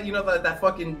side, you know, that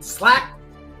fucking slack.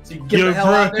 So you get the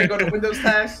hell out there, go to Windows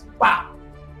tags, wow.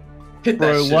 Hit that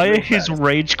Bro, shit why real are his fast.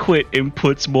 rage quit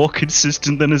inputs more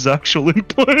consistent than his actual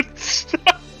inputs?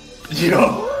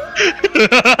 Yo.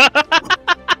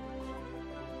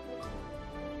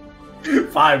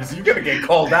 Fives, you gonna get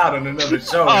called out in another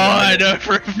show. Oh, I know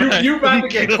for a fact. You about to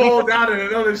get called out in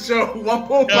another show.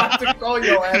 Wumbo about to call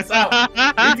your ass out.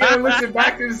 He's gonna listen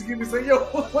back to this game and say, yo,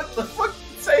 what the fuck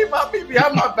you say about me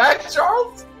behind my back,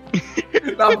 Charles?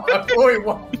 Not my boy,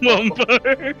 Wumbo.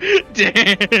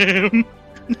 Damn.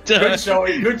 Good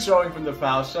showing from the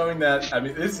Faust, showing that, I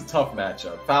mean, this is a tough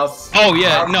matchup. Faust. Oh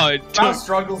yeah, no. Faust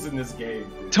struggles in this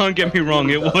game. Dude. Don't get me wrong,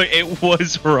 it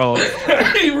was wrong.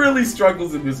 He really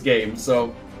struggles in this game,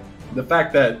 so the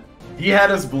fact that he had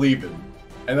us believing,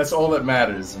 and that's all that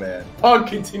matters, man. Pug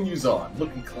continues on,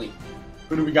 looking clean.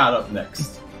 Who do we got up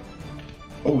next?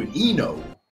 Oh, an Eno.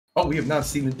 Oh, we have not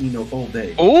seen an Eno all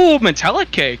day. Oh,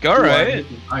 MetallicCake, alright.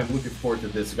 I'm looking forward to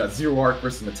this. We got Zero Arc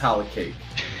versus MetallicCake.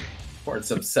 For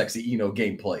some sexy Eno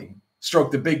gameplay.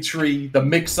 Stroke the big tree, the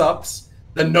mix-ups,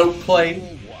 the note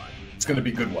play. It's gonna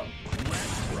be a good one.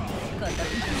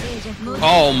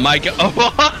 Oh my god.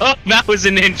 Oh, that was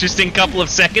an interesting couple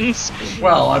of seconds.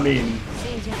 Well, I mean,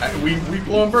 we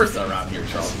blow Versa around here,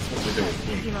 Charles. That's what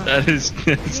we're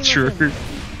doing. That's true.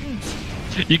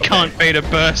 You can't bait a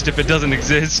burst if it doesn't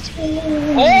exist.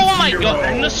 Oh my god,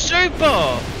 and the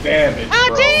super! Damn it, bro. Ah,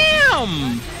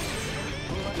 damn!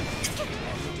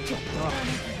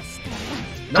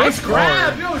 Nice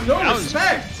grab! Yo, no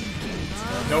respect!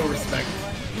 No respect.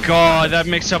 god, that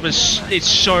mix-up is it's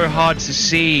so hard to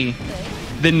see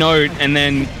the note, and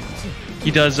then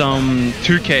he does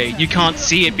 2K. You can't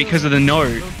see it because of the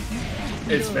note.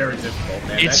 It's very difficult,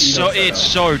 man. It's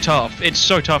so tough. It's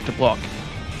so tough to block.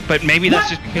 But maybe that's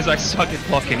just because I suck at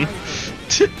blocking.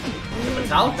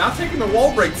 Metallic not taking the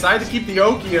wall break, decided to keep the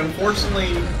Oki,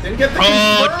 unfortunately didn't get the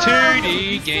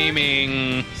 2D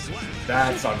gaming.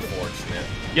 That's unfortunate.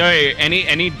 Yo,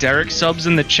 any Derek subs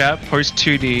in the chat? Post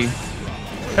 2D.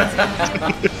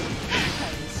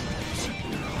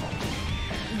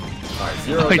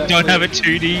 Right, I don't have a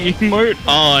 2D emote.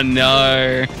 Oh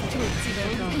no.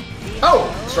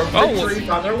 Oh, strong victory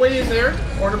on their way in there.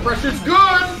 Corner pressure's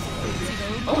good.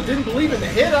 Oh, didn't believe in the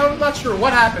hit. I'm not sure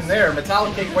what happened there.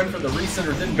 MetallicCake went for the reset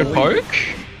or didn't Good believe. poke.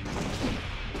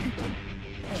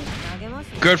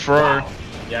 Good throw. Wow.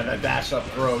 Yeah, that dash up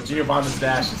throw. Giovanna's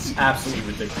dash is absolutely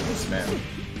ridiculous, man.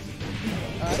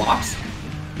 Blocks.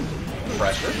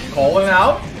 Pressure. Calling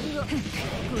out.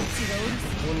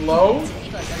 Going low.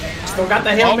 Still got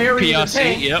the Hail Mary in the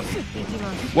tank. Yep.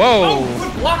 Whoa. Oh,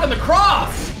 good block on the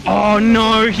cross. Oh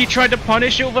no, he tried to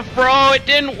punish it with a throw. It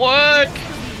didn't work.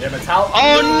 Yeah, Metallic.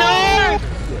 Oh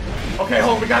no. Okay,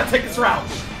 hold on. We gotta take this route.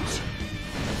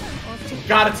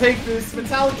 Gotta take this.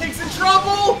 MetallicCake's in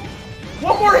trouble.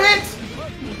 One more hit.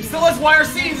 He still has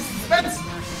YRC. The suspense.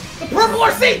 The purple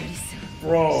RC.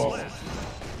 Bro,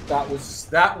 that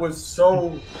was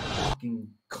so fucking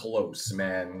close,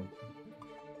 man.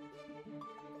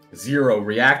 Zero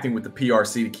reacting with the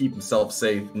PRC to keep himself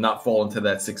safe, not fall into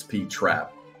that 6P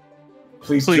trap.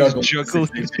 Please juggle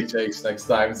 6HH next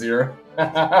time, Zero.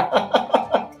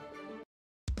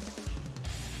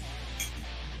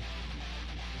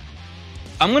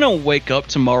 I'm gonna wake up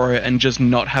tomorrow and just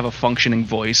not have a functioning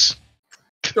voice.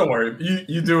 Don't worry,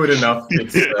 you do it enough.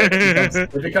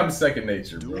 It becomes second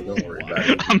nature, bro. Don't worry about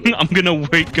it. I'm gonna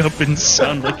wake up and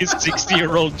sound like a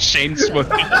 60-year-old chain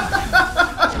smoker.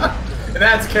 And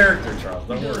that's character, Charles.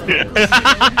 Don't worry.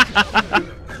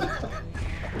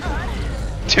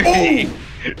 2D,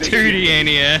 2D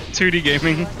Ania, 2D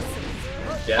gaming.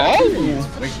 Yeah,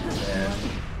 wicked, man.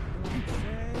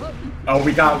 Oh,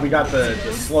 we got the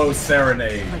slow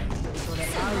serenade.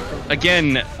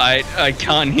 Again, I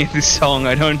can't hear the song.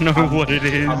 I don't know what it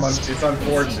is. It's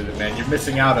unfortunate, man. You're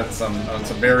missing out on some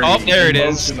very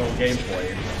emotional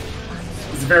gameplay.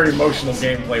 It's very emotional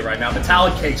gameplay right now.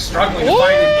 MetallicCake struggling to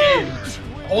find it in,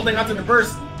 holding onto the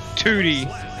burst. 2D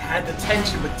had the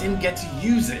tension but didn't get to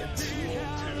use it.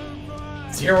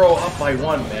 Zero up by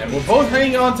 1, man. We're both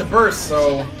hanging on to burst,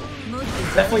 so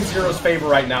it's definitely Zero's favor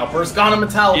right now. Burst gone on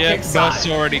MetallicCake's side. Burst's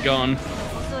already gone.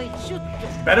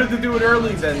 Better to do it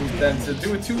early than to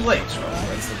do it too late, Charles.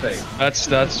 That's the thing.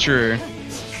 That's true.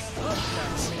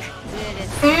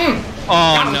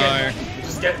 Oh no. He's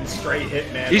just getting straight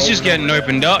hit, man. He's just getting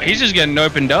opened up. He's just getting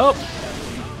opened up.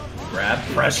 Grab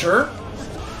pressure.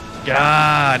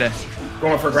 God.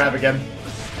 Going for a grab again.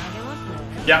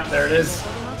 Yep, there it is.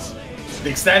 The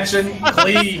extension.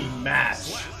 Clean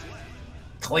match.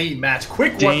 Clean match.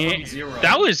 Quick one from Zero.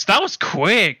 That was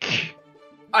quick.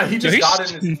 He just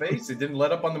got in his face. It didn't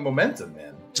let up on the momentum,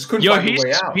 man. Just couldn't find a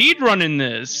way out. He's speed running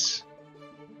this.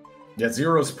 Yeah,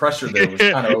 Zero's pressure there was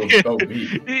kind of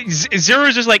OB.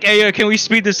 Zero's just like, hey, can we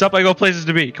speed this up? I got places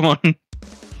to be. Come on. All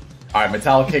right,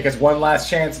 MetallicCake has one last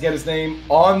chance to get his name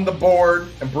on the board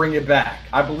and bring it back.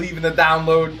 I believe in the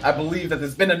download. I believe that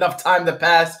there's been enough time to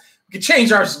pass. We can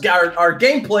change our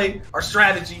gameplay, our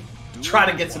strategy, try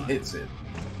to get some hits in.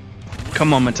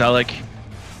 Come on, Metallic.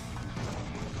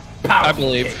 Powerful I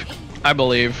believe. kick. I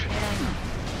believe.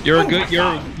 You're a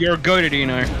goated, you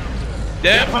know.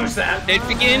 Yeah, punish that. It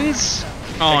begins.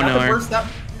 Oh no.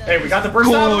 Hey, we got the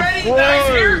burst out already. Nice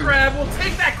air grab. We'll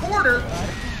take that corner.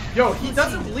 Yo, he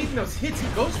doesn't believe in those hits. He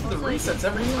goes for the resets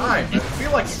every time. I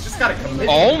feel like he's just got to commit.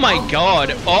 Oh my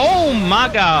god. Oh my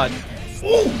god.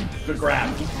 Ooh, good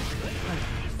grab.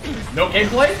 No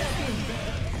gameplay?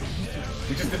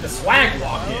 We just did the swag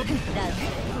walk in.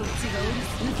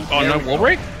 Oh, no wall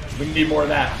break? We need more of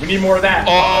that. We need more of that.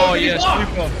 Oh, yes.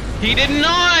 He did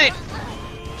not!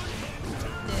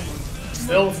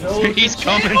 Still. He's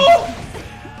coming.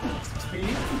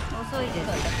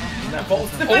 That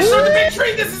bolts the fish on the big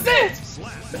tree. This is it.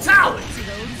 Metallic.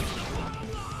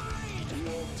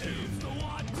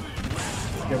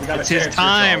 Okay, it's his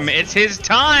time. It's his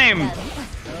time.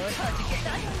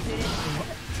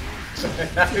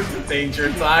 It's a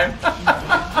danger time.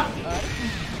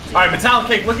 Alright,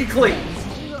 MetallicCake looking clean.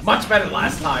 Much better than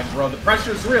last time, bro. The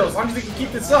pressure is real as long as we can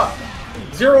keep this up.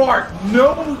 Zero arc,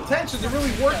 no tension to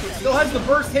really work with. Still has the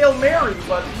burst Hail Mary,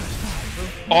 but...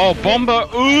 Oh, Bomber.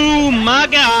 Ooh, my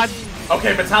god.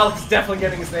 Okay, Metallic is definitely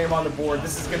getting his name on the board.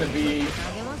 This is gonna be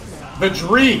the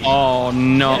dream. Oh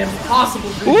no! An impossible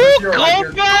dream. Ooh, for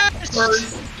Gold right Burst!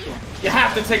 First, you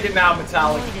have to take it now,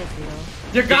 Metallic.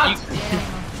 You got to.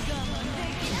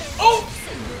 Oh!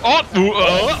 Oh,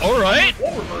 alright.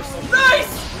 Wall reversal.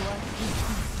 Nice!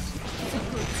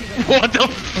 What the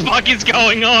fuck is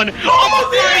going on? Oh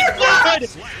my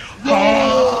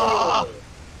god!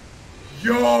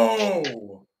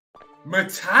 Yo!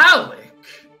 Metallic?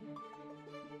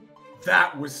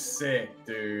 That was sick,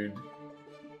 dude.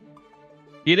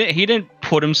 He didn't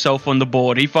put himself on the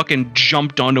board. He fucking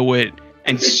jumped onto it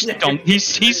and stomped. He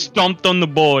stomped on the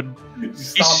board. He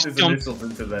stomped his initials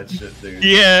into that shit, dude.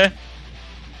 Yeah.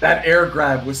 That air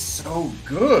grab was so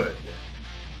good.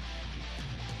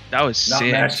 That was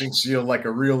sick. Not mashing shield like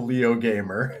a real Leo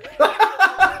gamer.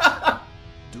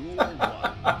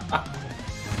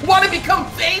 Want to become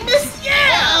famous?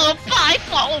 Yeah! 5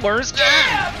 followers!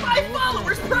 Yeah! 5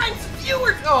 followers! Prime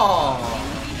viewers! Oh!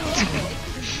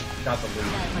 Got the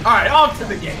lead. Alright, off to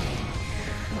the game.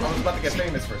 I was about to get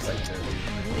famous for a second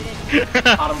there.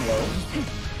 Caught him low.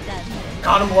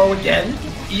 Caught him low again.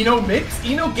 Eno mix.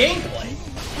 Eno gameplay.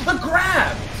 The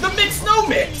grab. The mix no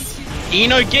mix.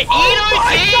 Eno gaming!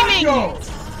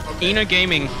 Okay. Eno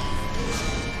gaming.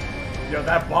 Yo,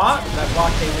 that bot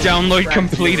came in. Download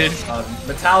completed.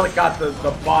 Metallic got the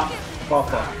bot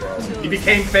buff up, bro. He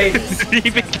became famous.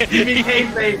 He became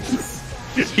famous.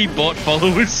 He bought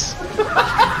followers. Slam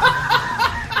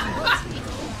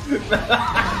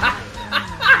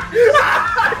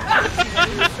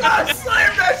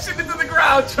that shit into the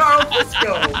ground, Charles. Let's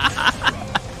go.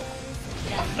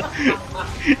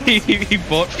 he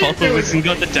bought followers and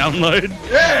got the download.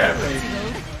 Yeah, baby.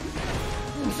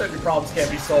 Certain problems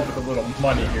can't be solved with a little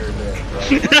money here and there, bro.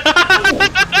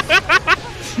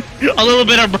 A little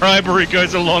bit of bribery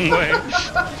goes a long way.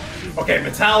 Okay,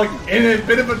 Metallic in a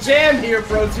bit of a jam here,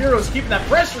 bro. Zero's keeping that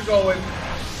pressure going.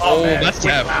 Oh man, that's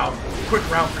quick tough. round. Quick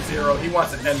round for Zero. He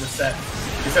wants to end the set.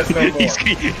 He says no more.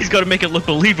 he's got to make it look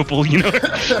believable, you know?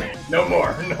 No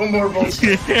more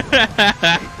bullshit.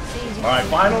 Alright,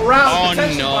 final round. Oh,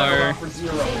 Potential no. final round for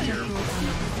Zero here.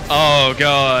 Oh,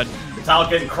 God. Metallic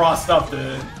getting crossed up,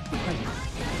 dude.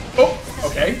 Oh,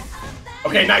 okay.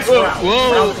 Okay, nice round.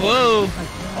 Whoa, Round whoa.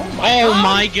 Oh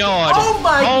my god. Oh,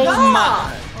 my God. Oh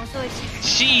my god.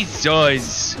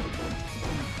 Jesus.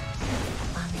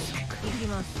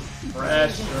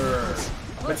 Pressure.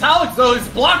 Metallic though, his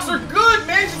blocks are good,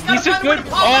 man. She's got He's a good.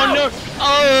 Oh no!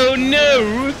 Oh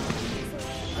no!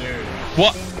 Dude.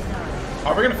 What?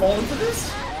 Are we gonna fall into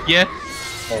this? Yeah.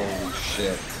 Holy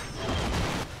shit.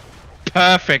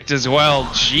 Perfect as well.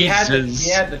 Jesus. He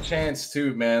had the chance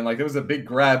too, man. Like there was a big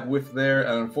grab whiff there,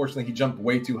 and unfortunately he jumped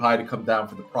way too high to come down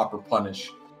for the proper punish.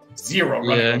 Zero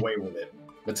running away with it.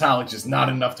 Metallic just not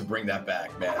enough to bring that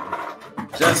back, man.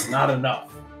 Just not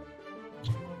enough.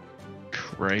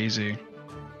 Crazy.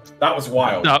 That was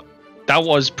wild. No, that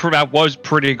was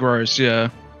pretty gross. Yeah.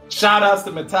 Shout outs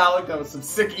to Metallic. That was some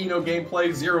sick Eno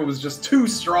gameplay. Zero was just too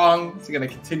strong. He's gonna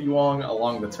continue on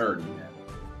along the turn, man.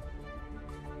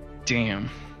 Damn.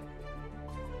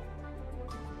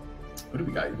 What do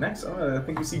we got next? Oh, I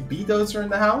think we see Beedozer in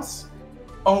the house.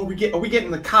 Oh, are we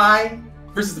getting the Kai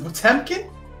versus the Potemkin?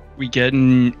 We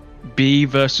getting B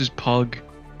versus Pug.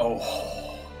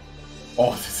 Oh,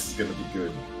 this is gonna be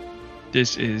good.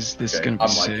 This is gonna be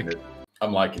sick.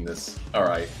 I'm liking this. All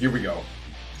right, here we go.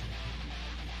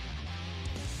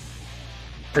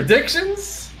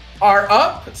 Predictions are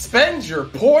up. Spend your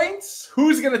points.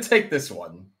 Who's gonna take this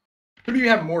one? Who do you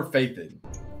have more faith in?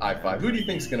 I5. Who do you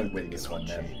think's gonna win this one,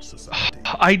 man?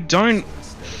 I don't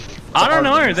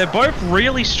know. They're both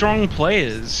really strong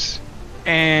players,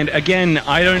 and again,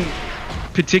 I don't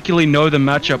particularly know the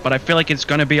matchup, but I feel like it's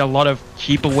gonna be a lot of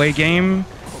keep away game.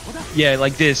 Yeah,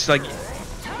 like this, like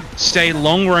stay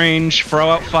long range, throw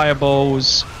out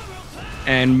fireballs,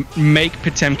 and make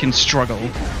Potemkin struggle.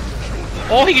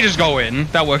 Or he can just go in.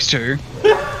 That works too.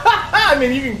 I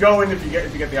mean, you can go in if you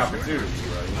get the opportunity,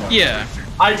 right? You know? Yeah.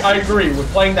 I agree with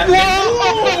playing that. Whoa!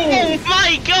 Oh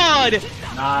my god!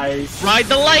 Nice. Ride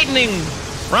the lightning!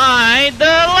 Ride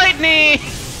the lightning!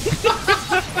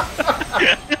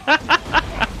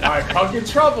 Alright, Pug's in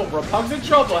trouble, bro. Pug's in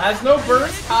trouble. Has no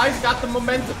burst. Kai's got the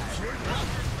momentum.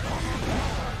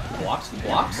 Blocks.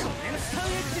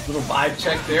 Little vibe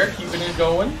check there, keeping it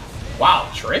going. Wow,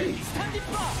 trade.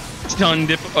 Stun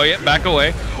dip. Oh yeah, back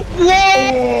away. Whoa!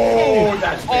 Oh,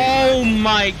 that's big. Oh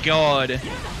my god.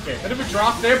 Okay, bit of a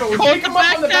drop there, but we Caught pick the him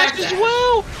up on the back as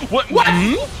well. What? What?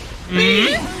 Mm?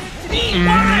 B? Mm? B?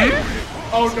 Why?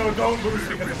 Oh no, don't lose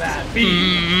because of that.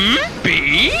 B.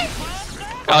 B?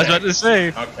 I was about to say.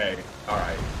 Okay,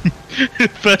 alright.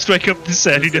 First wake up the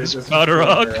set, he does powder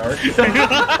rock.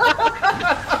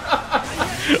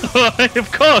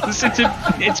 Of course,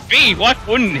 it's B. Why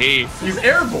wouldn't he? He's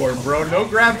airborne, bro. No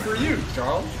grab for you,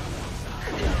 Charles.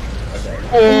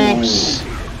 Okay. Oops.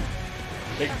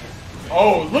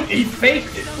 Oh, look, he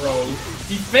faked it, bro.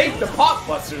 He faked the pop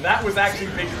buster. That was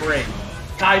actually big brain.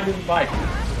 Kai didn't bite.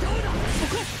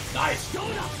 Nice.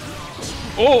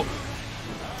 Oh.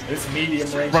 This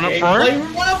medium range Run up gameplay.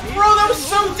 What, bro? That was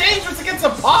so dangerous against a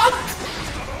Pug.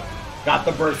 Got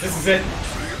the burst. This is it.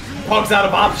 Pug's out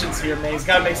of options here, man. He's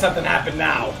got to make something happen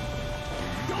now.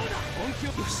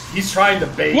 He's trying to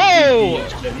bait. Whoa!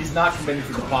 He's not committing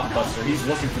to the pop buster. He's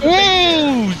looking for the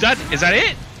bait. Is that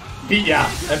it? Yeah.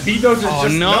 And Beedozer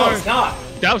just no, it's not.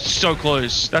 That was so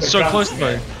close. That's so close to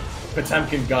me.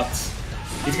 Potemkin guts.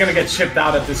 He's gonna get chipped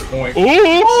out at this point. Ooh!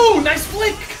 Ooh, nice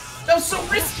flick! That was so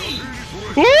risky!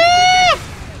 Ooh!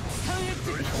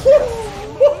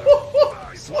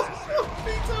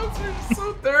 Beedozer is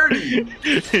so dirty!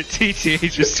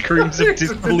 TTA just screams of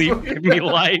disbelief, give me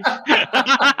life.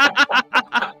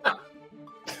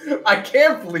 I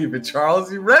can't believe it,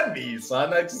 Charles. You read me,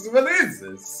 son. What is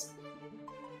this?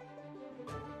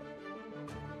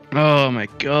 Oh my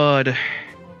god.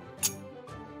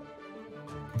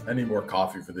 I need more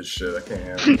coffee for this shit. I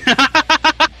can't.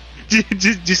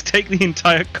 just take the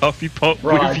entire coffee pot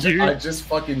Bro, with you. I just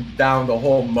fucking downed a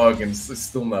whole mug and it's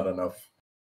still not enough.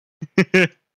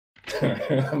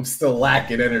 I'm still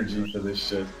lacking energy for this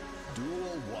shit.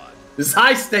 This is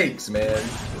high stakes, man.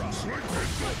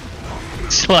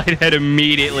 Slide head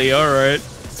immediately, alright.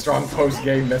 Strong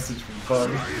post-game message from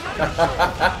Fun.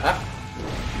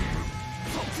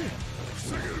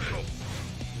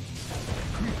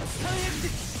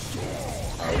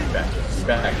 We're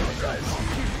back, guys.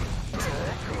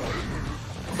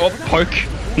 Oh, poke.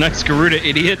 Nice Garuda,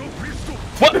 idiot.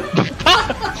 What the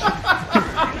fuck?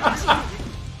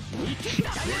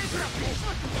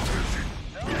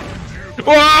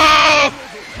 Whoa!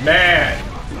 Man.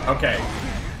 Okay.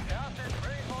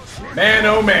 Man,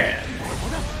 oh man.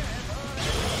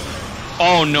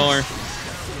 Oh no.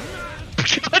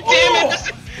 God damn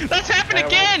it! That's happened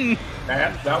again!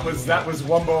 That was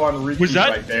Wumbo on repeat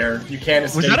right there. You can't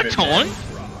escape it. Was that a taunt?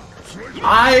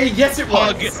 Yes it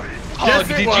was. Pug,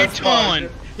 did you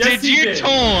taunt? Yes, did you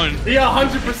taunt? He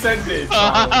 100% did,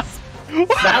 Charles.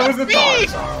 That was a taunt,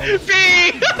 Charles. B!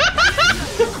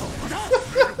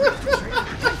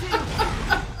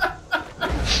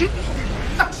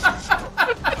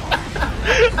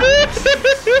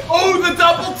 Oh, the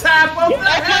double tap of the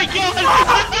head! My god!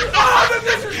 Oh, the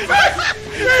disrespect!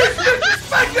 He's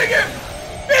disrespecting him!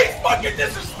 He's fucking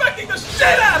disrespecting the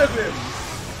shit out of him!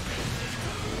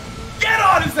 Get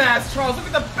on his ass, Charles! Look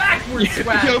at the backward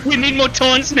swag! Yo, we need more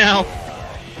taunts now!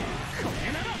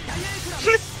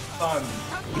 Son,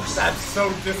 that's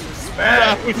so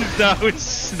disrespect! That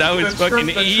was fucking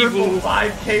evil! The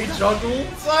 5K juggle,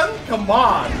 son? Come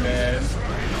on, man!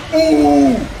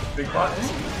 Ooh! Big button.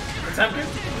 Potemkin?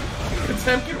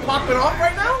 Potemkin popping off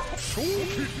right now?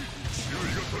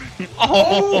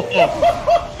 Oh,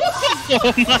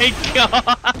 oh my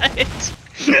god!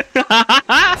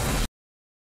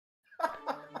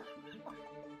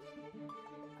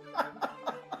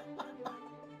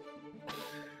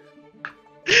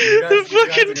 These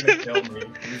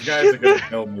guys are gonna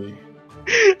kill me.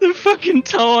 The fucking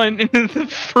taunt and the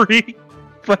free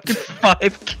fucking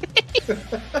 5K.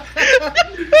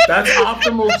 That's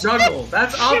optimal juggle.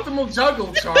 That's optimal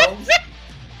juggle, Charles.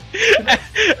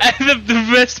 And the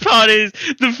best part is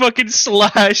the fucking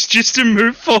slash just to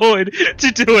move forward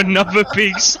to do another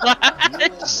big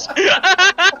slash.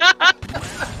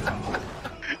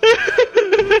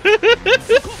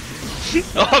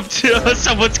 Oh,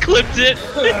 someone's clipped it.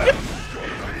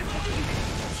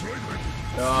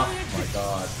 Oh my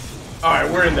god.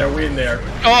 Alright, we're in there, we're in there.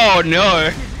 Oh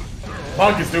no.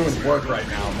 Pug is doing work right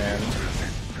now, man.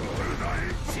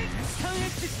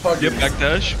 Yep,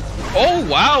 backdash. Oh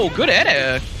wow, good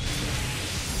edit.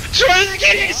 Trying to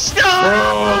get it stuck!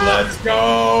 Bro, let's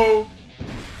go!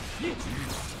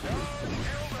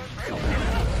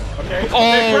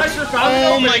 Okay, pressure,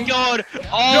 oh my god!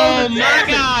 Oh my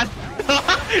god!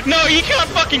 No, you can't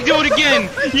fucking do it again!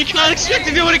 You can't expect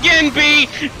to do it again, B!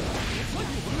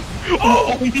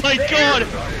 Oh my god!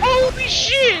 Holy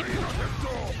shit!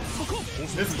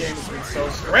 This game has been so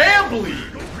scrambly!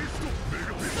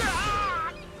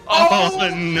 Oh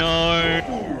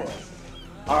no!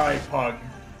 Alright, Pug.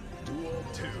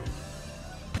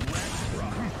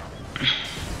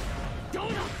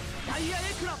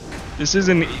 This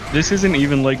isn't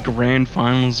even like grand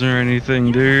finals or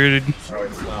anything, dude. No,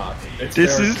 it's not. It's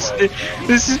This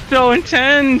is so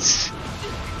intense.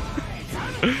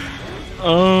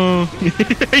 Oh,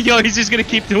 yo, he's just gonna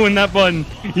keep doing that button.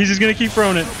 He's just gonna keep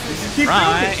throwing it.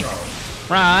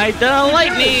 Right, the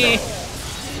lightning.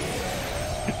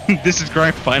 This is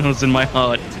grand finals in my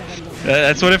heart.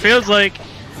 That's what it feels like.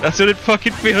 That's what it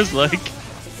fucking feels like.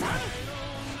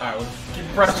 Alright, well, keep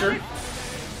pressure.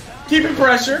 Keeping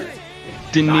pressure.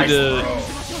 Didn't Nice, need to. bro.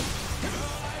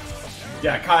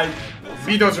 Yeah, Kai,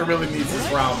 Beedozer really needs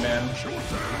this round, man.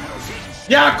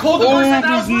 Yeah, cold burst. That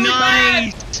was really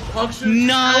nice.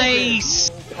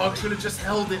 bad. Pug should have just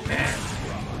held it, man.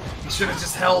 He should have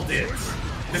just held it.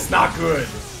 This is not good.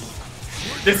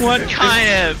 What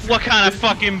kind of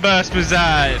fucking burst was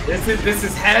that? This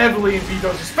is heavily in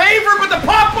Beedozer's favor, but the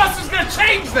Pop Buster's gonna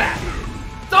change that.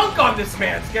 Dunk on this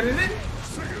man. Get it in.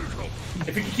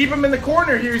 If you can keep him in the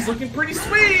corner here, he's looking pretty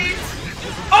sweet.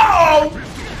 Oh!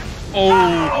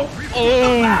 Oh!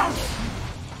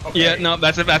 Okay. Yeah, no,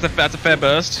 that's a fair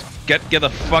burst. Get the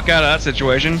fuck out of that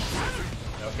situation.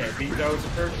 Okay,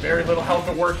 Beedozer, very little health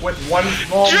to work with. One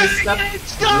small misstep.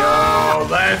 Yo,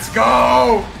 let's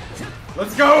go!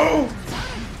 Let's go!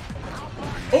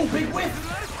 Oh, big whiff!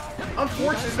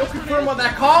 Unfortunate, no confirm on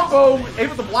that combo.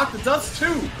 Able to block the dust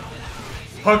too.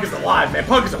 Pug is alive, man.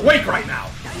 Pug is awake right now.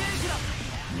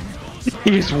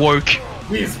 He's woke.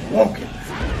 He is woken.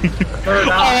 Third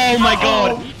Oh my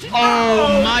god!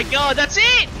 Oh my god, that's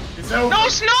it! No,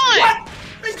 it's not! What?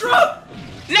 They dropped!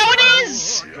 No, it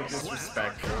is! The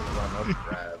disrespectful run-up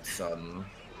grab, son.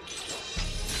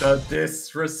 The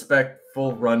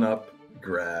disrespectful run-up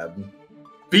grab.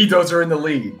 Beedozer in the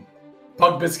lead.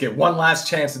 PugBizcuit, one last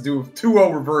chance to do a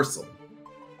 2-0 reversal.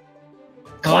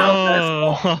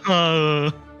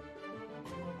 Oh.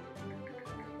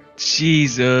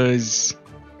 Jesus.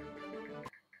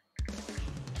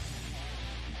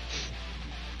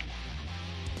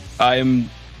 I am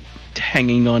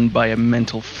hanging on by a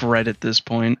mental thread at this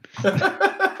point. Pug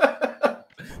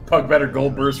better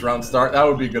gold burst round start. That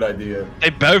would be a good idea. They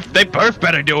both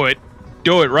better do it.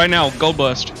 Do it right now, gold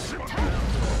burst.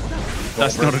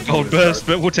 That's not a gold burst,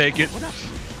 but we'll take it.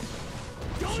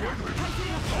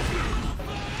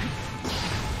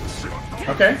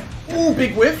 Okay. Ooh,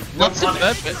 big whiff. Lots of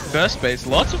burst baits.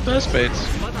 Lots of burst baits.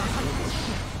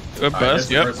 Good burst,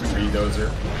 yep.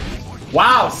 Beedozer.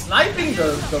 Wow, sniping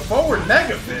the forward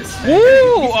Mega Fist. Woo!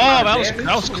 Oh,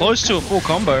 that was close to a full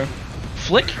combo.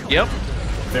 Flick, yep.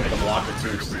 Able to block it too,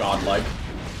 which is godlike.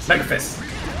 Mega Fist.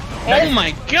 Oh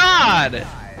my god!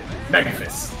 Mega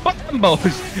Fist.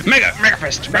 Combos. Mega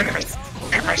Fist. Mega Fist.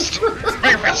 Mega Fist.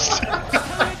 Mega Fist.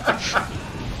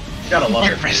 Gotta love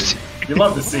Mega it. Fist. You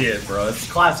love to see it, bro. It's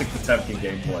classic Potemkin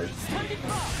gameplay.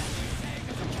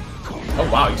 Oh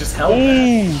wow, he just held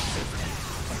that.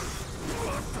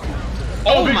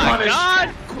 Oh big my punish.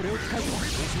 god!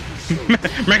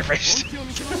 Mega Fist.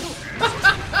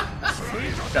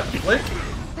 Got the flick.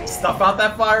 Stuff out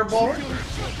that fireball. And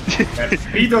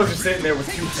Beedozer's sitting there with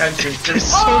 2 tensions. So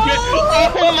good.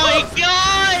 Oh my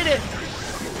god!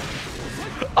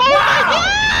 Oh my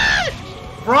god!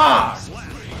 Bruh!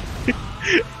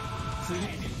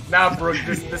 Nah, bro,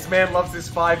 this man loves his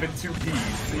 5 and 2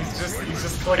 Ps. He's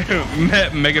just clicking.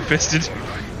 Mega Fisted.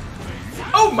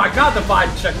 Oh my god, the vibe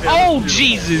check there. Oh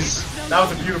Jesus! That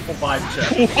was a beautiful vibe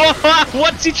check.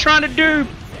 What's he trying to do?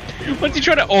 What's he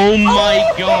trying to? Oh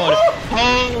my god!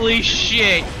 Holy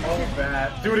shit! Oh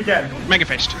bad. Do it again. Mega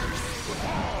Fist.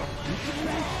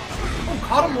 Oh,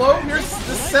 caught him low. Here's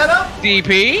the setup.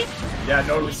 DP. Yeah,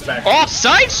 no respect. Oh,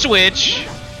 side switch.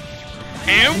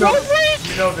 And you know, one break.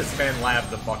 you know this man labbed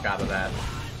the fuck out of that.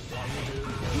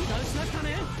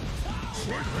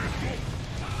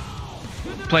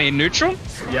 Playing neutral.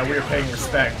 Yeah, we are paying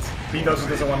respect. Beedozer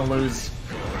doesn't want to lose.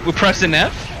 We're pressing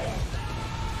F.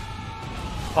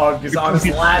 Pug is on his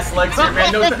last legs here,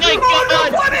 man. No, Oh my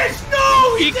god! No punish!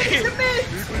 No! He He didn't can't- commit!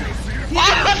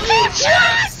 Full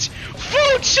charge!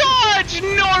 Full charge!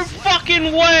 No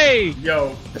fucking way!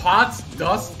 Yo, Pot's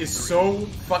dust is so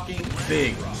fucking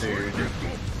big, dude.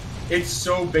 It's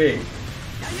so big.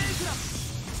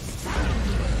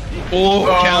 Oh,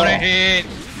 counter hit.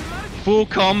 Full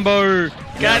combo.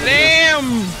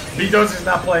 Goddamn! Beedozer's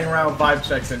not playing around with vibe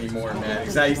checks anymore, man.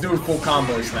 He's doing full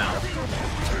combos now.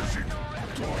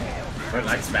 What a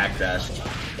nice backdash.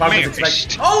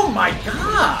 Oh my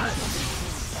god!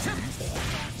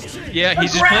 Yeah,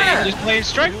 he's just playing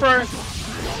strike bro.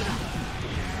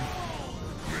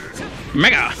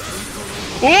 Mega.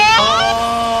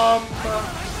 Oh!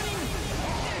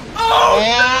 Oh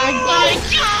my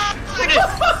god!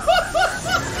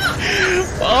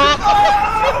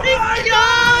 Oh my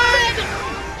god!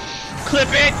 Clip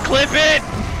it! Clip it!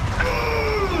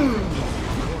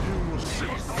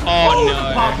 Oh no!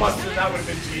 Pop Buster, that would have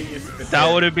been genius. If it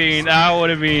That would have been. That would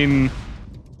have been.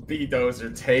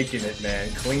 Beedozer taking it, man.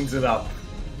 Cleans it up.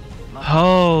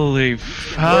 Holy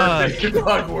fuck! Worth it,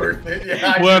 dog, worth it.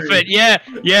 Yeah, I Worth agree. it. Yeah.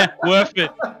 Yeah. Worth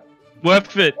it.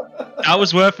 Worth it. That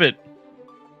was worth it.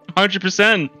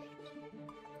 100%.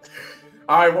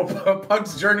 All right, well,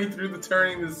 Pug's journey through the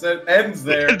turning ends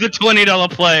there. The $20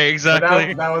 play,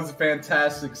 exactly. That was a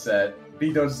fantastic set.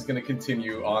 Beedozer is going to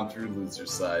continue on through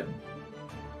loser's side.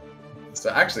 So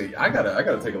actually, I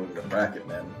gotta take a look at the bracket,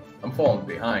 man. I'm falling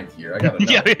behind here. I gotta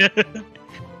know. Yeah.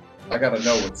 I gotta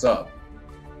know what's up.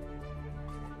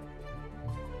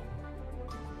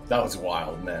 That was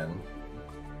wild, man.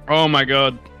 Oh my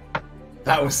god.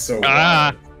 That was so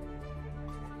Ah. wild.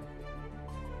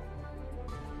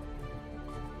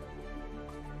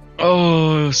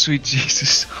 Oh, sweet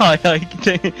Jesus.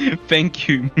 Thank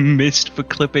you, Mist, for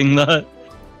clipping that.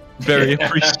 Very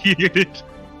appreciated.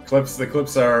 The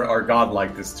clips are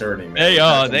godlike this turning, man. They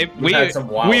are.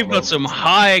 We've got some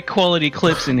high quality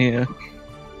clips in here.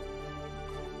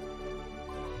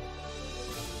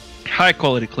 High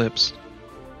quality clips.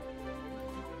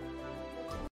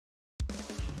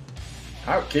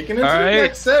 Alright, kicking into the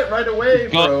next set right away,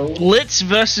 bro. Blitz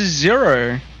versus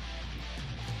Zero.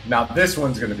 Now this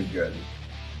one's gonna be good.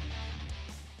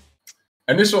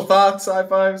 Initial thoughts, high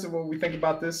fives, and what we think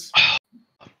about this?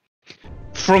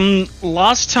 From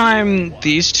last time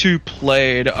these two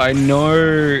played, I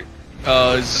know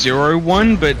Zero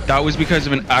won, but that was because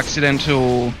of an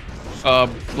accidental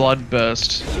blood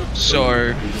burst.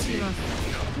 So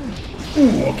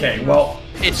ooh, okay, well,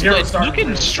 it's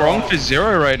looking strong for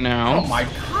Zero right now. Oh my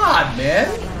god, man!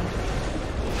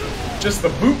 Just the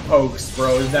boot pokes,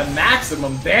 bro, is that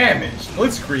maximum damage.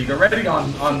 BlitzkrieG already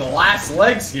on the last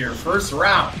legs here, first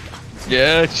round.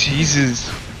 Yeah,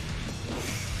 Jesus.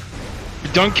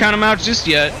 Don't count him out just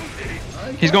yet.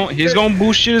 He's going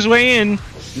bullshit his way in.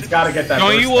 He's got to get that.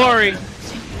 Don't you worry.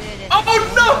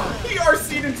 Oh no! He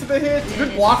RC'd into the hit.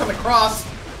 Good block on the cross.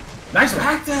 Nice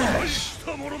back dash.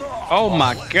 Oh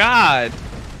my god.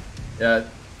 Yeah,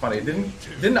 funny.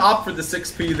 Didn't opt for the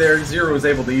 6P there. Zero was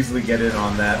able to easily get in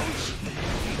on that.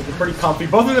 Looking pretty comfy.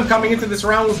 Both of them coming into this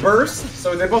round with burst,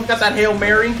 so they both got that Hail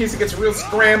Mary in case it gets real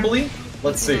scrambly.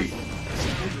 Let's see.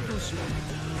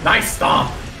 Nice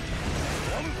stomp.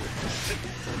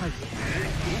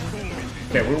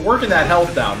 Okay, we're working that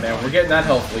health down, man. We're getting that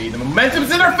health lead. The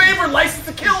momentum's in our favor. License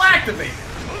to kill activate.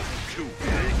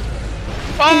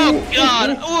 Oh god.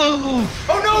 Ooh.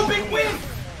 Oh no, big win.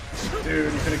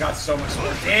 Dude, you could have got so much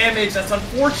more damage. That's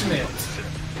unfortunate.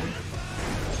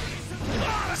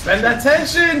 Spend that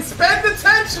tension. Spend the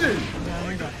tension.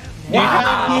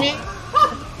 Wow.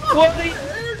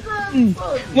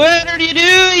 What are you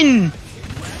doing?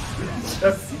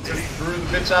 Just threw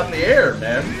the bitch out in the air,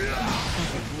 man.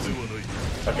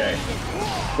 Okay.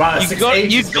 Wow,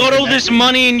 you got all this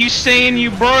money and you saying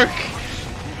you broke.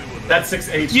 That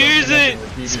 6H. Use it.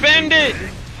 Spend it.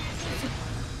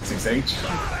 6H.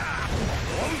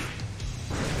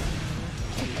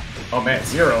 Oh man,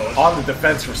 Zero on the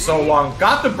defense for so long.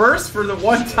 Got the burst for the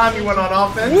one time he went on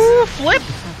offense. Woo, flip.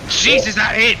 Jesus,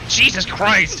 that hit. Jesus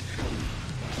Christ.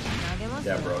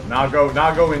 Yeah, bro. Now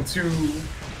go into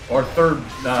or third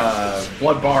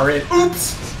blood bar in.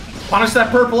 Oops. Punish that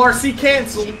purple RC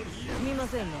cancel.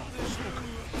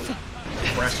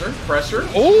 Pressure.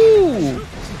 Ooh.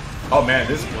 Oh man,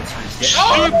 this BlitzkrieG's getting.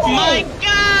 Oh my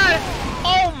god!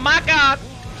 Oh my god!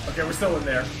 Okay, we're still in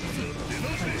there.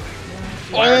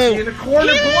 Oh, in the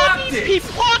corner, blocked it. He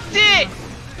blocked it.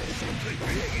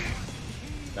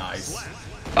 Nice.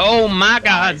 Oh my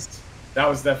god. Nice. That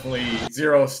was definitely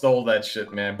Zero stole that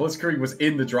shit, man. BlitzkrieG was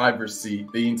in the driver's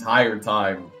seat the entire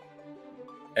time.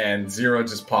 And Zero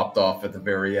just popped off at the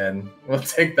very end. We'll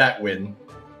take that win.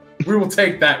 We will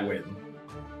take that win.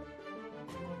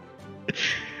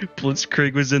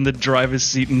 BlitzkrieG was in the driver's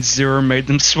seat and Zero made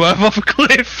them swerve off a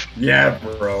cliff. Yeah,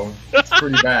 bro. It's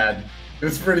pretty bad. It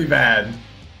was pretty bad.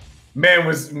 Man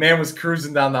was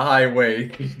cruising down the highway.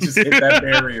 He just hit that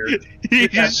barrier. He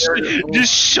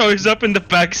just shows up in the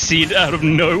back seat out of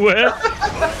nowhere.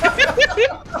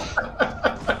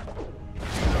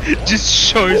 Just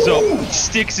shows up,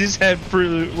 sticks his head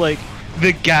through like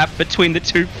the gap between the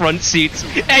two front seats.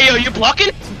 Hey yo, you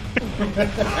blocking?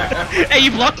 Hey,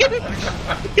 you blocking? Okay,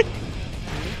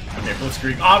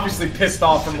 BlitzkrieG obviously pissed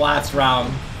off from last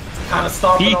round. Kind of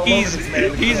stomping all over this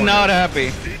man. He's not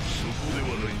happy.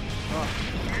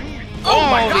 Oh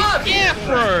my god! Yeah,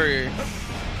 bro!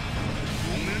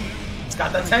 It's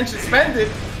got that tension. Spend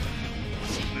it.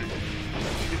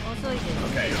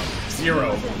 Okay,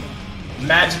 Zero.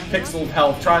 Magic pixel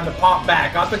health, trying to pop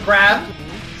back. Got the grab.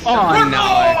 Oh,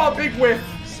 no. Oh, big whiff.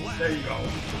 There you go.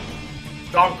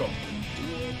 Dunk him.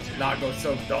 Nago's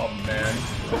so dumb, man.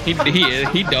 He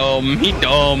dumb. He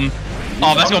dumb.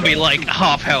 Oh, that's gonna be like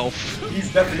half health.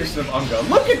 He's definition of UNGA.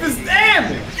 Look at this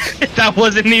damage! That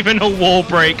wasn't even a wall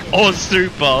break or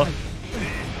super.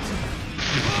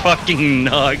 Fucking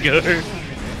Nago.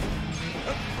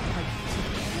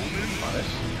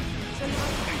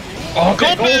 Oh,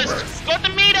 Okay, go burst! Got the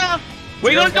meter!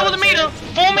 We're gonna do the meter!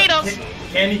 4 meters!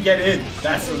 Can he get in?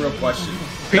 That's the real question.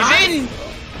 He's in!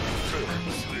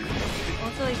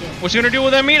 What's he gonna do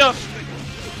with that meter?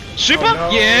 Super? Oh, no.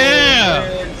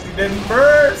 Yeah! He didn't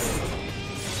burst!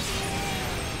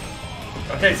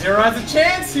 Okay, Zero has a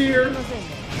chance here!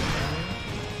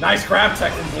 Nice grab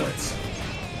tech from Blitz.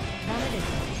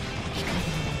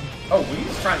 Oh,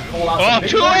 he's trying to pull out Oh, some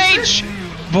big 2H!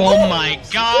 Oh my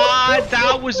god,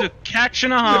 that was a catch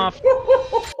and a half.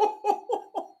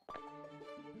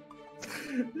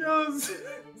 Yes.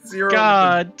 Zero.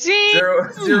 God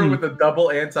damn. Zero with a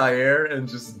double anti-air and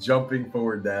just jumping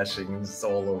forward dashing. It's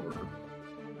all over.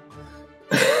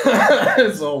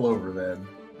 It's all over, man.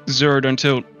 Zero, don't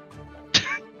tilt.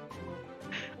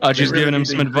 Archie's giving him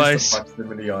some advice.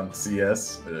 Proximity on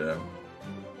CS. Yeah.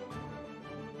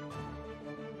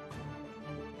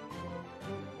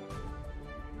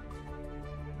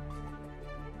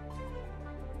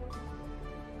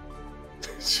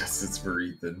 It's for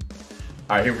Ethan.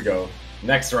 Alright, here we go.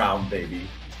 Next round, baby.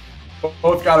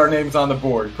 Both got our names on the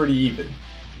board. Pretty even.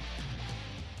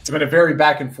 It's been a very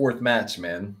back and forth match,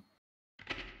 man.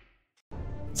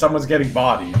 Someone's getting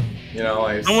bodied. You know,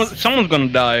 like... Someone's gonna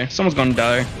die. Someone's gonna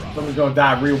die. Someone's gonna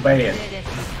die real bad.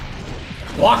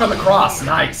 Block on the cross.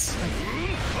 Nice.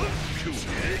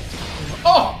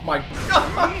 Oh my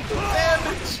god!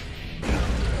 Damage!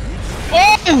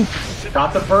 Oh!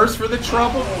 Got the burst for the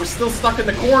trouble, but we're still stuck in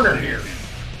the corner here.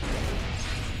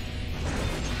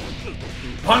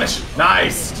 Punish!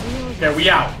 Nice! Okay, we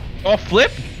out. Oh,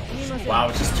 flip? Wow,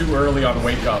 it's just too early on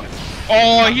wake up.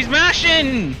 Oh, he's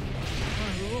mashing!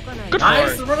 Good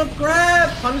Nice, for the run up grab!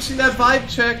 Punishing that vibe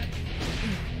check.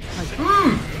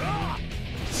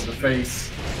 To the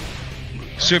face.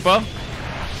 Super?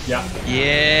 Yeah.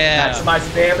 Yeah.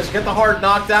 Maximize damage, get the hard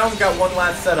knockdown. We got one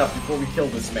last setup before we kill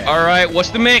this man. Alright, what's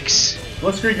the mix?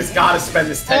 BlitzkrieG has got to spend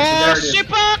this tension. There it is.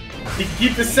 Super! He can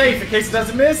keep this safe in case it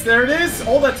doesn't miss. There it is.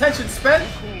 All that tension spent.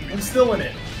 I'm still in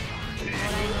it.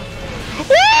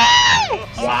 Woo!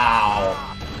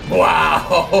 Wow.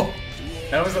 Wow.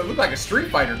 That was, it looked like a Street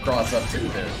Fighter cross up too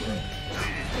there.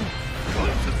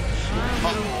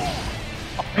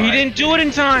 He didn't do it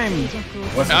in time.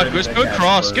 Good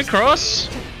cross. Good cross.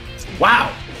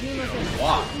 Wow.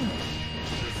 Wow.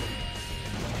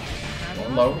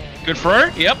 One low. Good for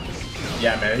her. Yep.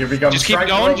 Yeah, man. Here we go. Just keep it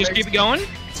going. Just keep it going.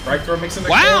 Strike throw mixing the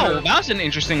Wow, corner. that was an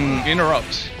interesting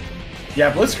interrupt.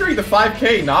 Yeah, BlitzkrieG the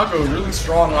 5K, Nago, really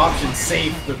strong option,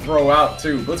 safe to throw out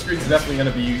too. BlitzkrieG's definitely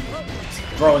going to be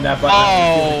throwing that button.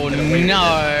 Oh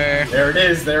no! There it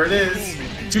is, there it is.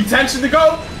 2 tension to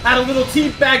go. Had a little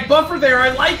teeth bag buffer there. I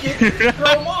like it.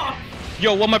 Throw him off.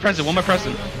 Yo, one more present. One more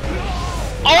present.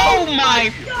 Oh my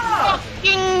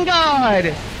fucking god!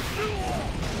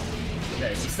 Okay,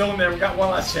 we're still in there. We got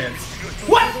one last chance.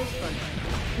 What?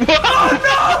 Oh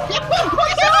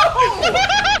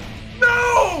no!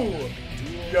 No!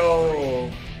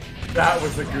 Yo, that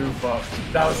was a goof up.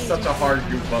 That was such a hard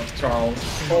goof up, Charles.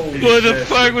 Holy What shit. the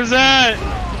fuck was that?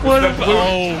 What the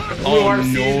blue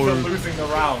RCs no! are losing the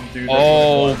round, dude.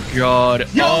 Oh god!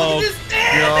 Yo, Oh look at this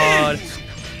damage!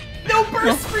 No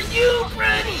burst for you,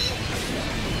 Freddy!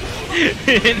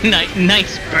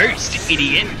 Nice burst,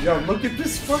 idiot. Yo, look at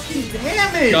this fucking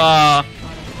damage!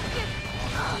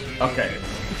 Okay.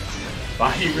 Wow,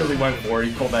 he really went for it.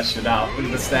 He pulled that shit out. Look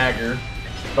at the stagger.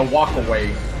 The walk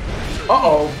away.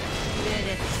 Uh-oh.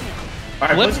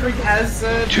 Alright, BlitzkrieG has...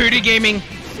 2D gaming.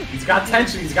 He's got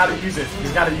tension. He's got to use it.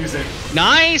 He's got to use it.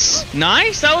 Nice!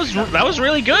 Nice! That was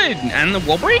really good. And the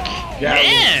wall break? Yeah!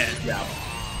 Yeah.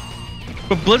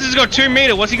 But Blitz has got 2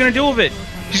 meter. What's he gonna do with it?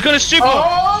 He's gonna super!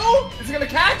 Oh! Is he gonna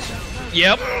catch?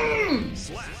 Yep.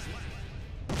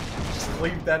 Just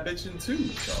cleaved that bitch in two,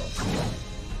 Charles.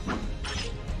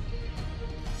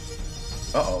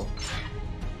 Uh-oh.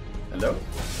 Hello?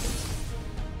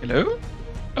 Hello?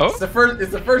 Oh? It's the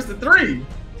first of 3!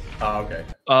 Oh, okay.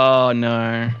 Oh,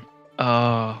 no.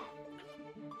 Oh.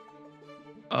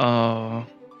 Oh.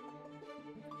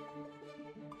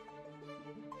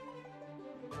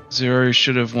 Zero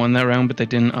should have won that round, but they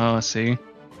didn't. Oh, I see.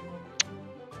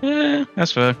 Yeah,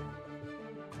 that's fair.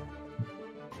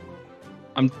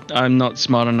 I'm not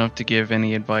smart enough to give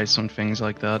any advice on things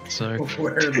like that. So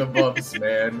where are the buffs,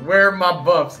 man? Where are my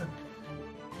buffs?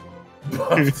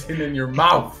 Buffs in your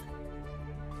mouth.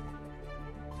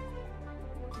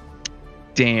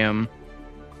 Damn.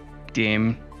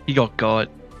 He got.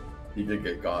 He did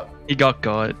get got. He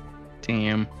got.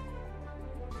 Damn.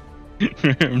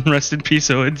 Rest in peace,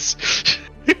 Ods.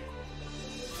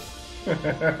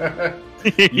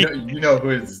 you know who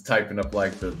is typing up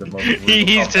like the most.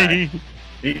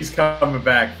 He's coming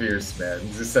back fierce, man.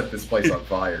 He's just set this place on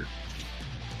fire.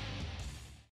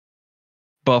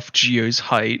 Buff Geo's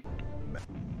height.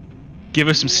 Give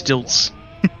us some stilts.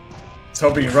 It's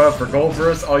hoping you run up for gold for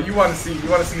us. Oh, you want to see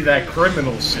that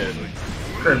criminal shit,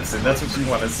 Crimson. That's what you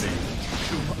want to see.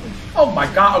 Oh my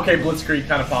god. Okay, BlitzkrieG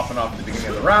kind of popping off at the beginning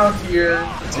of the round here.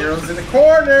 Zero's in the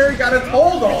corner. Got to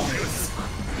hold all this.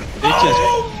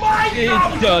 Oh my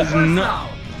god. It does not.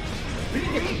 We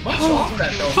didn't get much off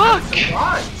that though. Fuck.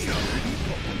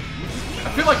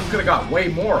 I feel like we could have got way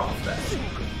more off that.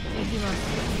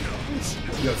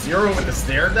 Yo, Zero with the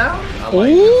stare down?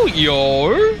 Ooh,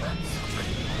 yo.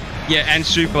 Yeah, and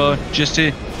super, just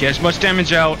to get as much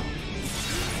damage out.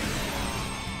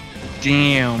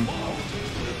 Damn.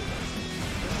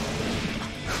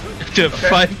 To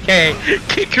 5k.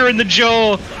 Kick her in the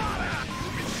jaw.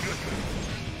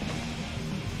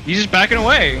 He's just backing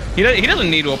away. He doesn't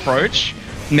need to approach.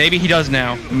 Maybe he does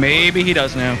now.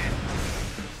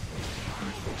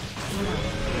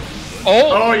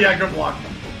 Oh yeah, good block.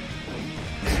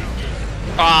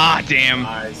 Ah, damn.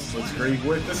 Nice. BlitzkrieG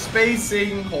with the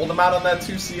spacing. Hold him out on that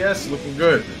 2CS. Looking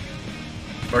good.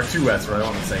 Or 2S, right?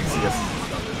 I'm saying CS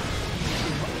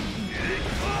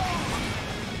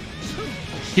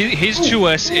is His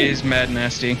 2S is mad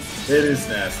nasty. It is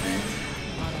nasty.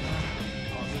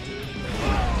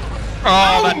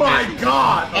 Oh my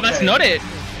god! Oh, that's not it.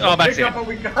 Oh, that's it. But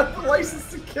we got the license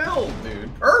to kill,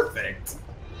 dude. Perfect.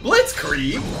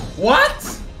 BlitzkrieG?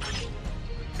 What?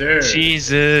 Dude.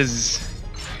 Jesus.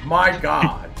 My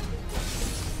god.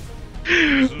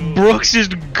 Brooks is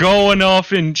going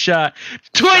off in chat.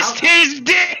 Twist his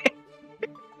dick!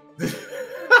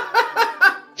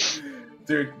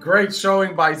 Dude, great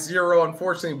showing by Zero.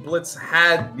 Unfortunately, Blitz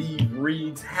had the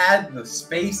reads, had the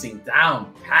spacing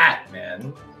down pat,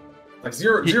 man. Like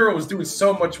Zero was doing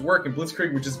so much work, and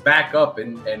BlitzkrieG would just back up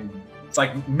and it's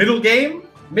like middle game,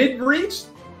 mid reach.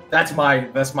 That's my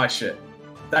shit.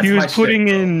 That's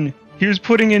he was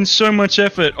putting in so much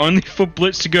effort only for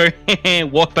Blitz to go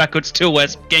walk backwards to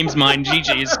West. Game's mine.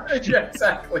 GG's. Yeah,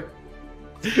 exactly.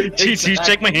 GG's.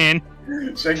 Shake my hand.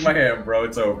 Shake my hand, bro.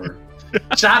 It's over.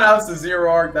 Shout outs to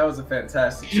Zero Arc. That was a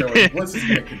fantastic show. And Blitz is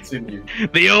gonna continue.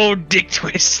 The old dick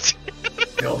twist.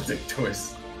 The old dick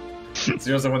twist.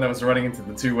 Zero's the one that was running into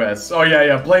the 2S. Oh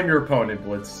yeah. Blame your opponent,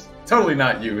 Blitz. Totally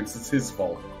not you. It's his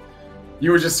fault.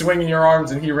 You were just swinging your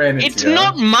arms and he ran into you. It's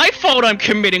not my fault I'm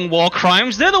committing war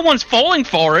crimes. They're the ones falling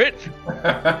for it.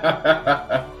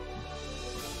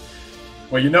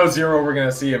 Well, you know Zero, we're going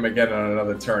to see him again on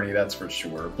another tourney, that's for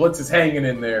sure. Blitz is hanging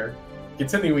in there,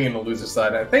 continuing in the loser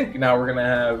side. I think now we're going to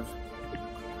have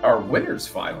our winners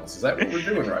finals. Is that what we're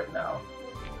doing right now?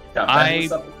 Got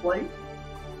Bedless up the plate?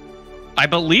 I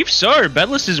believe so.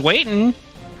 Bedless is waiting.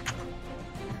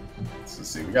 Let's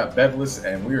see, we got Bedless,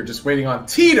 and we are just waiting on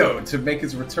Tito to make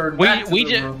his return back to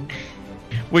the room.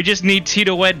 We just need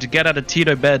Tito Ed to get out of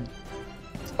Tito bed.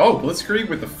 Oh, BlitzkrieG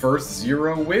with the first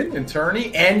Zero win in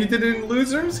tourney, and you did it in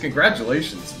losers?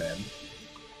 Congratulations, man.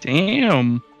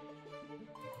 Damn.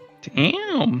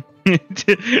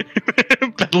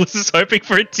 Bedless is hoping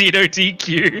for a Tito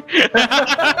DQ.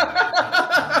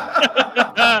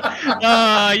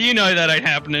 You know that ain't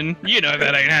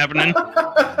happening.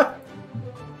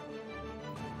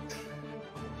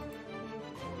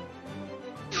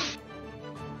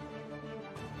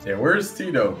 Yeah, where's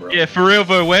Tito, bro? Yeah, for real,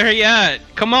 bro. Where he at?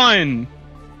 Come on.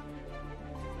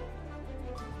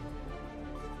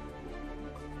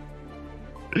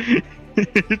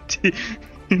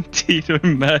 Tito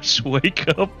Mash, wake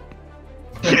up.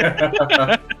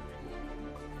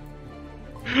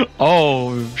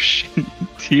 Oh, shit.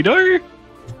 Tito?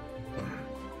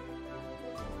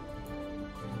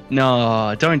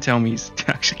 No, don't tell me he's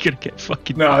actually gonna get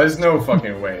fucking... No, there's no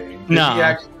fucking way.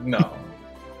 No. No.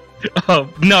 Oh,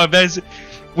 no, there's...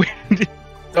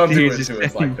 Don't do it to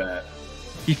us like that.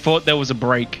 He thought there was a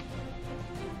break.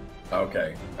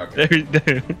 Okay.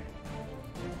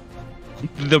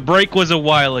 The break was a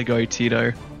while ago,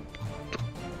 Tito.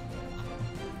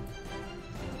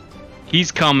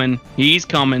 He's coming. He's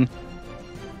getting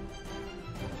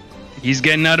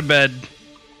out of bed.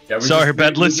 Yeah, sorry,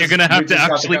 Bedless, you're gonna have to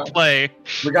actually play.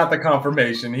 We got the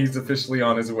confirmation. He's officially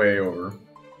on his way over.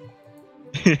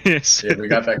 Yes. Yeah, we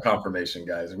got that confirmation,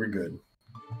 guys. We're good.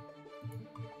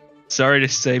 Sorry to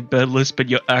say, Bedless, but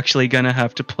you're actually gonna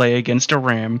have to play against a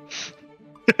Ram.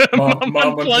 Mom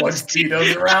unplugs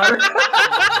Tito's router.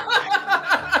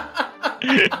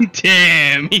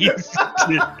 Damn, he's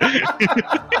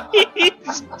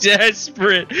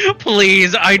desperate.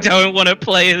 Please, I don't want to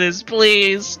play this,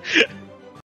 please.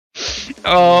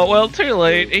 Oh, well, too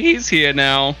late. He's here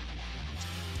now.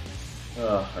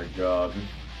 Oh my god.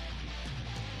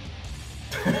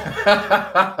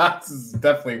 This is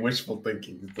definitely wishful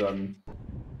thinking done.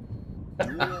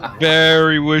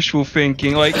 Very wishful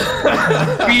thinking, like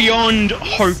beyond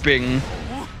hoping.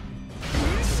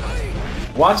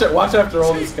 Watch after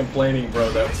all this complaining,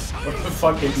 bro, that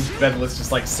fucking Bedless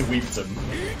just like sweeps him,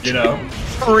 you know?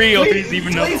 Real, Please,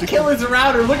 please kill his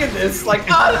router, look at this, like,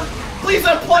 please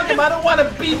unplug him, I don't want to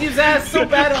beat his ass so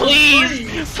bad. Please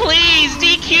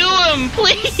DQ him,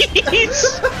 please.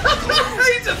 He's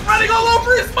just running all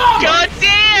over his mom. God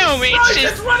damn, he's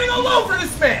just running all over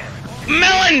this man.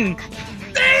 Melon.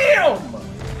 Damn.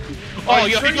 Oh,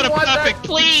 you're gonna perfect.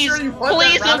 Please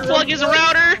unplug his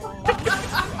router.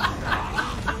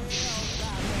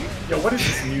 Yo, what is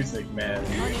this music, man?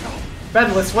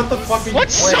 Bedless, what the fuck are you What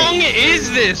playing? song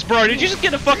is this, bro? Did you just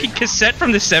get a fucking cassette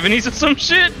from the 70s or some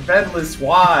shit? Bedless,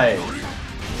 why?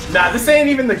 Nah, this ain't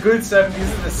even the good 70s. This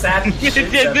is the sappy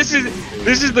shit. Yeah, this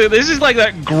is like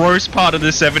that gross part of the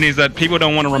 70s that people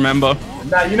don't want to remember.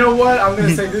 Nah, you know what? I'm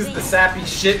gonna say this is the sappy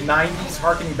shit 90s,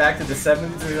 harkening back to the 70s,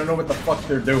 and they don't know what the fuck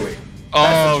they're doing.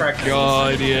 Oh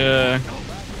god, yeah.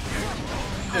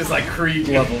 It's like Krieg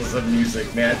levels of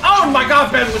music, man. Oh my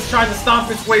god, Ben was trying to stomp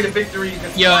his way to victory.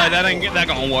 Yeah, that ain't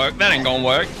gonna work. That ain't gonna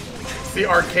work. It's the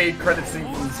arcade credit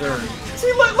scene from Zern. See,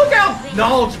 look how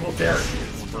knowledgeable Derek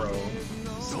is, bro.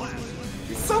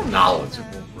 He's so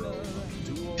knowledgeable, bro.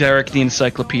 Derek the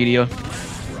Encyclopedia.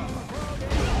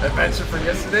 Adventure from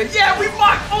yesterday? Yeah, we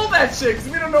mocked all that shit, because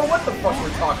we don't know what the fuck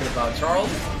we're talking about, Charles.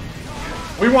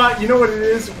 We want, you know what it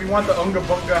is? We want the Unga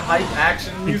Bunga hype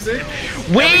action music.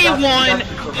 We want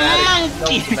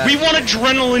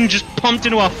adrenaline just pumped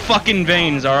into our fucking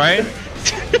veins, alright?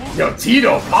 Yo,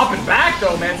 Tito popping back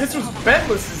though, man. This was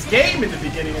Bedless's game in the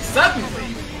beginning, and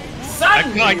suddenly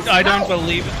I don't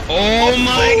believe it. Oh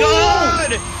my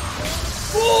god!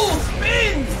 Full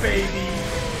spins, baby!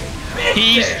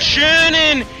 He's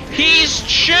churning! He's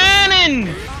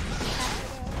churning!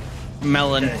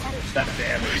 Melon. That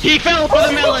damage. He fell for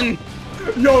the melon!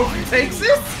 Yo, he takes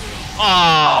this?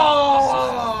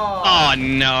 Oh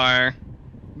no.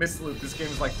 Miss Luke, this game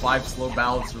is like 5 slow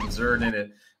ballads from Zern in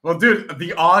it. Well, dude,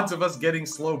 the odds of us getting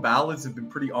slow ballads have been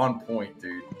pretty on point,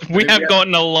 dude. We have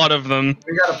gotten a lot of them.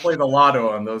 We gotta play the lotto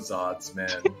on those odds,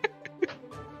 man.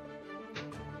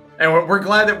 And we're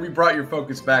glad that we brought your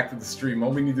focus back to the stream.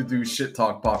 All we need to do is shit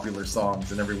talk popular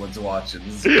songs and everyone's watching.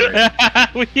 This is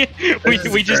great.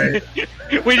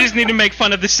 we just need to make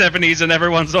fun of the 70s and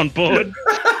everyone's on board.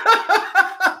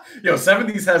 Yo,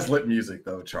 70s has lit music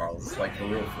though, Charles. Like for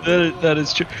real. That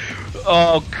is true.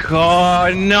 Oh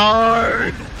god,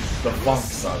 no! The funk,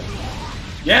 son.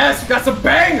 Yes, we got some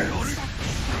bangers.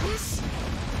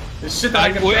 This shit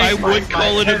that I would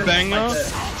call it a banger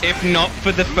if not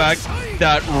for the fact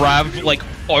that Rav like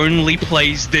only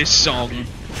plays this song.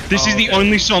 This is the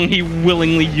only song he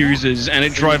willingly uses, and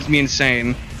it drives me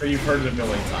insane. So you've heard it a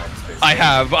million times, basically. I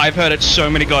have. I've heard it so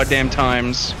many goddamn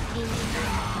times.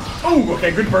 Ooh,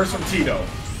 okay, good burst from Tito.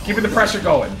 Keeping the pressure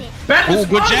going. Ooh,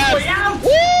 good jab.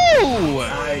 Woo!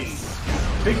 Nice.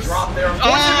 Big drop there.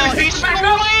 Oh, he's swinging!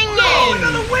 No,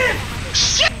 another whip!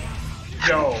 Shit!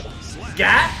 Yo,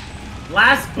 Gat?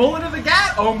 Last bullet of the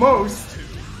Gat? Almost.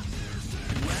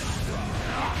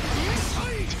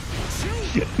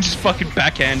 Just fucking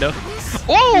backhander.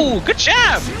 Oh, good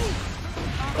jab!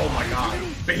 Oh my god.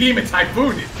 Behemoth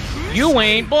Typhoon. You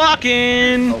ain't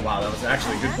blocking! Oh wow, that was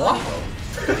actually a good block though.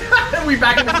 We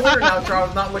back in the corner now,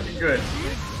 Charles. Not looking good.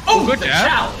 Oh, good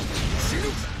jab.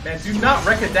 Challenge. Man, do not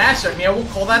wreck a dash at me. I will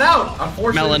call that out.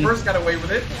 Unfortunately, First got away with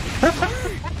it.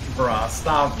 Bruh,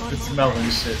 stop this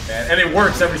melon shit, man. And it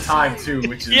works every time too,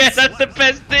 which is... Yeah, that's the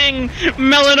best thing!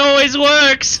 Melon always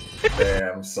works!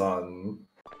 Damn, son.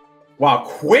 Wow,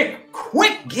 quick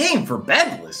game for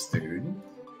Bedless, dude.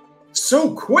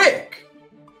 So quick.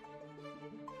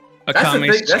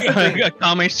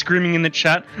 Akame screaming in the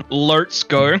chat, "Let's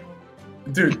go."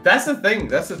 Dude, that's the thing.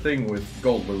 That's the thing with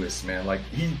Goldlewis, man. Like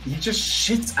he just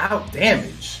shits out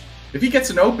damage. If he gets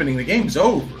an opening, the game's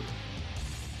over.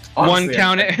 Honestly, one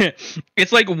counter,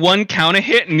 it's like one counter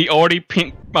hit, and he already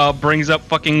brings up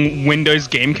fucking Windows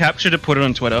game capture to put it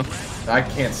on Twitter. I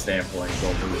can't stand playing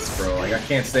Goldlewis, bro. Like I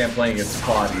can't stand playing against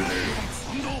Quad either.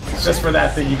 It's just for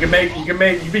that thing. You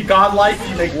be godlike,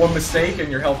 you make one mistake,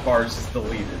 and your health bar is just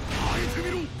deleted.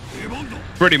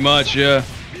 Pretty much, yeah.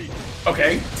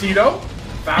 Okay, Tito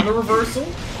found the reversal.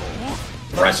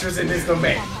 Pressure's in his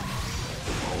domain.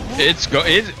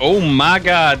 Oh my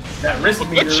god. That wrist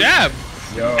meter. Good jab.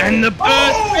 Yo. And the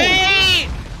burst bait.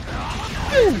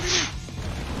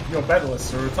 Yo, Bedless,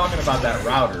 so we're talking about that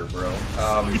router, bro.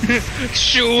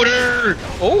 Shooter.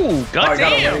 Oh,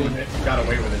 goddamn. Got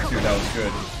away with it too. That was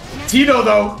good. Tito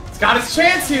though, he's got his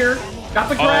chance here. Got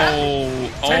the grab.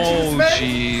 Oh,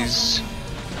 jeez.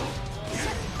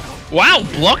 Wow,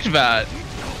 blocked that.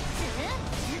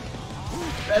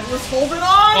 Bedless holding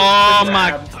on. Oh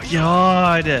my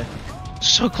god.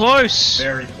 So close.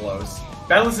 Very close.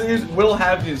 Bedless will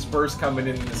have his burst coming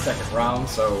in the second round,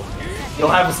 so he'll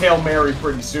have his Hail Mary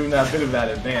pretty soon. That bit of that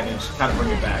advantage, kind of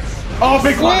bring it back. Oh,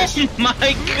 big punish! Oh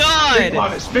my god! Big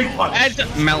punish, big punish.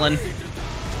 Melon.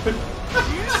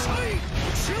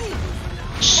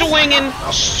 Swinging,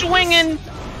 swinging,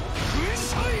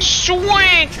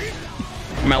 swing.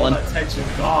 Melon. All that tension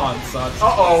gone, son.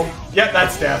 Uh-oh. Yep,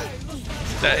 that's death.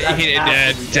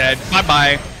 Dead.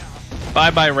 Bye-bye.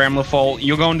 Bye-bye, Ramlethal.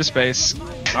 You're going to space.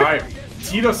 Alright.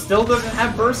 Tito still doesn't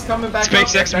have burst coming back.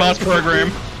 SpaceX Mars program.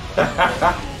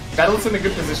 Bedless in a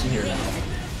good position here now.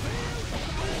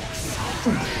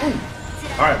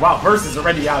 Alright, wow, burst is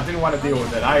already out. Didn't want to deal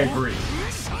with it. I agree.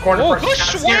 Corner good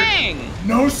swing!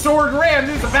 No sword ram.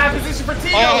 This is a bad position for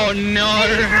Tito. Oh no!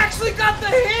 He actually got the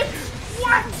hit.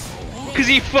 What? Because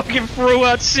he fucking threw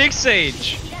out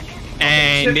 6H.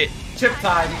 And chip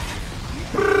time.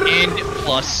 And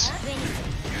plus.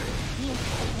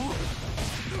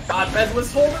 God,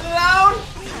 Bedless holding it out.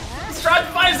 He's trying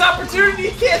to find his opportunity.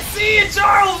 He can't see it,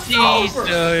 Charles.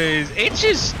 Jesus, it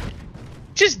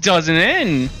just doesn't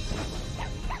end.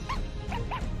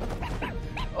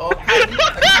 Oh,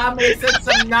 Akame said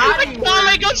some naughty words.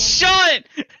 Akame got shot.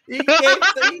 He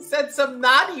said some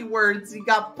naughty words. He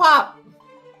got popped.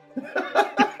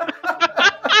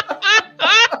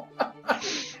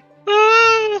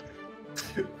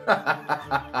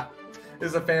 This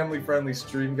is a family-friendly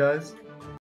stream, guys.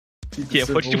 Yeah,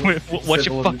 what's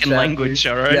your fucking language,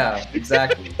 alright? Yeah,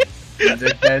 exactly.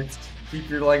 Dickheads, keep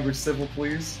your language civil,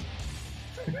 please.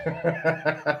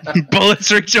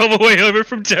 Bullets reach all the way over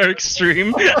from Derek's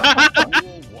stream.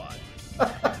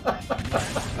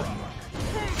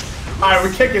 Alright,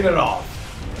 we're kicking it off.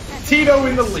 Tito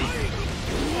in the lead.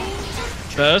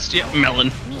 First, yeah,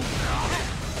 Melon.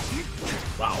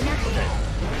 Wow, okay.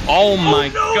 Oh my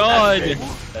god!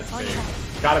 That's big.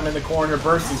 Got him in the corner,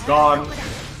 burst is gone.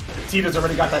 Tito's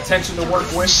already got that tension to work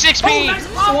with. 6 speed! Nice.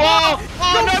 Whoa!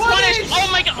 Oh, no punish! Oh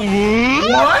my god!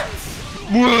 What?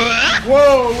 What?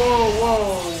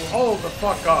 Whoa! Hold the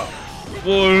fuck up.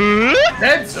 What?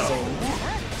 Dead zone?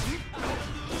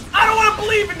 I don't want to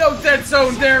believe in no dead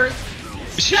zone, Derek!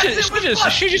 She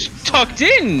just tucked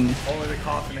in! Only the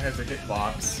coffin has a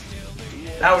hitbox.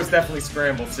 That was definitely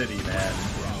Scramble City, man.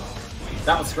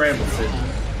 That was Scramble City.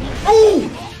 Ooh!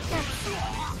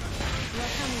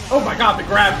 Oh my god, the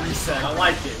grab reset. I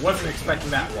like it. Wasn't expecting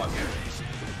that one.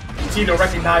 Tito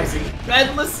recognizing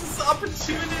Bedless's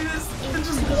opportunity to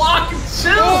just block and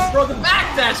chill, bro. The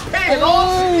backdash paying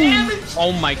off the damage.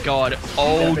 Oh my god.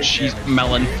 Oh, jeez,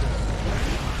 Melon.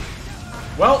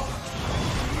 Well.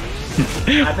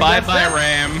 Bye-bye,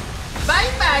 Ram.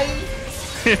 Bye-bye.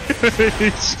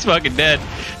 She's fucking dead.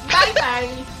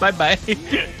 Bye-bye. Bye-bye.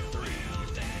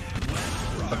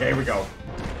 Okay, here we go.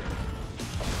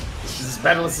 This is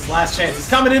Bedless's last chance. He's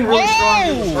coming in really strong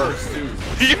in the first, dude.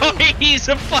 Yo, he's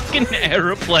a fucking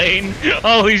aeroplane.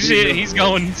 Holy shit, he's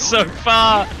going so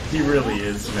far. He really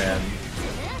is, man.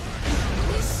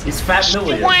 He's Fat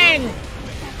Millie.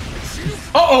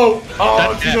 Uh-oh!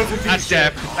 Oh, that's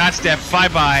death. That's death.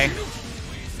 Bye-bye.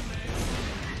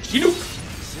 Chinook.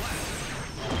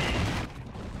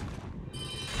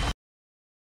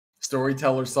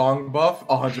 Storyteller song buff,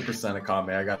 100%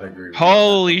 Akame. I gotta agree with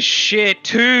Holy shit,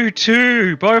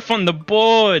 2-2, both on the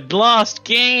board, last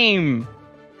game.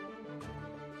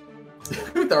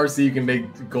 With RC, you can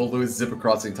make Goldlewis zip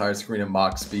across the entire screen at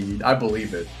Mach speed. I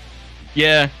believe it.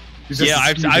 Yeah,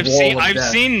 I've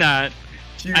seen that.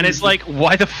 Huge. And it's like,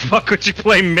 why the fuck would you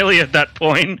play Millie at that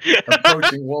point?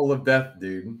 Approaching wall of death,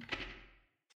 dude.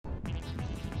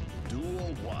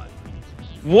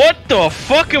 What the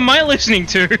fuck am I listening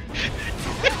to?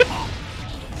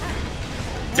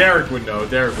 Derek would know.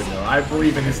 I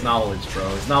believe in his knowledge, bro.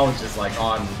 His knowledge is like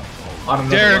on another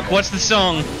Derek, level. What's the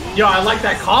song? Yo, I like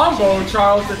that combo,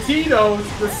 Charles. The Tito's,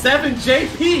 the 7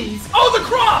 JPs. Oh, the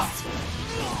cross!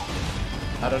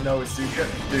 I don't know. It's too good.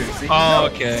 Dude, see? Oh,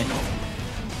 okay.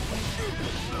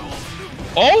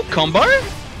 Oh, combo.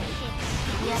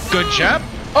 Good jab.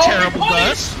 Oh, Terrible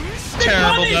burst.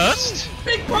 Terrible burst.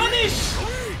 Big punish!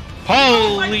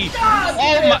 Holy! God,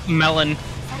 Oh, melon.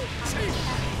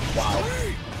 Wow.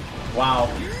 Wow.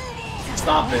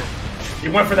 Stop it. He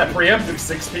went for that preemptive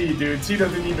 6P, dude. Tito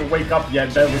didn't even wake up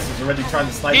yet. Bedless is already trying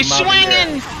to snipe him out. He's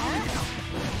swinging!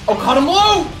 Oh, caught him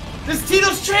low! This is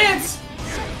Tito's chance!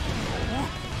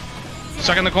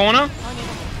 Stuck in the corner.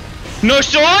 No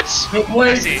swords! No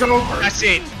blades, it's over. That's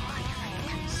it.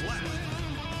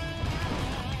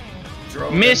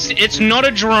 Miss, it's not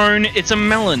a drone, it's a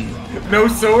melon. No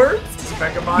swords?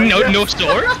 No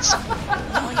swords?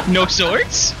 No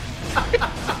swords?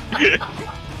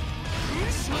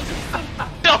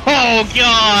 Oh,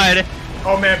 God!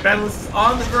 Oh, man, Bedless is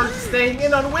on the verge of staying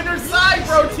in on winner's side,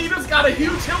 bro! Tito's got a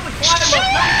huge hill to climb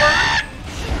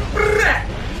up.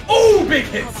 Oh, big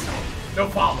hits! No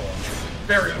follow-ups.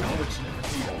 Very unfortunate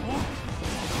for Tito.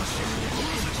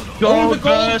 Gold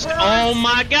burst, oh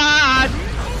my God!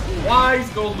 Why is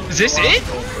Goldlewis? Is this it?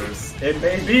 It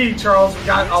may be, Charles. We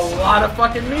got a lot of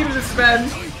fucking meter to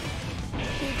spend.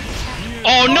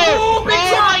 Oh no! Oh,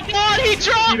 my God, he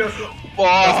dropped!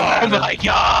 Oh my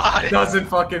God! Doesn't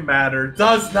fucking matter.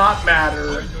 Does not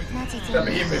matter. The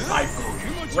behemoth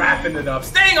Haifu, wrapping it up,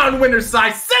 staying on winner's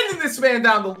side, sending this man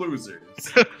down to losers.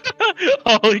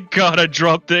 Holy God, I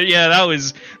dropped it. Yeah, that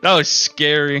was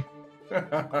scary.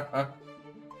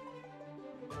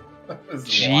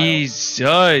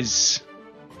 Jesus.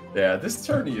 Yeah, this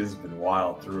tourney has been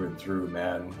wild through and through,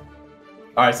 man.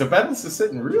 All right, so Bedless is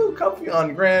sitting real comfy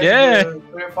on grand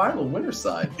final winner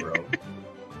side, bro.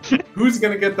 Who's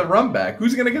gonna get the run back?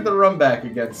 Who's gonna get the run back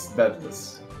against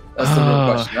Bedless? That's the real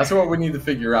question. That's what we need to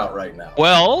figure out right now.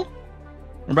 Well,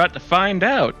 we're about to find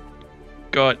out.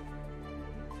 Got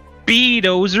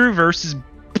Beedozer versus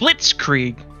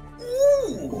BlitzkrieG.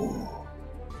 Ooh.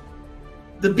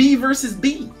 The B versus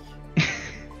B.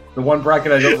 The one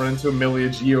bracket I don't run into Amelia,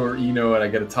 Gio, or Eno, and I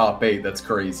get a top 8. That's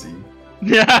crazy.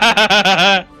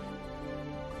 Yeah,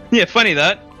 funny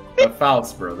that. That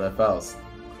Faust, bro. That Faust.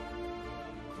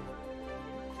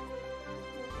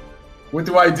 What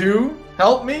do I do?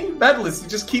 Help me? Bedless, you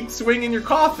just keep swinging your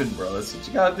coffin, bro. That's what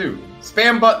you gotta do.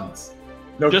 Spam buttons.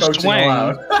 No just coaching swing.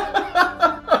 allowed.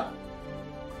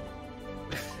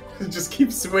 Just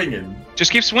keep swinging.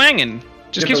 Just keep swinging.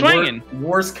 Just keep swinging.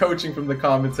 Worst coaching from the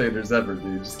commentators ever,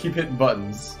 dude. Just keep hitting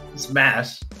buttons.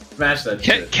 Smash. Smash that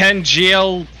shit. Can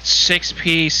GL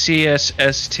 6P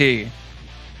CSST?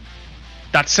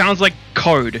 That sounds like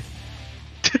code.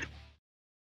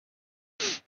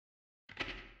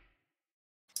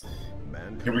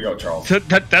 Here we go, Charles.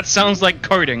 That sounds like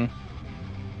coding.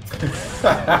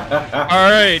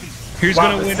 Alright. Who's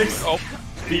gonna win?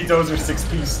 Beedozer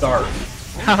 6P start.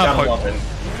 Gotta love it.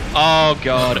 Oh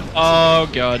god. Oh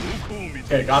god.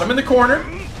 Okay, got him in the corner.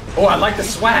 Oh, I like the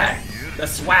swag. The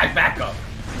swag backup.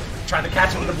 Tried to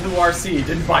catch him with the blue RC.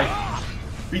 Didn't bite.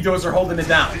 Beedozer holding it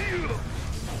down.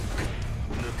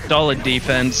 Solid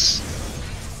defense.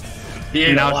 He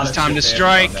ate now it's time to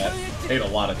strike. Ate a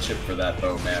lot of chip for that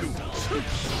though, man.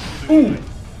 Ooh.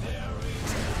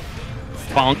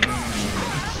 Bonk.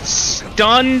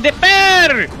 Stun the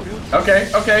bear! Okay,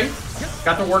 okay.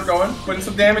 Got the work going. Putting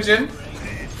some damage in.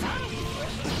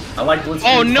 I like BlitzkrieG.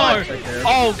 Oh no!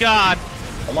 Oh god!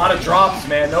 A lot of drops,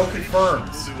 man. No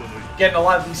confirms. Getting a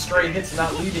lot of these stray hits and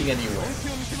not leading anywhere.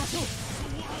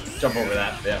 Jump over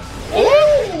that. Yeah.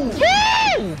 Ooh!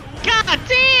 Woo! God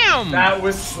damn! That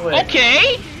was slick.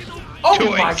 Okay.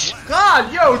 Oh my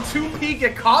god, yo, 2P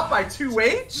get caught by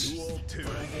 2H? Did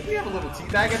we have a little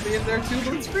teabag at the end there too,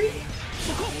 BlitzkrieG?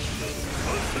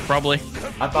 Probably.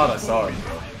 I thought I saw it,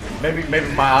 bro. Maybe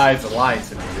my eyes are lying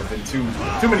to me. There've been too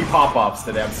many pop-offs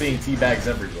today. I'm seeing teabags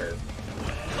everywhere.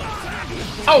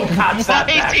 Oh god,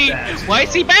 why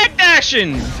is he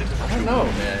backdashing? I don't know,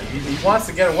 man. He wants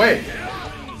to get away.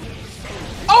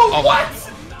 Oh, what?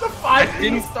 The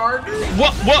 5P starter?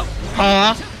 What?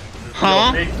 Huh?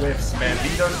 Huh? Yo, big whiffs, man.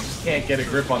 Beedozer just can't get a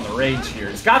grip on the range here.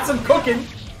 It's got some cooking.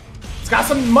 It's got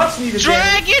some much needed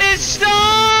damage. Dragon is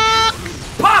stuck!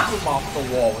 Pop him off the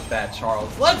wall with that,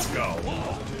 Charles. Let's go.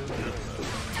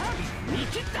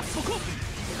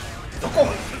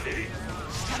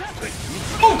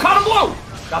 Oh, caught him low.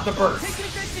 Got the burst.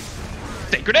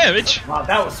 Sacred damage. Wow,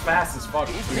 that was fast as fuck.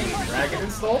 Dragon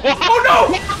install. Oh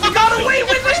no! He got away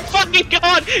with it! Fucking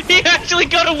god! He actually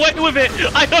got away with it!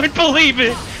 I don't believe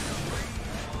it!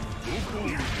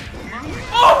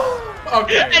 Oh!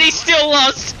 Okay. And he still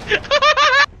lost!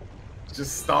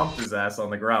 Just stomped his ass on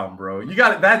the ground, bro. You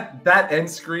got it. That end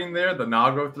screen there, the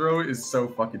Nago throw, is so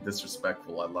fucking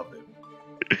disrespectful. I love it.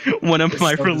 When am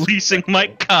I releasing my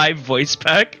Kai voice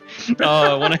pack?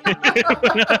 When I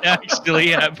actually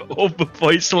have all the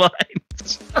voice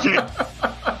lines.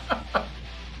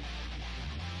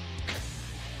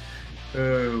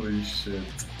 Holy shit.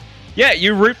 Yeah,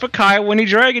 you root for Kai when he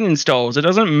Dragon installs. It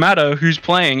doesn't matter who's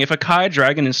playing. If a Kai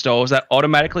Dragon installs, that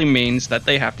automatically means that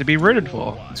they have to be rooted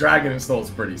for. Dragon install is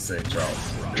pretty sick,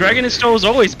 Charles. Dragon install's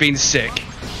always been sick.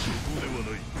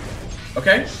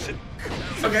 Okay.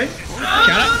 Okay.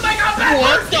 Oh my god,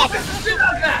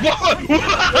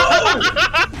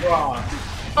 what?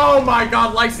 Oh my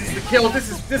god, license to kill.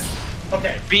 This.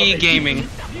 Okay. B okay. gaming.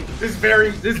 This is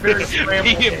very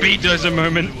scramble. Beedozer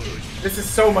moment. This is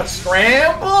so much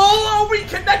scramble. Are we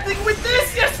connecting with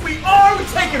this? Yes, we are. We're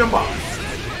taking him up.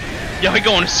 Yeah, we're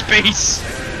going to space.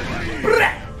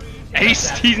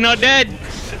 He's not dead.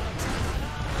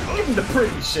 Give him the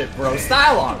pretty shit, bro.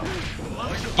 Style on him.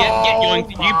 Get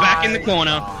you back in the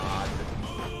corner.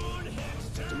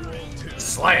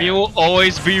 Slam. You will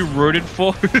always be rooted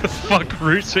for. Who the fuck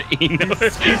roots for Eno?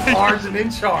 He's large and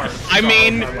in charge. I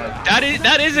mean,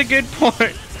 that is a good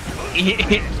point.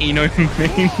 Eno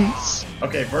means.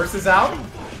 Okay, versus out.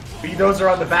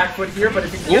 Beedozer on the back foot here, but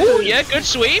if he can Ooh, yeah, good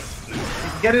sweep.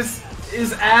 Get his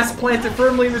ass planted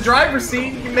firmly in the driver's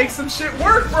seat, he can make some shit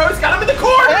work, bro. He's got him in the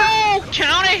corner. Oh,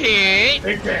 counter hit.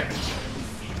 Big damage.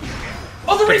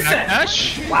 Oh, the reset.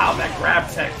 Dash. Wow, that grab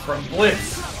tech from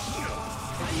Blitz.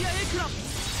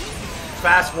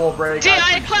 Fast wall break.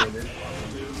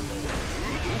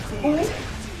 Ooh.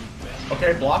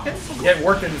 Okay, block it. He hadn't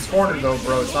worked in this corner though,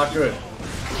 bro. It's not good.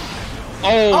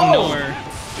 Oh, no.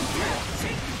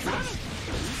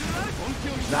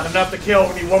 Not enough to kill.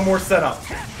 We need one more setup.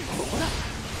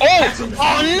 Oh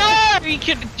no! You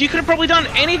could have probably done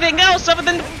anything else other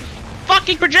than the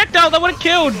fucking projectile that would have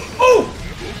killed. Ooh!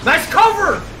 Nice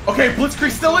cover! Okay,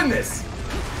 BlitzkrieG's still in this.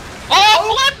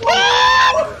 Oh,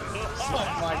 Oh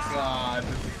my god.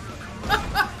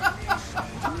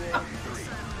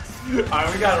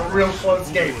 Alright, we got a real close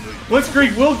game.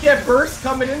 BlitzkrieG will get burst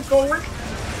coming in forward.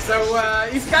 So,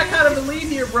 he's got kind of the lead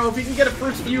here, bro. If he can get a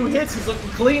first few hits, he's looking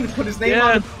clean to put his name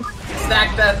on the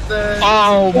stack that,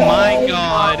 Oh my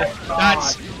god.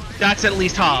 That's at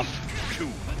least half.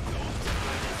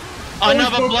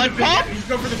 Another blood pop? He's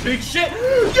going for the big shit.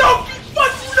 Yo,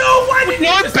 what? No, why didn't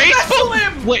you just special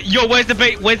him? Wait, yo, where's the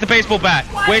baseball bat?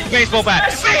 Where's the baseball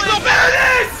bat? Baseball bat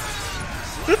it is!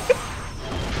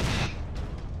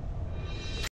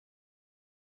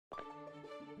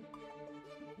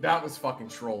 That was fucking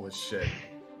troll as shit.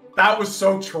 That was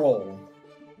so troll.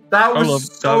 That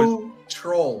was so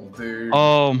troll, dude.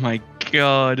 Oh my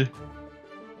god.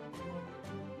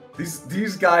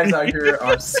 These guys out here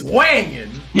are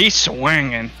swanging. He's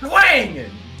swanging.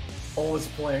 Swanging. All is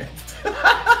planned.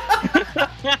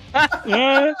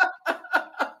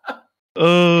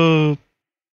 Oh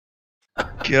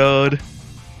god.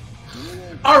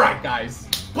 All right, guys.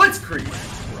 BlitzkrieG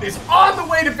is on the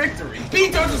way to victory.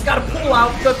 Beedozer's got to pull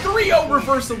out the 3-0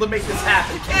 reversal to make this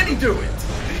happen. Can he do it?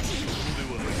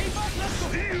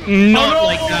 Not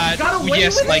like that.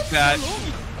 Yes, like that.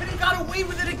 And he got away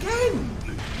with it again.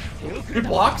 Good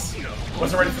blocks.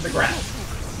 Wasn't ready for the grab.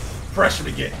 Pressure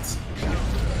begins.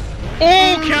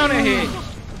 Oh, counter hit.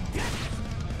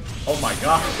 Oh my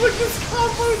god. Look at this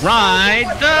combo.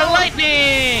 Ride the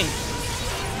lightning.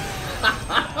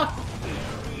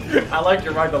 I like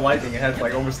your Ride the Lightning. It has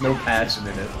like almost no passion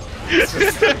in it. It's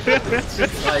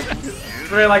just like,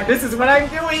 we're like, this is what I'm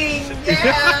doing.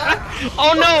 Yeah.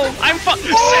 Oh no, I'm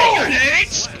fucking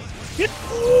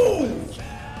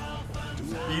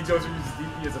Beedozer uses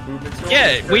DP as a movement tool.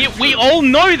 Yeah, we all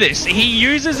know this. He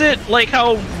uses it like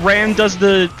how Ram does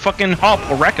the fucking hop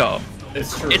or wrecker.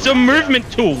 It's true. It's a movement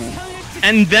tool,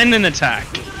 and then an attack.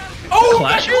 Oh,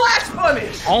 clash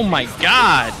punish! Oh my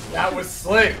god. That was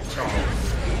slick, Charles.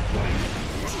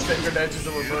 Finger edges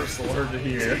of reversal, hard to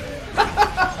hear.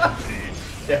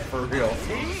 Yeah, for real.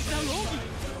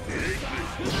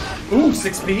 Ooh,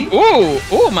 6P? Ooh,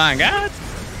 oh my god.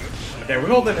 Okay, we're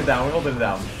holding it down,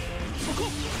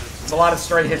 It's a lot of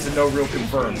straight hits and no real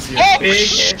confirms. Oh, big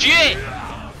shit! Hit.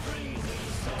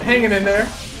 Hanging in there.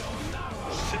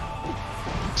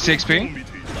 6P?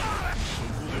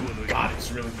 God,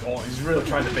 he's really calling. He's really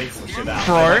trying to bake some shit out.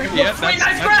 Yeah,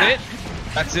 that's it.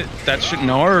 That's it. That should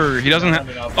no. He doesn't have.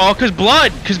 Oh, cause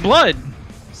blood. It's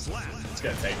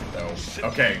gonna take it though.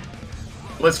 Okay.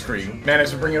 BlitzkrieG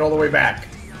managed to bring it all the way back.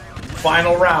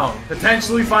 Final round.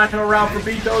 Potentially final round for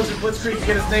Beedozer. BlitzkrieG can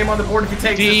get his name on the board if he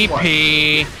takes this one.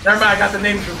 DP. Never mind, I got the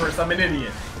names reversed. I'm an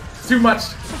idiot. Too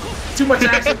much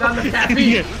action on the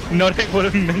caffeine. Not able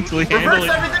to mentally handle Reverse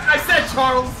everything I said,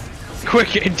 Charles.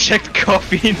 Quick, inject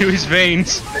coffee into his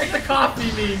veins. Take the coffee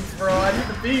beans, bro. I need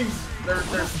the beans.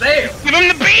 They're stale. Give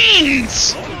him the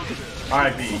beans!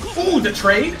 Alright, B. Ooh, the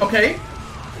trade? Okay.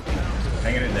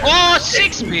 Hanging in there. Oh,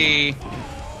 6B!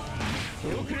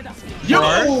 Yo!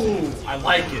 I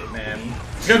like it, man.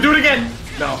 He's gonna do it again!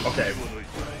 No, okay.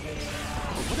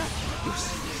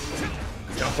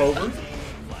 Jump over.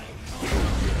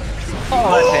 Oh,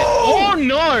 that's it. Oh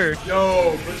no!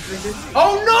 Yo,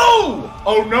 oh no!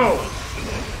 Oh no!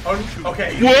 Oh,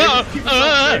 okay. Whoa,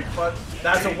 but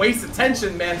that's a waste of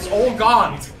tension, man. It's all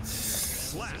gone.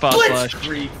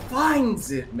 BlitzkrieG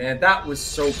finds it, man. That was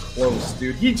so close,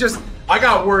 dude. I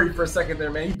got worried for a second there,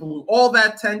 man. He blew all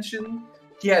that tension.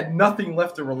 He had nothing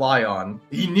left to rely on.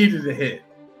 He needed a hit.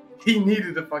 He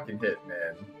needed a fucking hit,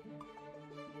 man.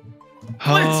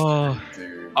 Oh,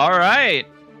 dude. All right.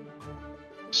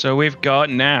 So we've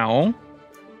got now.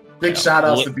 Big shout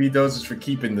outs to Beedozers for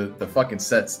keeping the fucking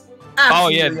sets. Oh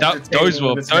yeah, those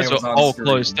were all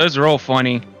close. Those are all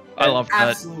funny. I love that.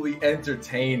 Absolutely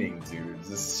entertaining, dude.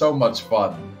 This is so much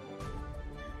fun.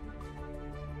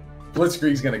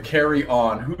 BlitzkrieG's gonna carry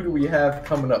on. Who do we have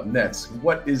coming up next?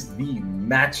 What is the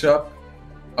matchup?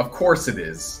 Of course it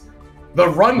is. The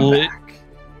run back.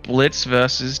 Blitz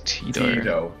versus Tito.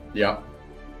 Tito. Yep.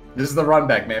 This is the run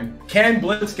back, man. Can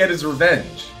Blitz get his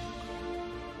revenge?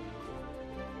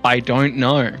 I don't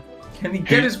know. Can he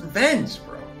get his revenge,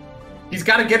 bro? He's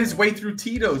got to get his way through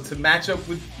Tito to match up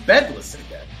with Bedless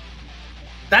again.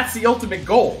 That's the ultimate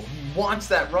goal. He wants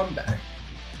that run back.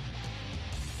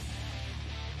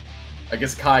 I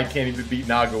guess Kai can't even beat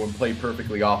Nago and play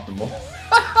perfectly optimal.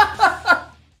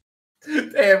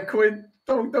 Damn, Quinn.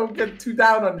 Don't get too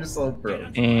down on yourself, bro.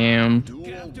 Damn.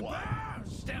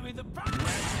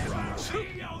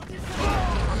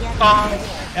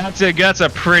 That's a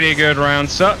pretty good round.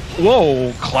 So,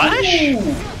 whoa, clash?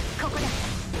 Ooh.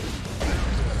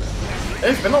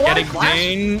 It's been a lot of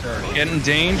getting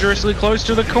dangerously close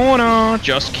to the corner.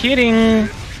 Just kidding.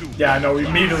 Yeah, I know. We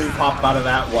immediately popped out of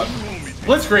that one.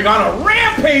 BlitzkrieG on a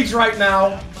rampage right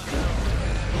now.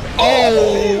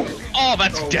 Oh,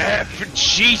 that's death.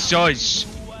 Jesus.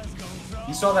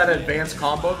 You saw that advanced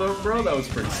combo though, bro? That was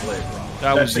pretty slick, bro.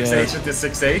 That was 6H with the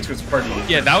 6H was pretty.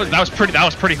 Yeah, that was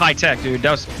pretty high tech, dude.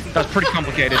 That was pretty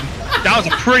complicated. That was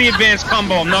a pretty advanced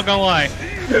combo. I'm not gonna lie.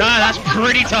 That's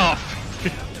pretty tough.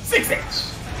 6H.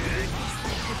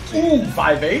 Ooh,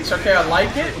 5H. Okay, I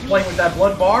like it. We're playing with that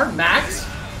blood bar, max.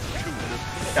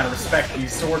 Gotta respect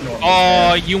these sword normals.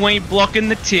 Oh, man. You ain't blocking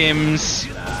the Tims.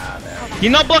 Nah, man.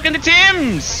 You're not blocking the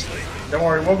Tims. Don't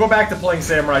worry, we'll go back to playing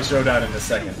Samurai Showdown in a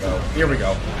second, though. Here we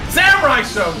go. Samurai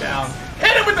Showdown!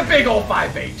 Hit it with the big old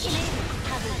 5H!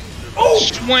 Oh!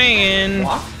 Swinging!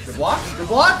 Good blocks, good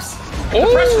blocks! The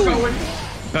pressure going!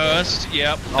 Burst,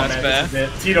 yep, that's man, fair.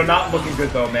 Tito not looking good,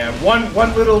 though, man. One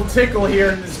little tickle here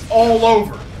and it's all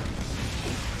over.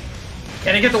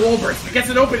 Can he get the wall burst? If he gets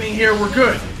an opening here, we're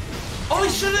good. Oh, he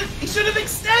should have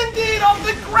extended off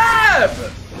the grab!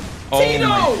 Oh Tito!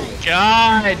 My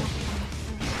God!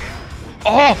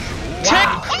 Oh!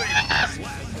 Wow!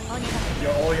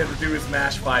 Yo, all you had to do is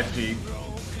mash 5G.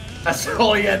 That's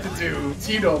all you had to do.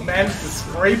 Tito managed to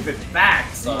scrape it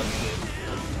back, son.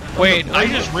 Wait, I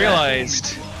just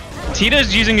realized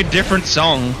Tito's using a different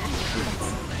song.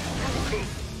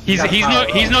 He's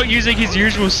not using his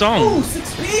usual song. Ooh,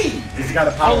 6P! He's got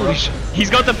a power up.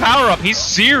 He's got the power up. He's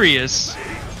serious.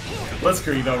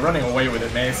 BlitzkrieG, though, running away with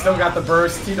it, man. He's still got the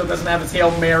burst. Tito doesn't have his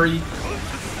Hail Mary.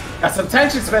 Got some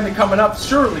tension spending coming up,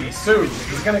 surely, soon.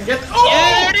 He's gonna get. Oh!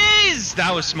 Yeah, it is!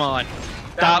 That was smart.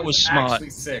 That was smart. Actually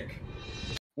sick.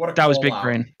 What a that was big out.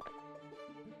 brain.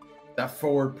 That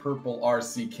forward purple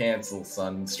RC cancel,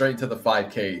 son. Straight to the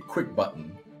 5K. Quick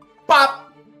button.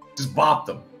 Bop! Just bopped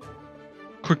him.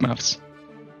 Quick maths.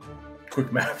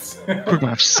 Quick maths. Quick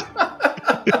maths.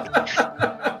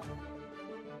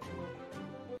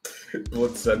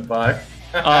 Blitz senpai.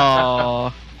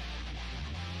 Aww.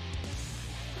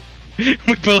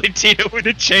 We bullied Tito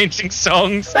into changing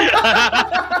songs.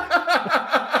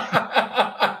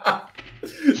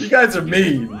 You guys are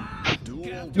mean.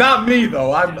 Not me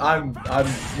though. I'm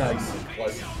nice and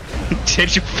pleasant.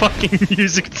 Change your fucking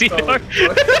music, Tito.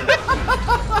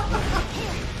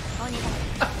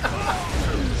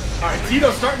 Alright, Tito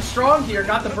starting strong here.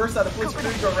 Got the burst out of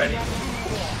BlitzkrieG already.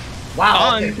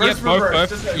 Wow. Okay, burst for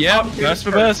burst. Yeah, burst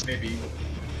for burst. Maybe.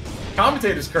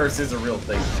 Commentator's curse is a real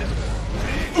thing.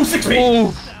 Ooh, 6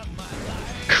 Ooh.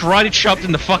 Karate chopped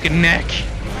in the fucking neck.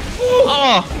 Ooh.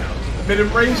 Oh.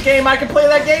 Mid-range game, I can play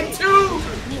that game too!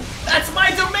 That's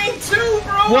my domain too,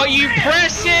 bro! What you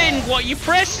pressing? What you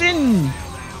pressing?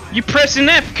 You pressing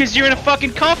F because you're in a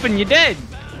fucking coffin, you're dead.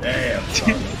 Damn,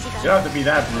 son. You don't have to be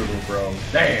that brutal, bro.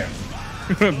 Damn.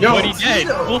 Yo, But he did.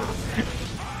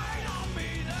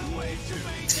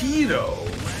 Tito.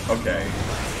 Okay.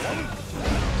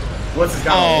 Blitz has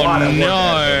got a lot of work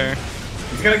ahead of him.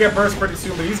 He's gonna get burst pretty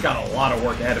soon, but he's got a lot of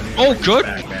work ahead of him. Oh, good,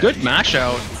 good mash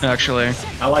out, actually.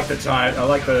 I like the time. I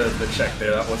like the check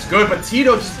there. That was good, but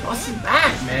Tito just busting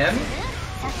back, man.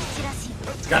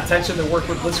 He's got tension to work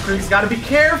with BlitzkrieG. He's got to be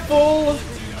careful.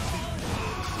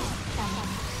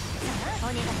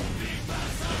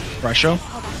 Pressure.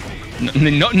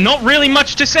 Not really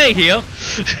much to say here.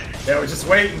 Yeah, we're just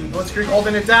waiting. BlitzkrieG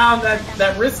holding it down.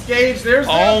 That wrist gauge. There's.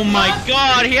 Oh my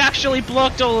God! He actually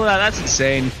blocked all of that. That's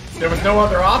insane. There was no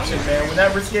other option, man. When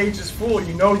that wrist gauge is full,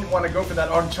 you know you want to go for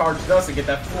that uncharged dust and get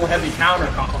that full heavy counter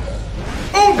combo.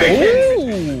 Oh, big hit!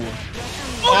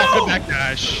 Oh, good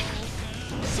backdash.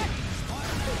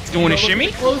 He's doing a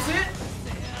shimmy. Close it.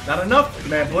 Not enough,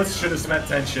 man. Blitz should have spent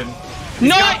tension.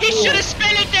 No, he should have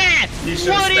spent it there.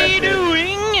 What are you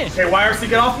doing? Hey, YRC,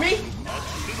 get off me!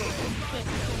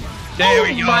 There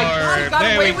we go. God,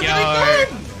 there we go.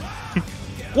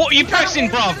 What are you pressing,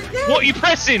 bruv? What are you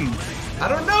pressing? I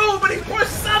don't know, but he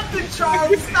pushed something,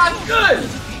 Charles. It's not good.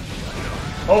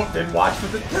 Oh, didn't watch for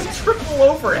the triple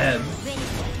overhead.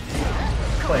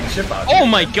 Playing chip out. Oh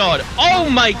my God. Oh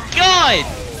my God.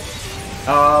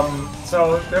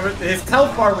 So his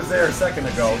health bar was there a second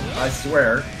ago, I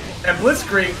swear. And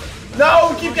BlitzkrieG,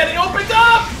 no, keep getting opened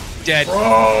up. Dead.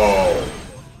 Bro.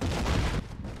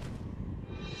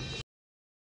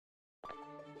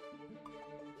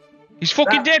 He's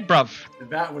fucking dead, bruv.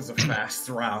 That was a fast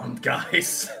round,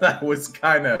 guys. That was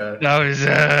kind of. That was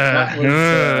yeah.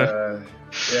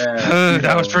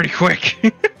 That was pretty quick.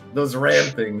 Those ram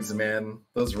things, man.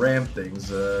 Those ram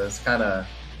things. It's kind of.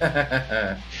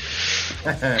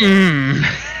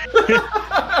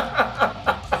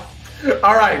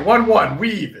 All right, 1-1.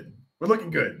 We even. We're looking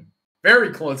good.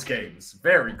 Very close games.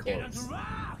 Very close.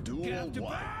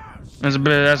 That's a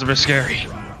bit scary.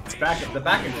 It's the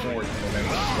back and forth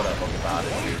momentum is what I love about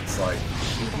it. It's like.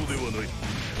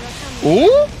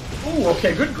 Ooh. Ooh.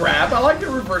 Okay. Good grab. I like the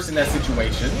reverse in that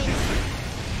situation.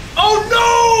 Oh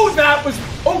no! That was.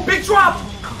 Oh, big drop.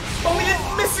 Oh, we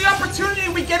didn't miss the opportunity.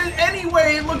 We get it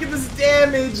anyway. Look at this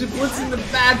damage. Blitz in the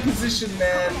bad position,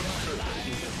 man.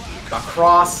 Got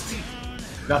crossed.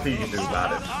 Nothing you can do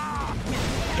about it.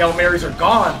 Hail Marys are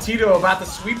gone. Tito about to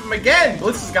sweep him again.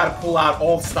 Blitz has got to pull out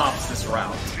all stops this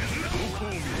round.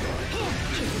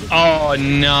 Oh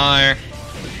no.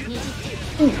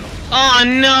 Oh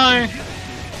no.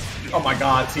 Oh my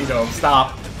God, Tito,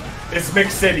 stop. It's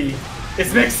Mix City.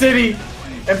 It's Mix City.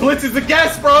 And Blitz is the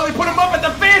guest, bro. They put him up at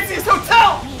the fanciest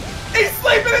hotel. He's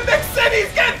sleeping in Mix City.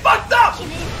 He's getting fucked up.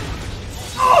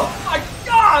 Oh my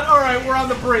God. All right, we're on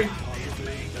the brink.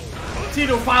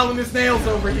 Tito filing his nails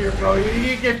over here, bro. You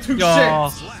didn't get 2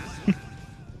 shits.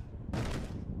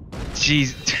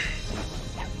 Jeez.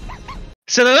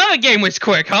 So the other game was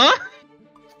quick, huh?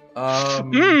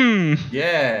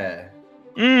 Yeah.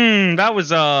 That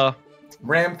was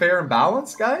Ram fair and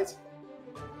balanced, guys.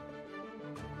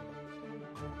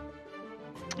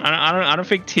 I don't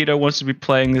think Tito wants to be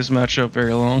playing this matchup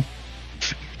very long.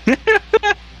 This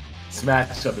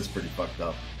matchup is pretty fucked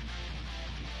up.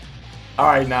 All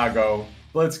right, now go.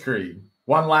 BlitzkrieG.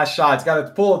 One last shot. It's got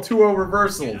to pull a 2-0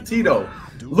 reversal. Tito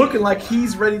looking like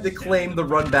he's ready to claim the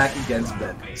run back against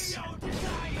Bedless.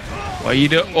 What you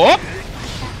do? Oh!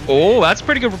 Oh, that's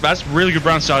pretty good. That's really good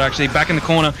round start, actually. Back in the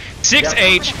corner.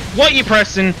 6H. Yep. What you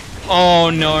pressing? Oh,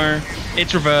 no.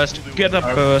 It's reversed. Get the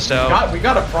burst out. We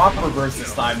got a proper reverse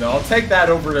this time, though. I'll take that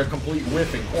over to a complete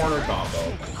whiff and corner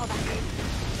combo.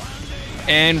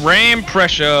 And ram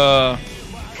pressure.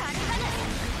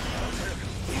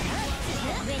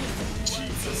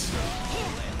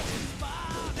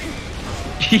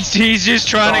 He's just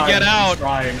trying to get out.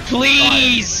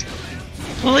 Please!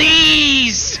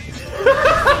 Please!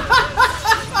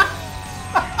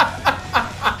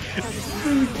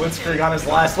 BlitzkrieG on his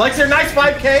last legs here. Nice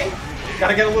 5K.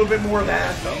 Gotta get a little bit more of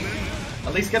that, though.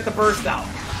 At least get the burst out.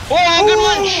 Oh, good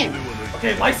lunch!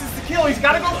 Okay, license to kill. He's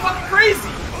gotta go fucking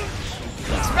crazy.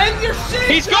 Spend your shit.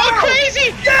 He's going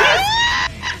crazy! Yes!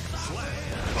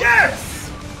 Yes!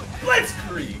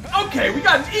 BlitzkrieG. Okay, we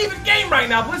got an even game right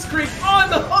now. BlitzkrieG on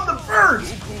the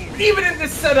verge. Even in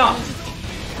this setup.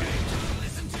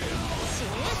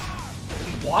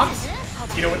 Blocks.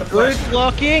 Tito with the good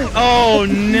blocking. Oh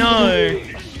no.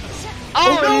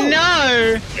 Oh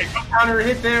no. Okay, counter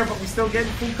hit there, but we still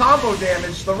getting full combo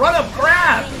damage. The run up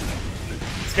grab.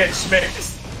 He's getting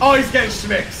schmixed. Oh, he's getting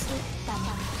schmixed.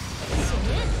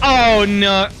 Oh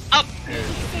no. Up.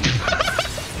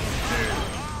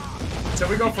 So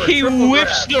we go for a he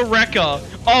whiffs the wrecker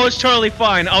Oh, it's totally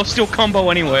fine. I'll still combo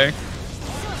anyway.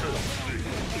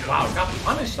 Wow, got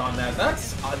punished on that.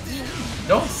 That's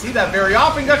don't see that very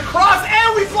often. Got crossed,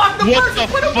 and we blocked the What first the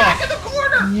and put him fuck? back in the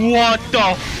corner. What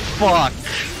the fuck?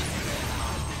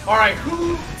 All right,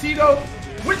 Tito?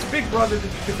 Which big brother did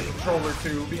you give the controller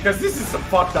to? Because this is some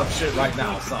fucked up shit right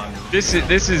now, son. This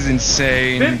is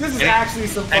insane. This is actually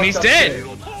some fucked up and he's dead.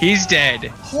 shit. He's dead.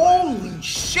 Holy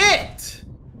shit!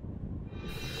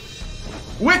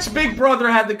 Which big brother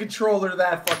had the controller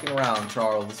that fucking round,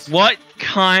 Charles? What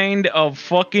kind of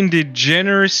fucking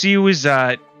degeneracy was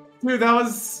that? Dude, that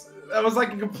was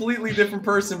like a completely different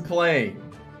person playing.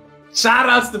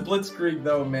 Shoutouts to BlitzkrieG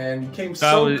though, man. He came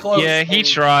so close. Yeah, he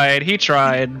tried. He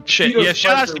tried. Shit. Tito's yeah,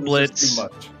 shoutouts to pressure was Blitz. just too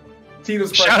much.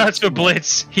 Tito's Shoutouts to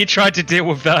Blitz. He tried to deal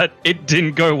with that. It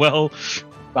didn't go well.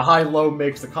 The high-low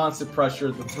mix, the constant pressure,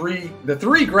 the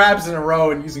three grabs in a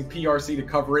row and using PRC to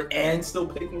cover it and still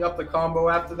picking up the combo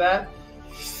after that.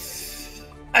 It's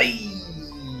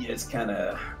kind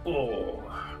of... Oh.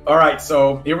 All right,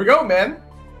 so here we go, man.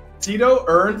 Tito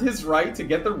earned his right to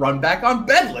get the run back on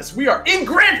Bedless. We are in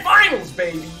Grand Finals,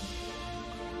 baby!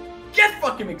 Get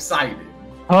fucking excited.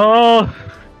 Oh...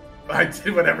 I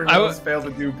did what everyone else failed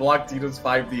to do. Block Tito's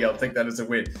 5D. I'll take that as a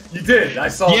win. You did. I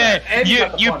saw that. And you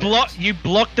blocked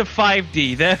the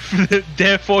 5D.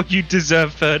 Therefore, you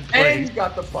deserve third place. And you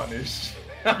got the punish.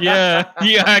 Yeah,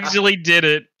 you actually did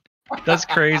it. That's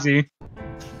crazy.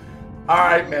 All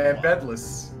right, man.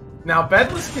 Bedless. Now,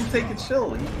 Bedless can take a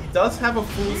chill. He does have a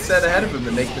full set ahead of him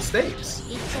to make mistakes.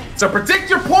 So predict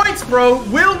your points, bro.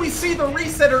 Will we see the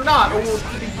reset or not? Or will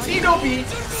Tito be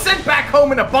sent back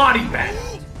home in a body bag?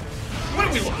 What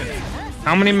are we looking at?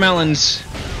 How many melons?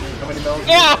 How many melons?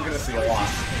 Oh! We're gonna see a lot.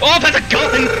 Oh, that's a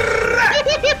gun!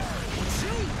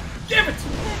 Give it to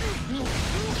me!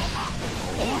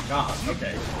 Oh my god,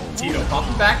 okay. Tito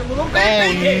popping back a little bit.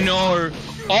 Oh no!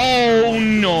 Oh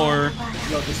no!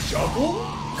 Yo, this juggle?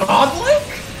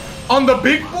 Godlike? On the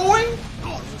big boy?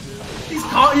 He's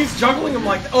juggling him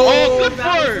like... Oh, good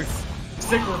that for was a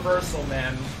sick reversal,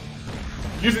 man.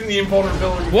 Using the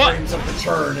invulnerability frames of the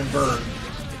churn and burn.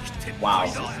 Wow.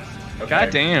 Okay. God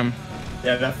damn.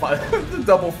 Yeah, that the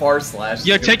double far slash.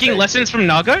 You're taking lessons from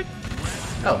Nago?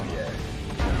 Hell yeah.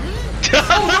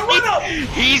 Oh,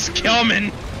 he's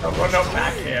coming. The run-up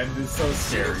backhand is so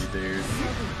scary, dude.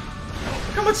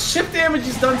 Look how much chip damage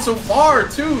he's done so far,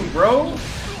 too, bro.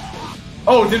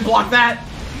 Oh, didn't block that.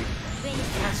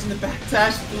 Catching the back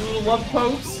dash with the little love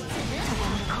pokes.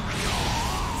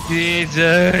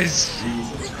 Jesus.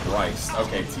 Jesus Christ.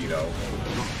 Okay, Tito.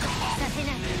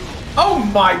 Oh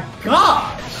my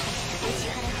gosh!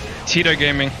 Tito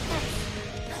Gaming.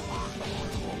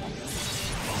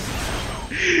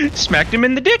 Smacked him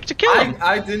in the dick to kill him.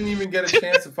 I didn't even get a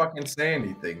chance to fucking say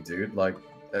anything, dude. Like,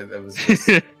 that was just...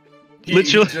 he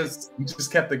just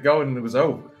kept it going and it was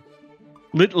over.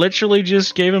 Literally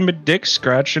just gave him a dick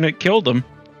scratch and it killed him.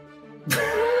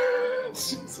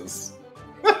 Jesus.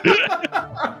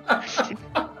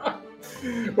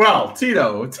 Well,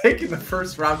 Tito, taking the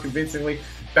first round convincingly.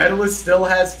 Bedless still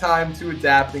has time to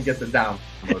adapt and get the down.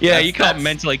 Yeah, you can't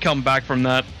mentally come back from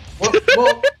that. Well,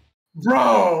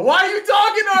 bro, why are you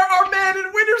dogging our man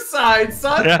in Winterside,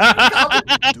 son?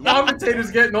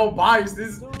 Commentators getting all biased.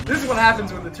 This is what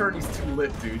happens when the tourney's too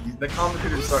lit, dude. The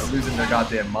commentators start losing their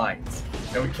goddamn minds.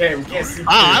 And we can't see.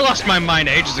 Ah, I lost my mind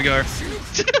ages ago.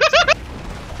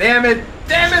 Damn it,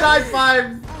 high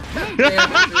five.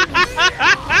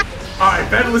 Alright,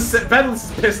 Bedless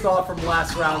is pissed off from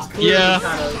last round's. Clearly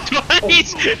kinda,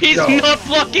 he's not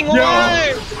blocking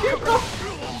away!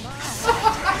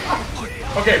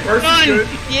 Okay, first is good.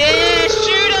 Yeah,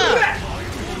 shoot him!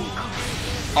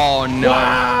 Oh no.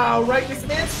 Wow, right in this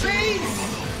man's face!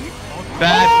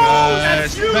 Bad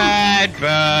burst, bad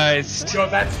burst. Yo,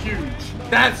 that's huge.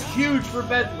 That's huge for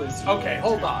Bedless. Okay,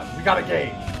 hold on. We got a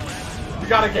game.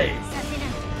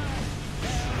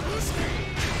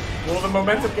 Well, the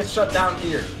momentum gets shut down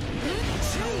here.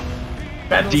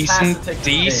 Bedless has to take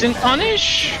decent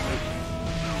punish?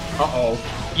 Uh-oh.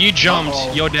 You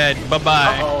jumped. You're dead.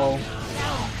 Bye-bye. Uh-oh.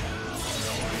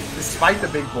 Despite the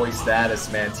big boy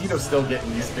status, man, Tito's still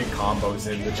getting these big combos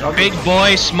in. The jungle. Big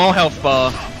boy, small health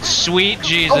bar. Sweet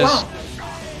Jesus. Oh, wow.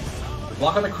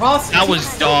 Block on the cross. That was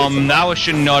dumb. That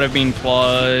should not have been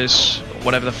plus.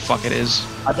 Whatever the fuck it is.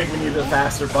 I think we need a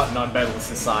faster button on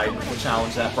Bedless' side to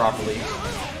challenge that properly.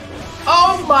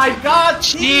 Oh my god,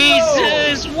 Tito!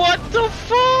 Jesus, what the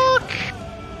fuck?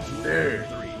 Dude.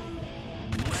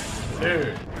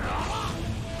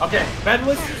 Okay,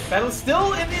 Bedless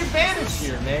still in the advantage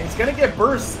here, man. He's gonna get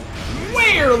burst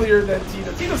way earlier than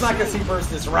Tito. Tito's not gonna see burst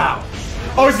this round.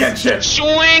 Oh, he's getting chipped.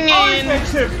 Swinging! Oh, he's getting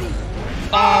chipped.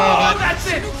 Oh, that's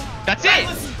it! That's it!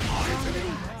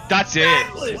 That's it!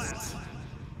 Bedless!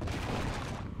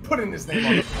 Putting his name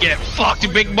on the Get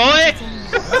fucked, big boy!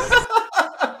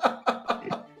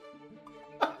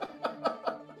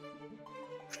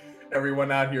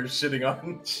 Everyone out here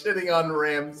shitting on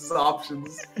Ram's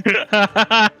options.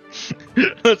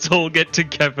 Let's all get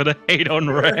together to hate on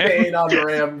Ram. Hate on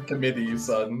Ram committee,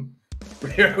 son.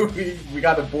 We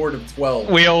got a board of 12.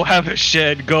 We all have a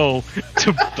shared goal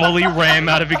to bully Ram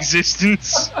out of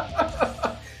existence.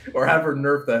 Or have her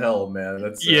nerf the hell, man.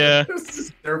 That's yeah.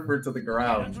 Just nerf her to the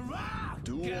ground.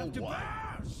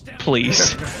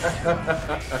 Please.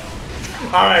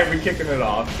 Alright, we're kicking it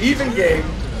off. Even game.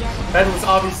 Bedless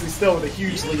obviously still with a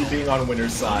huge lead being on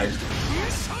winner's side.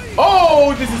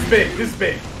 Oh, this is big. This is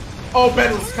big. Oh,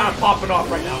 Bedless is kind of popping off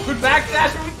right now. Good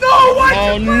backdash. No, what?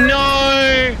 Oh,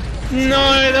 no.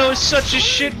 No, that was such a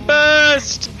shit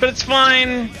burst. But it's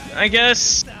fine, I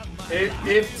guess.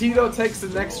 If Tito takes the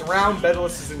next round,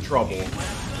 Bedless is in trouble.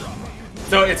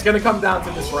 So it's going to come down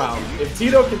to this round. If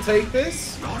Tito can take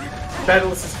this,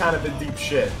 Bedless is kind of in deep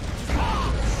shit.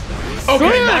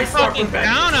 Okay, nice start from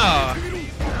Bedless.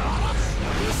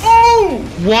 Oh!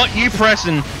 What you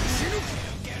pressing?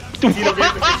 Tito gave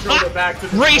the controller back to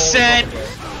the reset.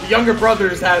 The younger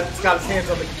brother's got his hands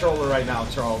on the controller right now,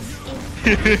 Charles.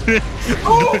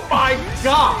 Oh my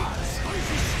god!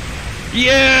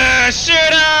 Yeah,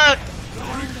 shoot up!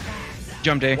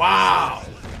 Jump day. Wow.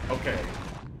 Okay.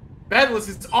 Bedless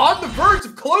is on the verge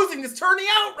of closing this tourney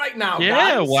out right now,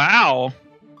 yeah, guys. Wow.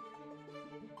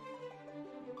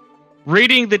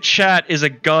 Reading the chat is a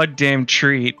goddamn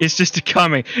treat. It's just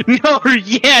Akame. No,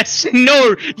 yes!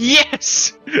 No,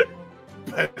 yes!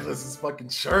 Bedless is fucking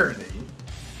churning.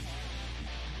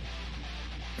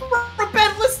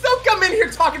 Bedless, don't come in here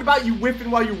talking about you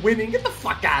whipping while you're winning. Get the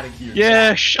fuck out of here.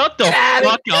 Yeah, shut the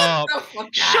fuck up.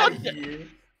 Shut the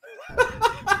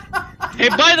Hey,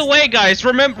 by the way, guys,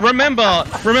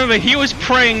 remember, he was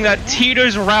praying that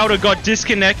Tito's router got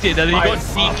disconnected and he got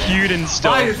DQ'd and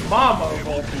stuff. By his mama, of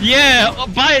all people. Yeah,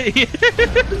 by.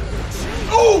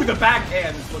 Oh, the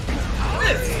backhand is looking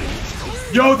good.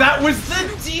 Yo, that was the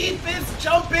deepest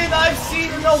jump in I've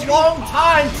seen in a long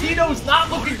time. Tito's not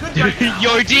looking good right now.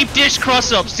 Yo, deep dish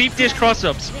cross-ups, deep dish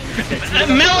cross-ups. The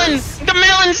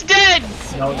melon's dead.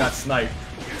 Melon got sniped.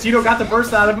 Tito got the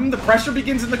burst out of him. The pressure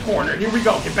begins in the corner. Here we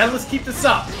go. Can Bedless keep this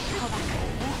up?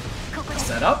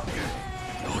 Set up.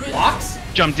 Blocks.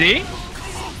 Jump D.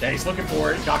 Yeah, he's looking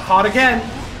for it. Got caught again.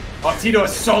 Oh, Tito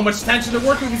has so much tension to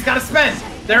work with. He's got to spend.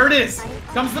 There it is.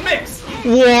 Comes the mix.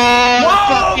 Whoa!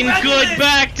 Fucking Bedless! good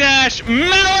backdash.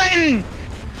 Melon!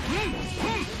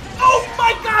 Oh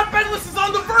my god, Bedless is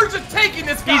on the verge of taking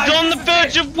this guy. He's on the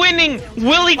verge of winning.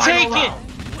 Will he take it?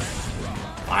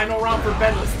 Final round for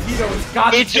Bedless. Tito has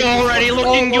got It's already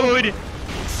looking good.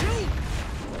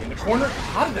 In the corner.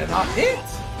 How did that not hit?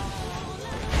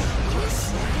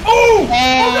 Oh!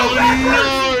 Oh,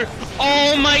 no!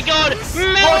 Oh my god!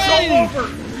 Melon! It's all over.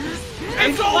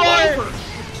 It's all over.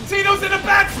 Tito's in a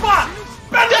bad spot.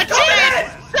 Bedless coming in.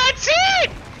 That's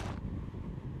it!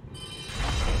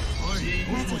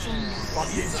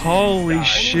 Holy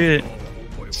shit.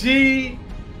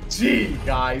 GG,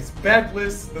 guys.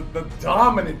 Bedless, the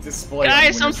dominant display.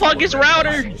 Guys, unplug his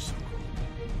router.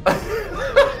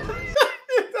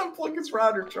 Unplug his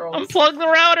router, Charles. Unplug the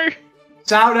router.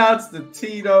 Shoutouts to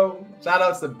Tito.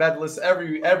 Shoutouts to Bedless.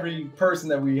 Every person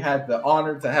that we had the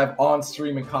honor to have on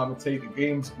stream and commentate. The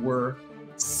games were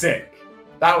sick.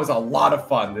 That was a lot of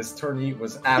fun. This tourney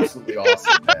was absolutely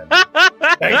awesome, man.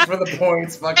 Thanks for the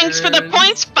points, fuckers. Thanks for the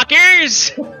points,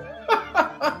 fuckers.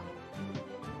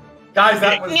 Guys,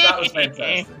 that was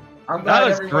fantastic. That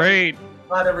was great.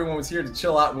 Glad everyone was here to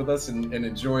chill out with us and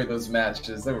enjoy those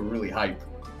matches. They were really hype.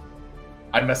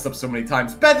 I messed up so many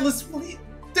times. Bedless,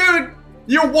 dude,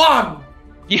 you won.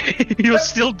 You're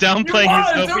still downplaying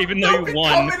yourself even though you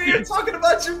won. Coming here talking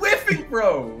about you whiffing,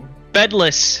 bro.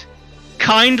 Bedless,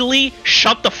 kindly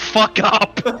shut the fuck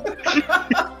up.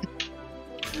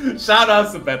 Shout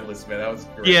outs to Bedless, man. That was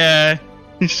great. Yeah.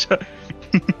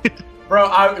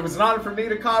 Bro, it was an honor for me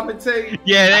to commentate.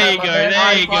 Yeah, there you go.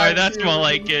 There you go. That's more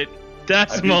like it.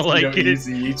 That's more like it.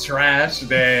 Easy trash.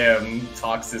 Damn.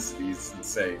 Toxicity is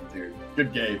insane, dude.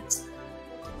 Good games.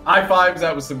 High fives.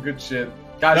 That was some good shit.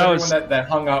 Guys, everyone that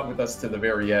hung out with us to the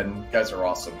very end, you guys are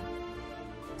awesome.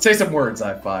 Say some words,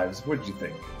 high fives. What did you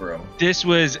think, bro? This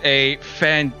was a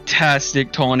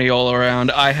fantastic tourney all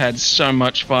around. I had so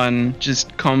much fun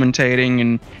just commentating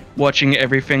and watching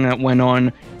everything that went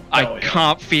on. I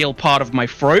can't feel part of my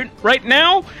throat right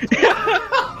now.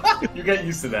 You get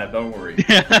used to that. Don't worry.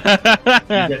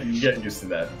 You get used to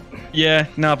that. Yeah,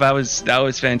 no, that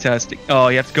was fantastic. Oh,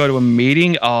 you have to go to a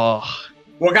meeting. Oh.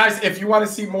 Well, guys, if you want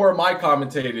to see more of my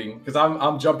commentating, because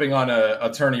I'm jumping on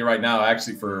a tourney right now,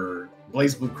 actually for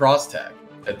Blaze Blue Cross Tag.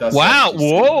 Wow!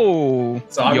 Whoa!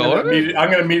 So I'm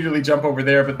gonna immediately jump over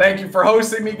there. But thank you for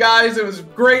hosting me, guys. It was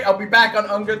great. I'll be back on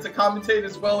UNGA to commentate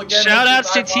as well again. Shout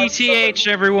outs to TTH,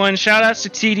 everyone. Shout outs to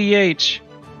TDH.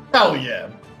 Hell yeah,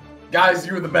 guys!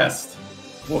 You were the best.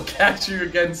 We'll catch you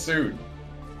again soon,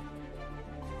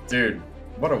 dude.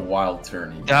 What a wild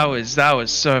tourney. That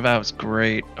was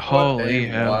great. Holy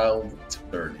hell! Wild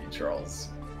tourney, Charles.